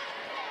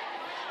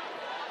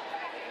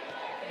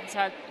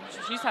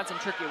 She's had some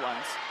tricky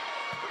ones.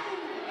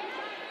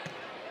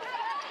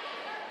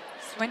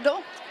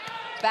 Swindle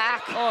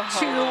back to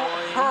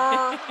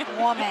her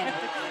woman,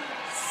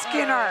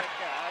 Skinner.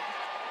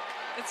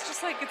 Oh, it's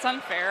just like, it's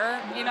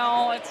unfair, you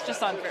know, it's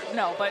just unfair.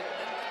 No, but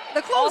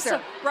the closer.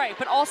 Also, right,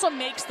 but also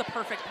makes the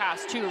perfect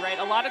pass too, right?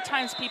 A lot of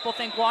times people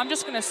think, well, I'm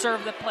just gonna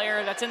serve the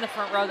player that's in the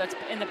front row, that's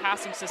in the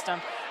passing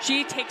system.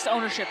 She takes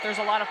ownership. There's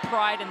a lot of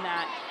pride in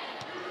that,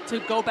 to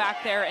go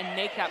back there and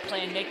make that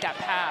play and make that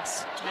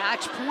pass.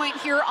 Match point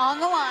here on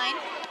the line.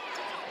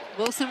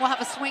 Wilson will have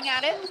a swing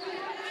at it.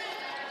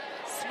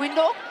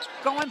 Swindle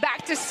going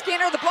back to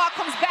Skinner. The block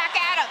comes back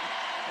at him.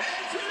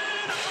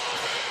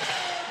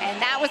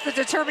 And that was the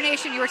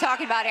determination you were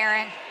talking about,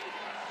 Aaron.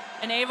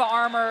 And Ava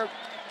Armour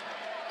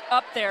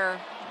up there,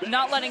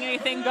 not letting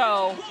anything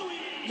go,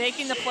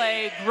 making the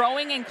play,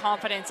 growing in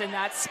confidence in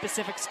that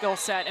specific skill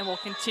set, and will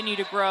continue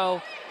to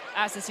grow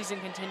as the season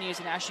continues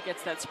and as she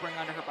gets that spring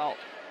under her belt.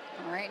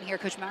 All right, and here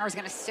Coach Maurer is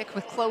going to stick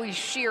with Chloe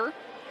Shear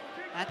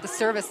at the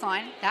service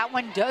line. That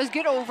one does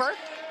get over.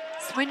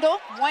 Swindle,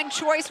 one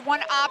choice,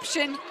 one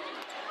option.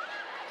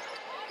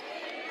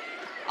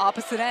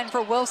 Opposite end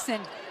for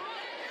Wilson.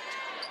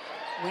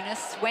 Win a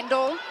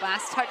swindle,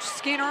 last touch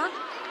Skinner.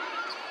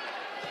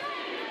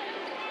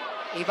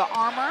 Ava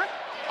Armour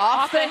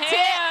off the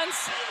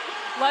hands.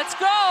 Let's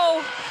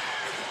go.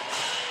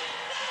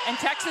 And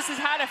Texas has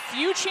had a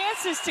few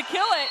chances to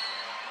kill it.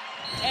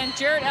 And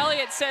Jared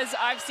Elliott says,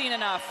 I've seen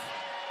enough.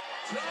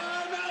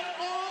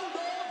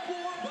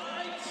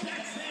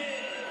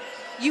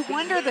 You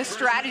wonder the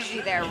strategy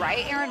there,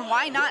 right, Aaron?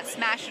 Why not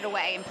smash it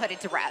away and put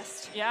it to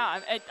rest? Yeah,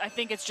 I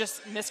think it's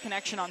just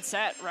misconnection on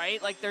set,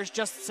 right? Like there's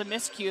just some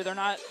miscue.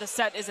 The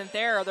set isn't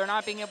there, or they're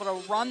not being able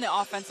to run the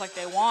offense like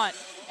they want.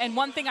 And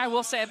one thing I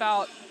will say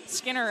about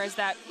Skinner is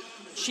that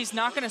she's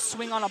not going to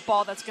swing on a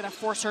ball that's going to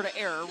force her to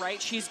error,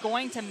 right? She's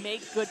going to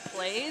make good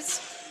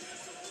plays.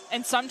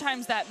 And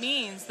sometimes that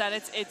means that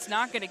it's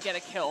not going to get a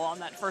kill on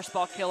that first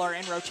ball kill or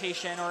in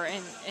rotation or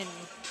in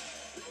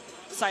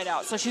side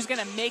out. So she's going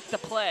to make the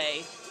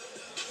play,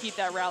 keep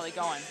that rally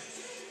going.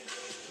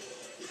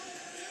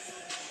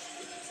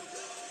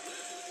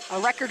 A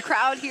record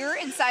crowd here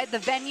inside the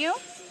venue.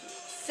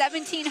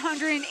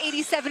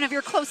 1,787 of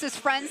your closest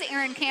friends,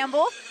 Aaron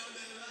Campbell,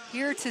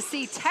 here to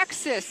see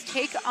Texas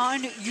take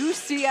on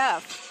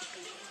UCF.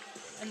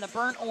 And the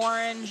burnt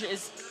orange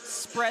is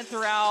spread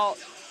throughout.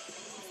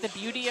 The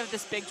beauty of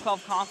this Big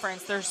 12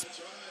 conference, there's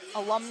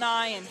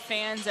alumni and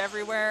fans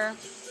everywhere.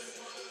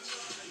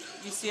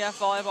 UCF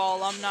volleyball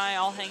alumni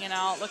all hanging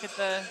out. Look at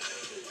the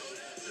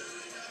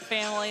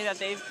family that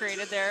they've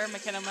created there.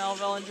 McKenna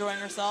Melville enjoying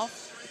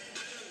herself.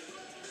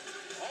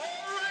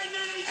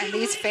 And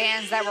these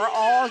fans that were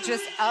all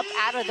just up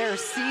out of their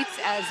seats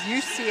as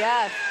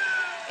UCF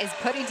is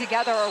putting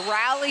together a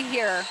rally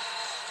here,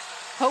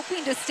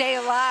 hoping to stay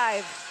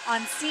alive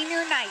on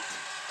senior night.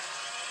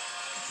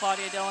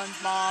 Claudia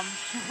Dillon's mom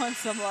wants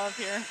some love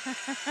here.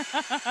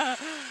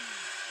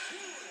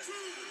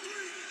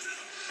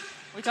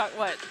 We talk,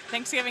 what,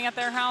 Thanksgiving at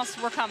their house?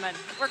 We're coming.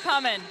 We're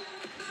coming.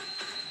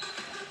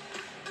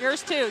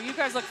 Yours too. You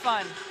guys look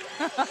fun.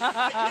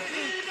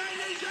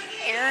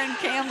 Aaron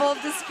Campbell,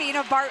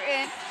 Despina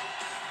Barton.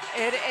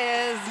 It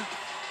is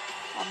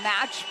a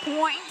match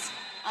point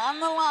on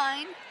the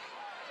line.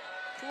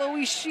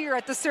 Chloe Shear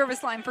at the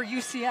service line for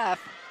UCF.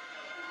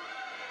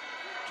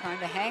 Trying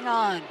to hang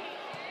on.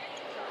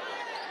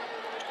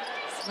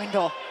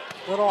 Swindle,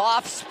 little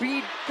off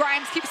speed.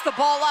 Grimes keeps the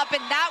ball up,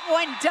 and that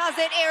one does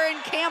it.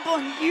 Aaron Campbell,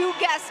 and you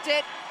guessed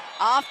it,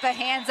 off the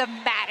hands of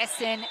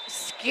Madison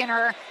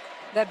Skinner,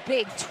 the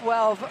Big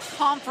 12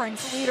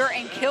 conference leader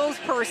in kills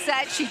per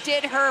set. She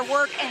did her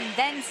work and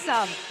then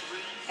some.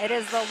 It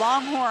is the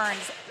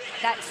Longhorns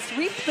that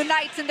sweep the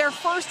Knights in their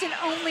first and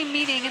only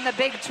meeting in the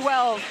Big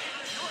 12.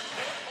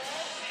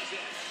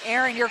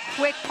 Aaron, your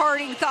quick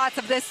parting thoughts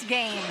of this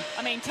game.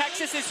 I mean,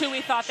 Texas is who we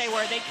thought they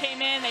were. They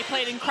came in, they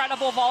played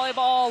incredible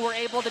volleyball, were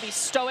able to be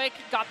stoic,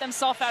 got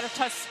themselves out of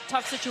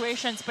tough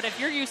situations. But if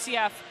you're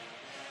UCF,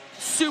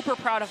 super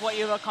proud of what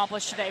you've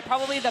accomplished today.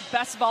 Probably the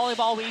best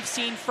volleyball we've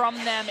seen from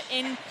them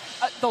in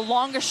the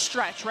longest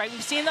stretch, right?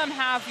 We've seen them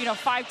have,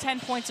 5-10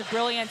 points of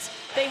brilliance.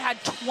 They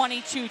had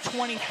 22,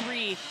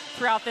 23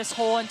 throughout this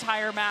whole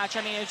entire match.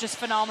 I mean, it was just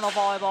phenomenal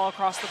volleyball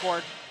across the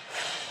board.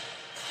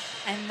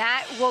 And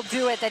that will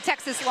do it. The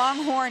Texas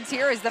Longhorns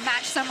here, as the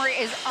match summary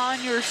is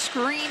on your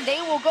screen. They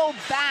will go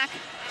back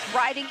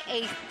riding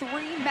a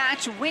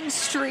 3-match win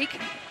streak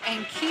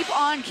and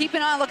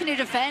keeping on looking to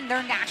defend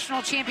their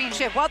national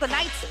championship. While the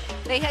Knights,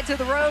 they head to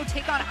the road,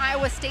 take on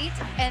Iowa State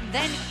and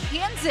then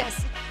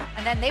Kansas.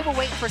 And then they will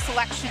wait for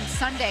Selection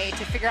Sunday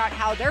to figure out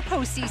how their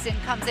postseason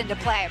comes into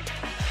play.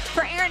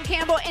 For Aaron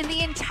Campbell and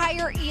the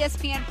entire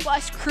ESPN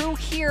Plus crew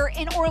here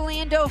in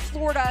Orlando,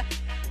 Florida,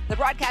 the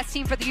broadcast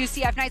team for the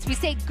UCF Knights, we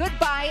say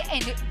goodbye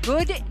and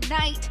good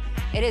night.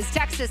 It is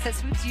Texas that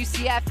sweeps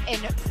UCF in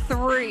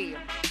 3.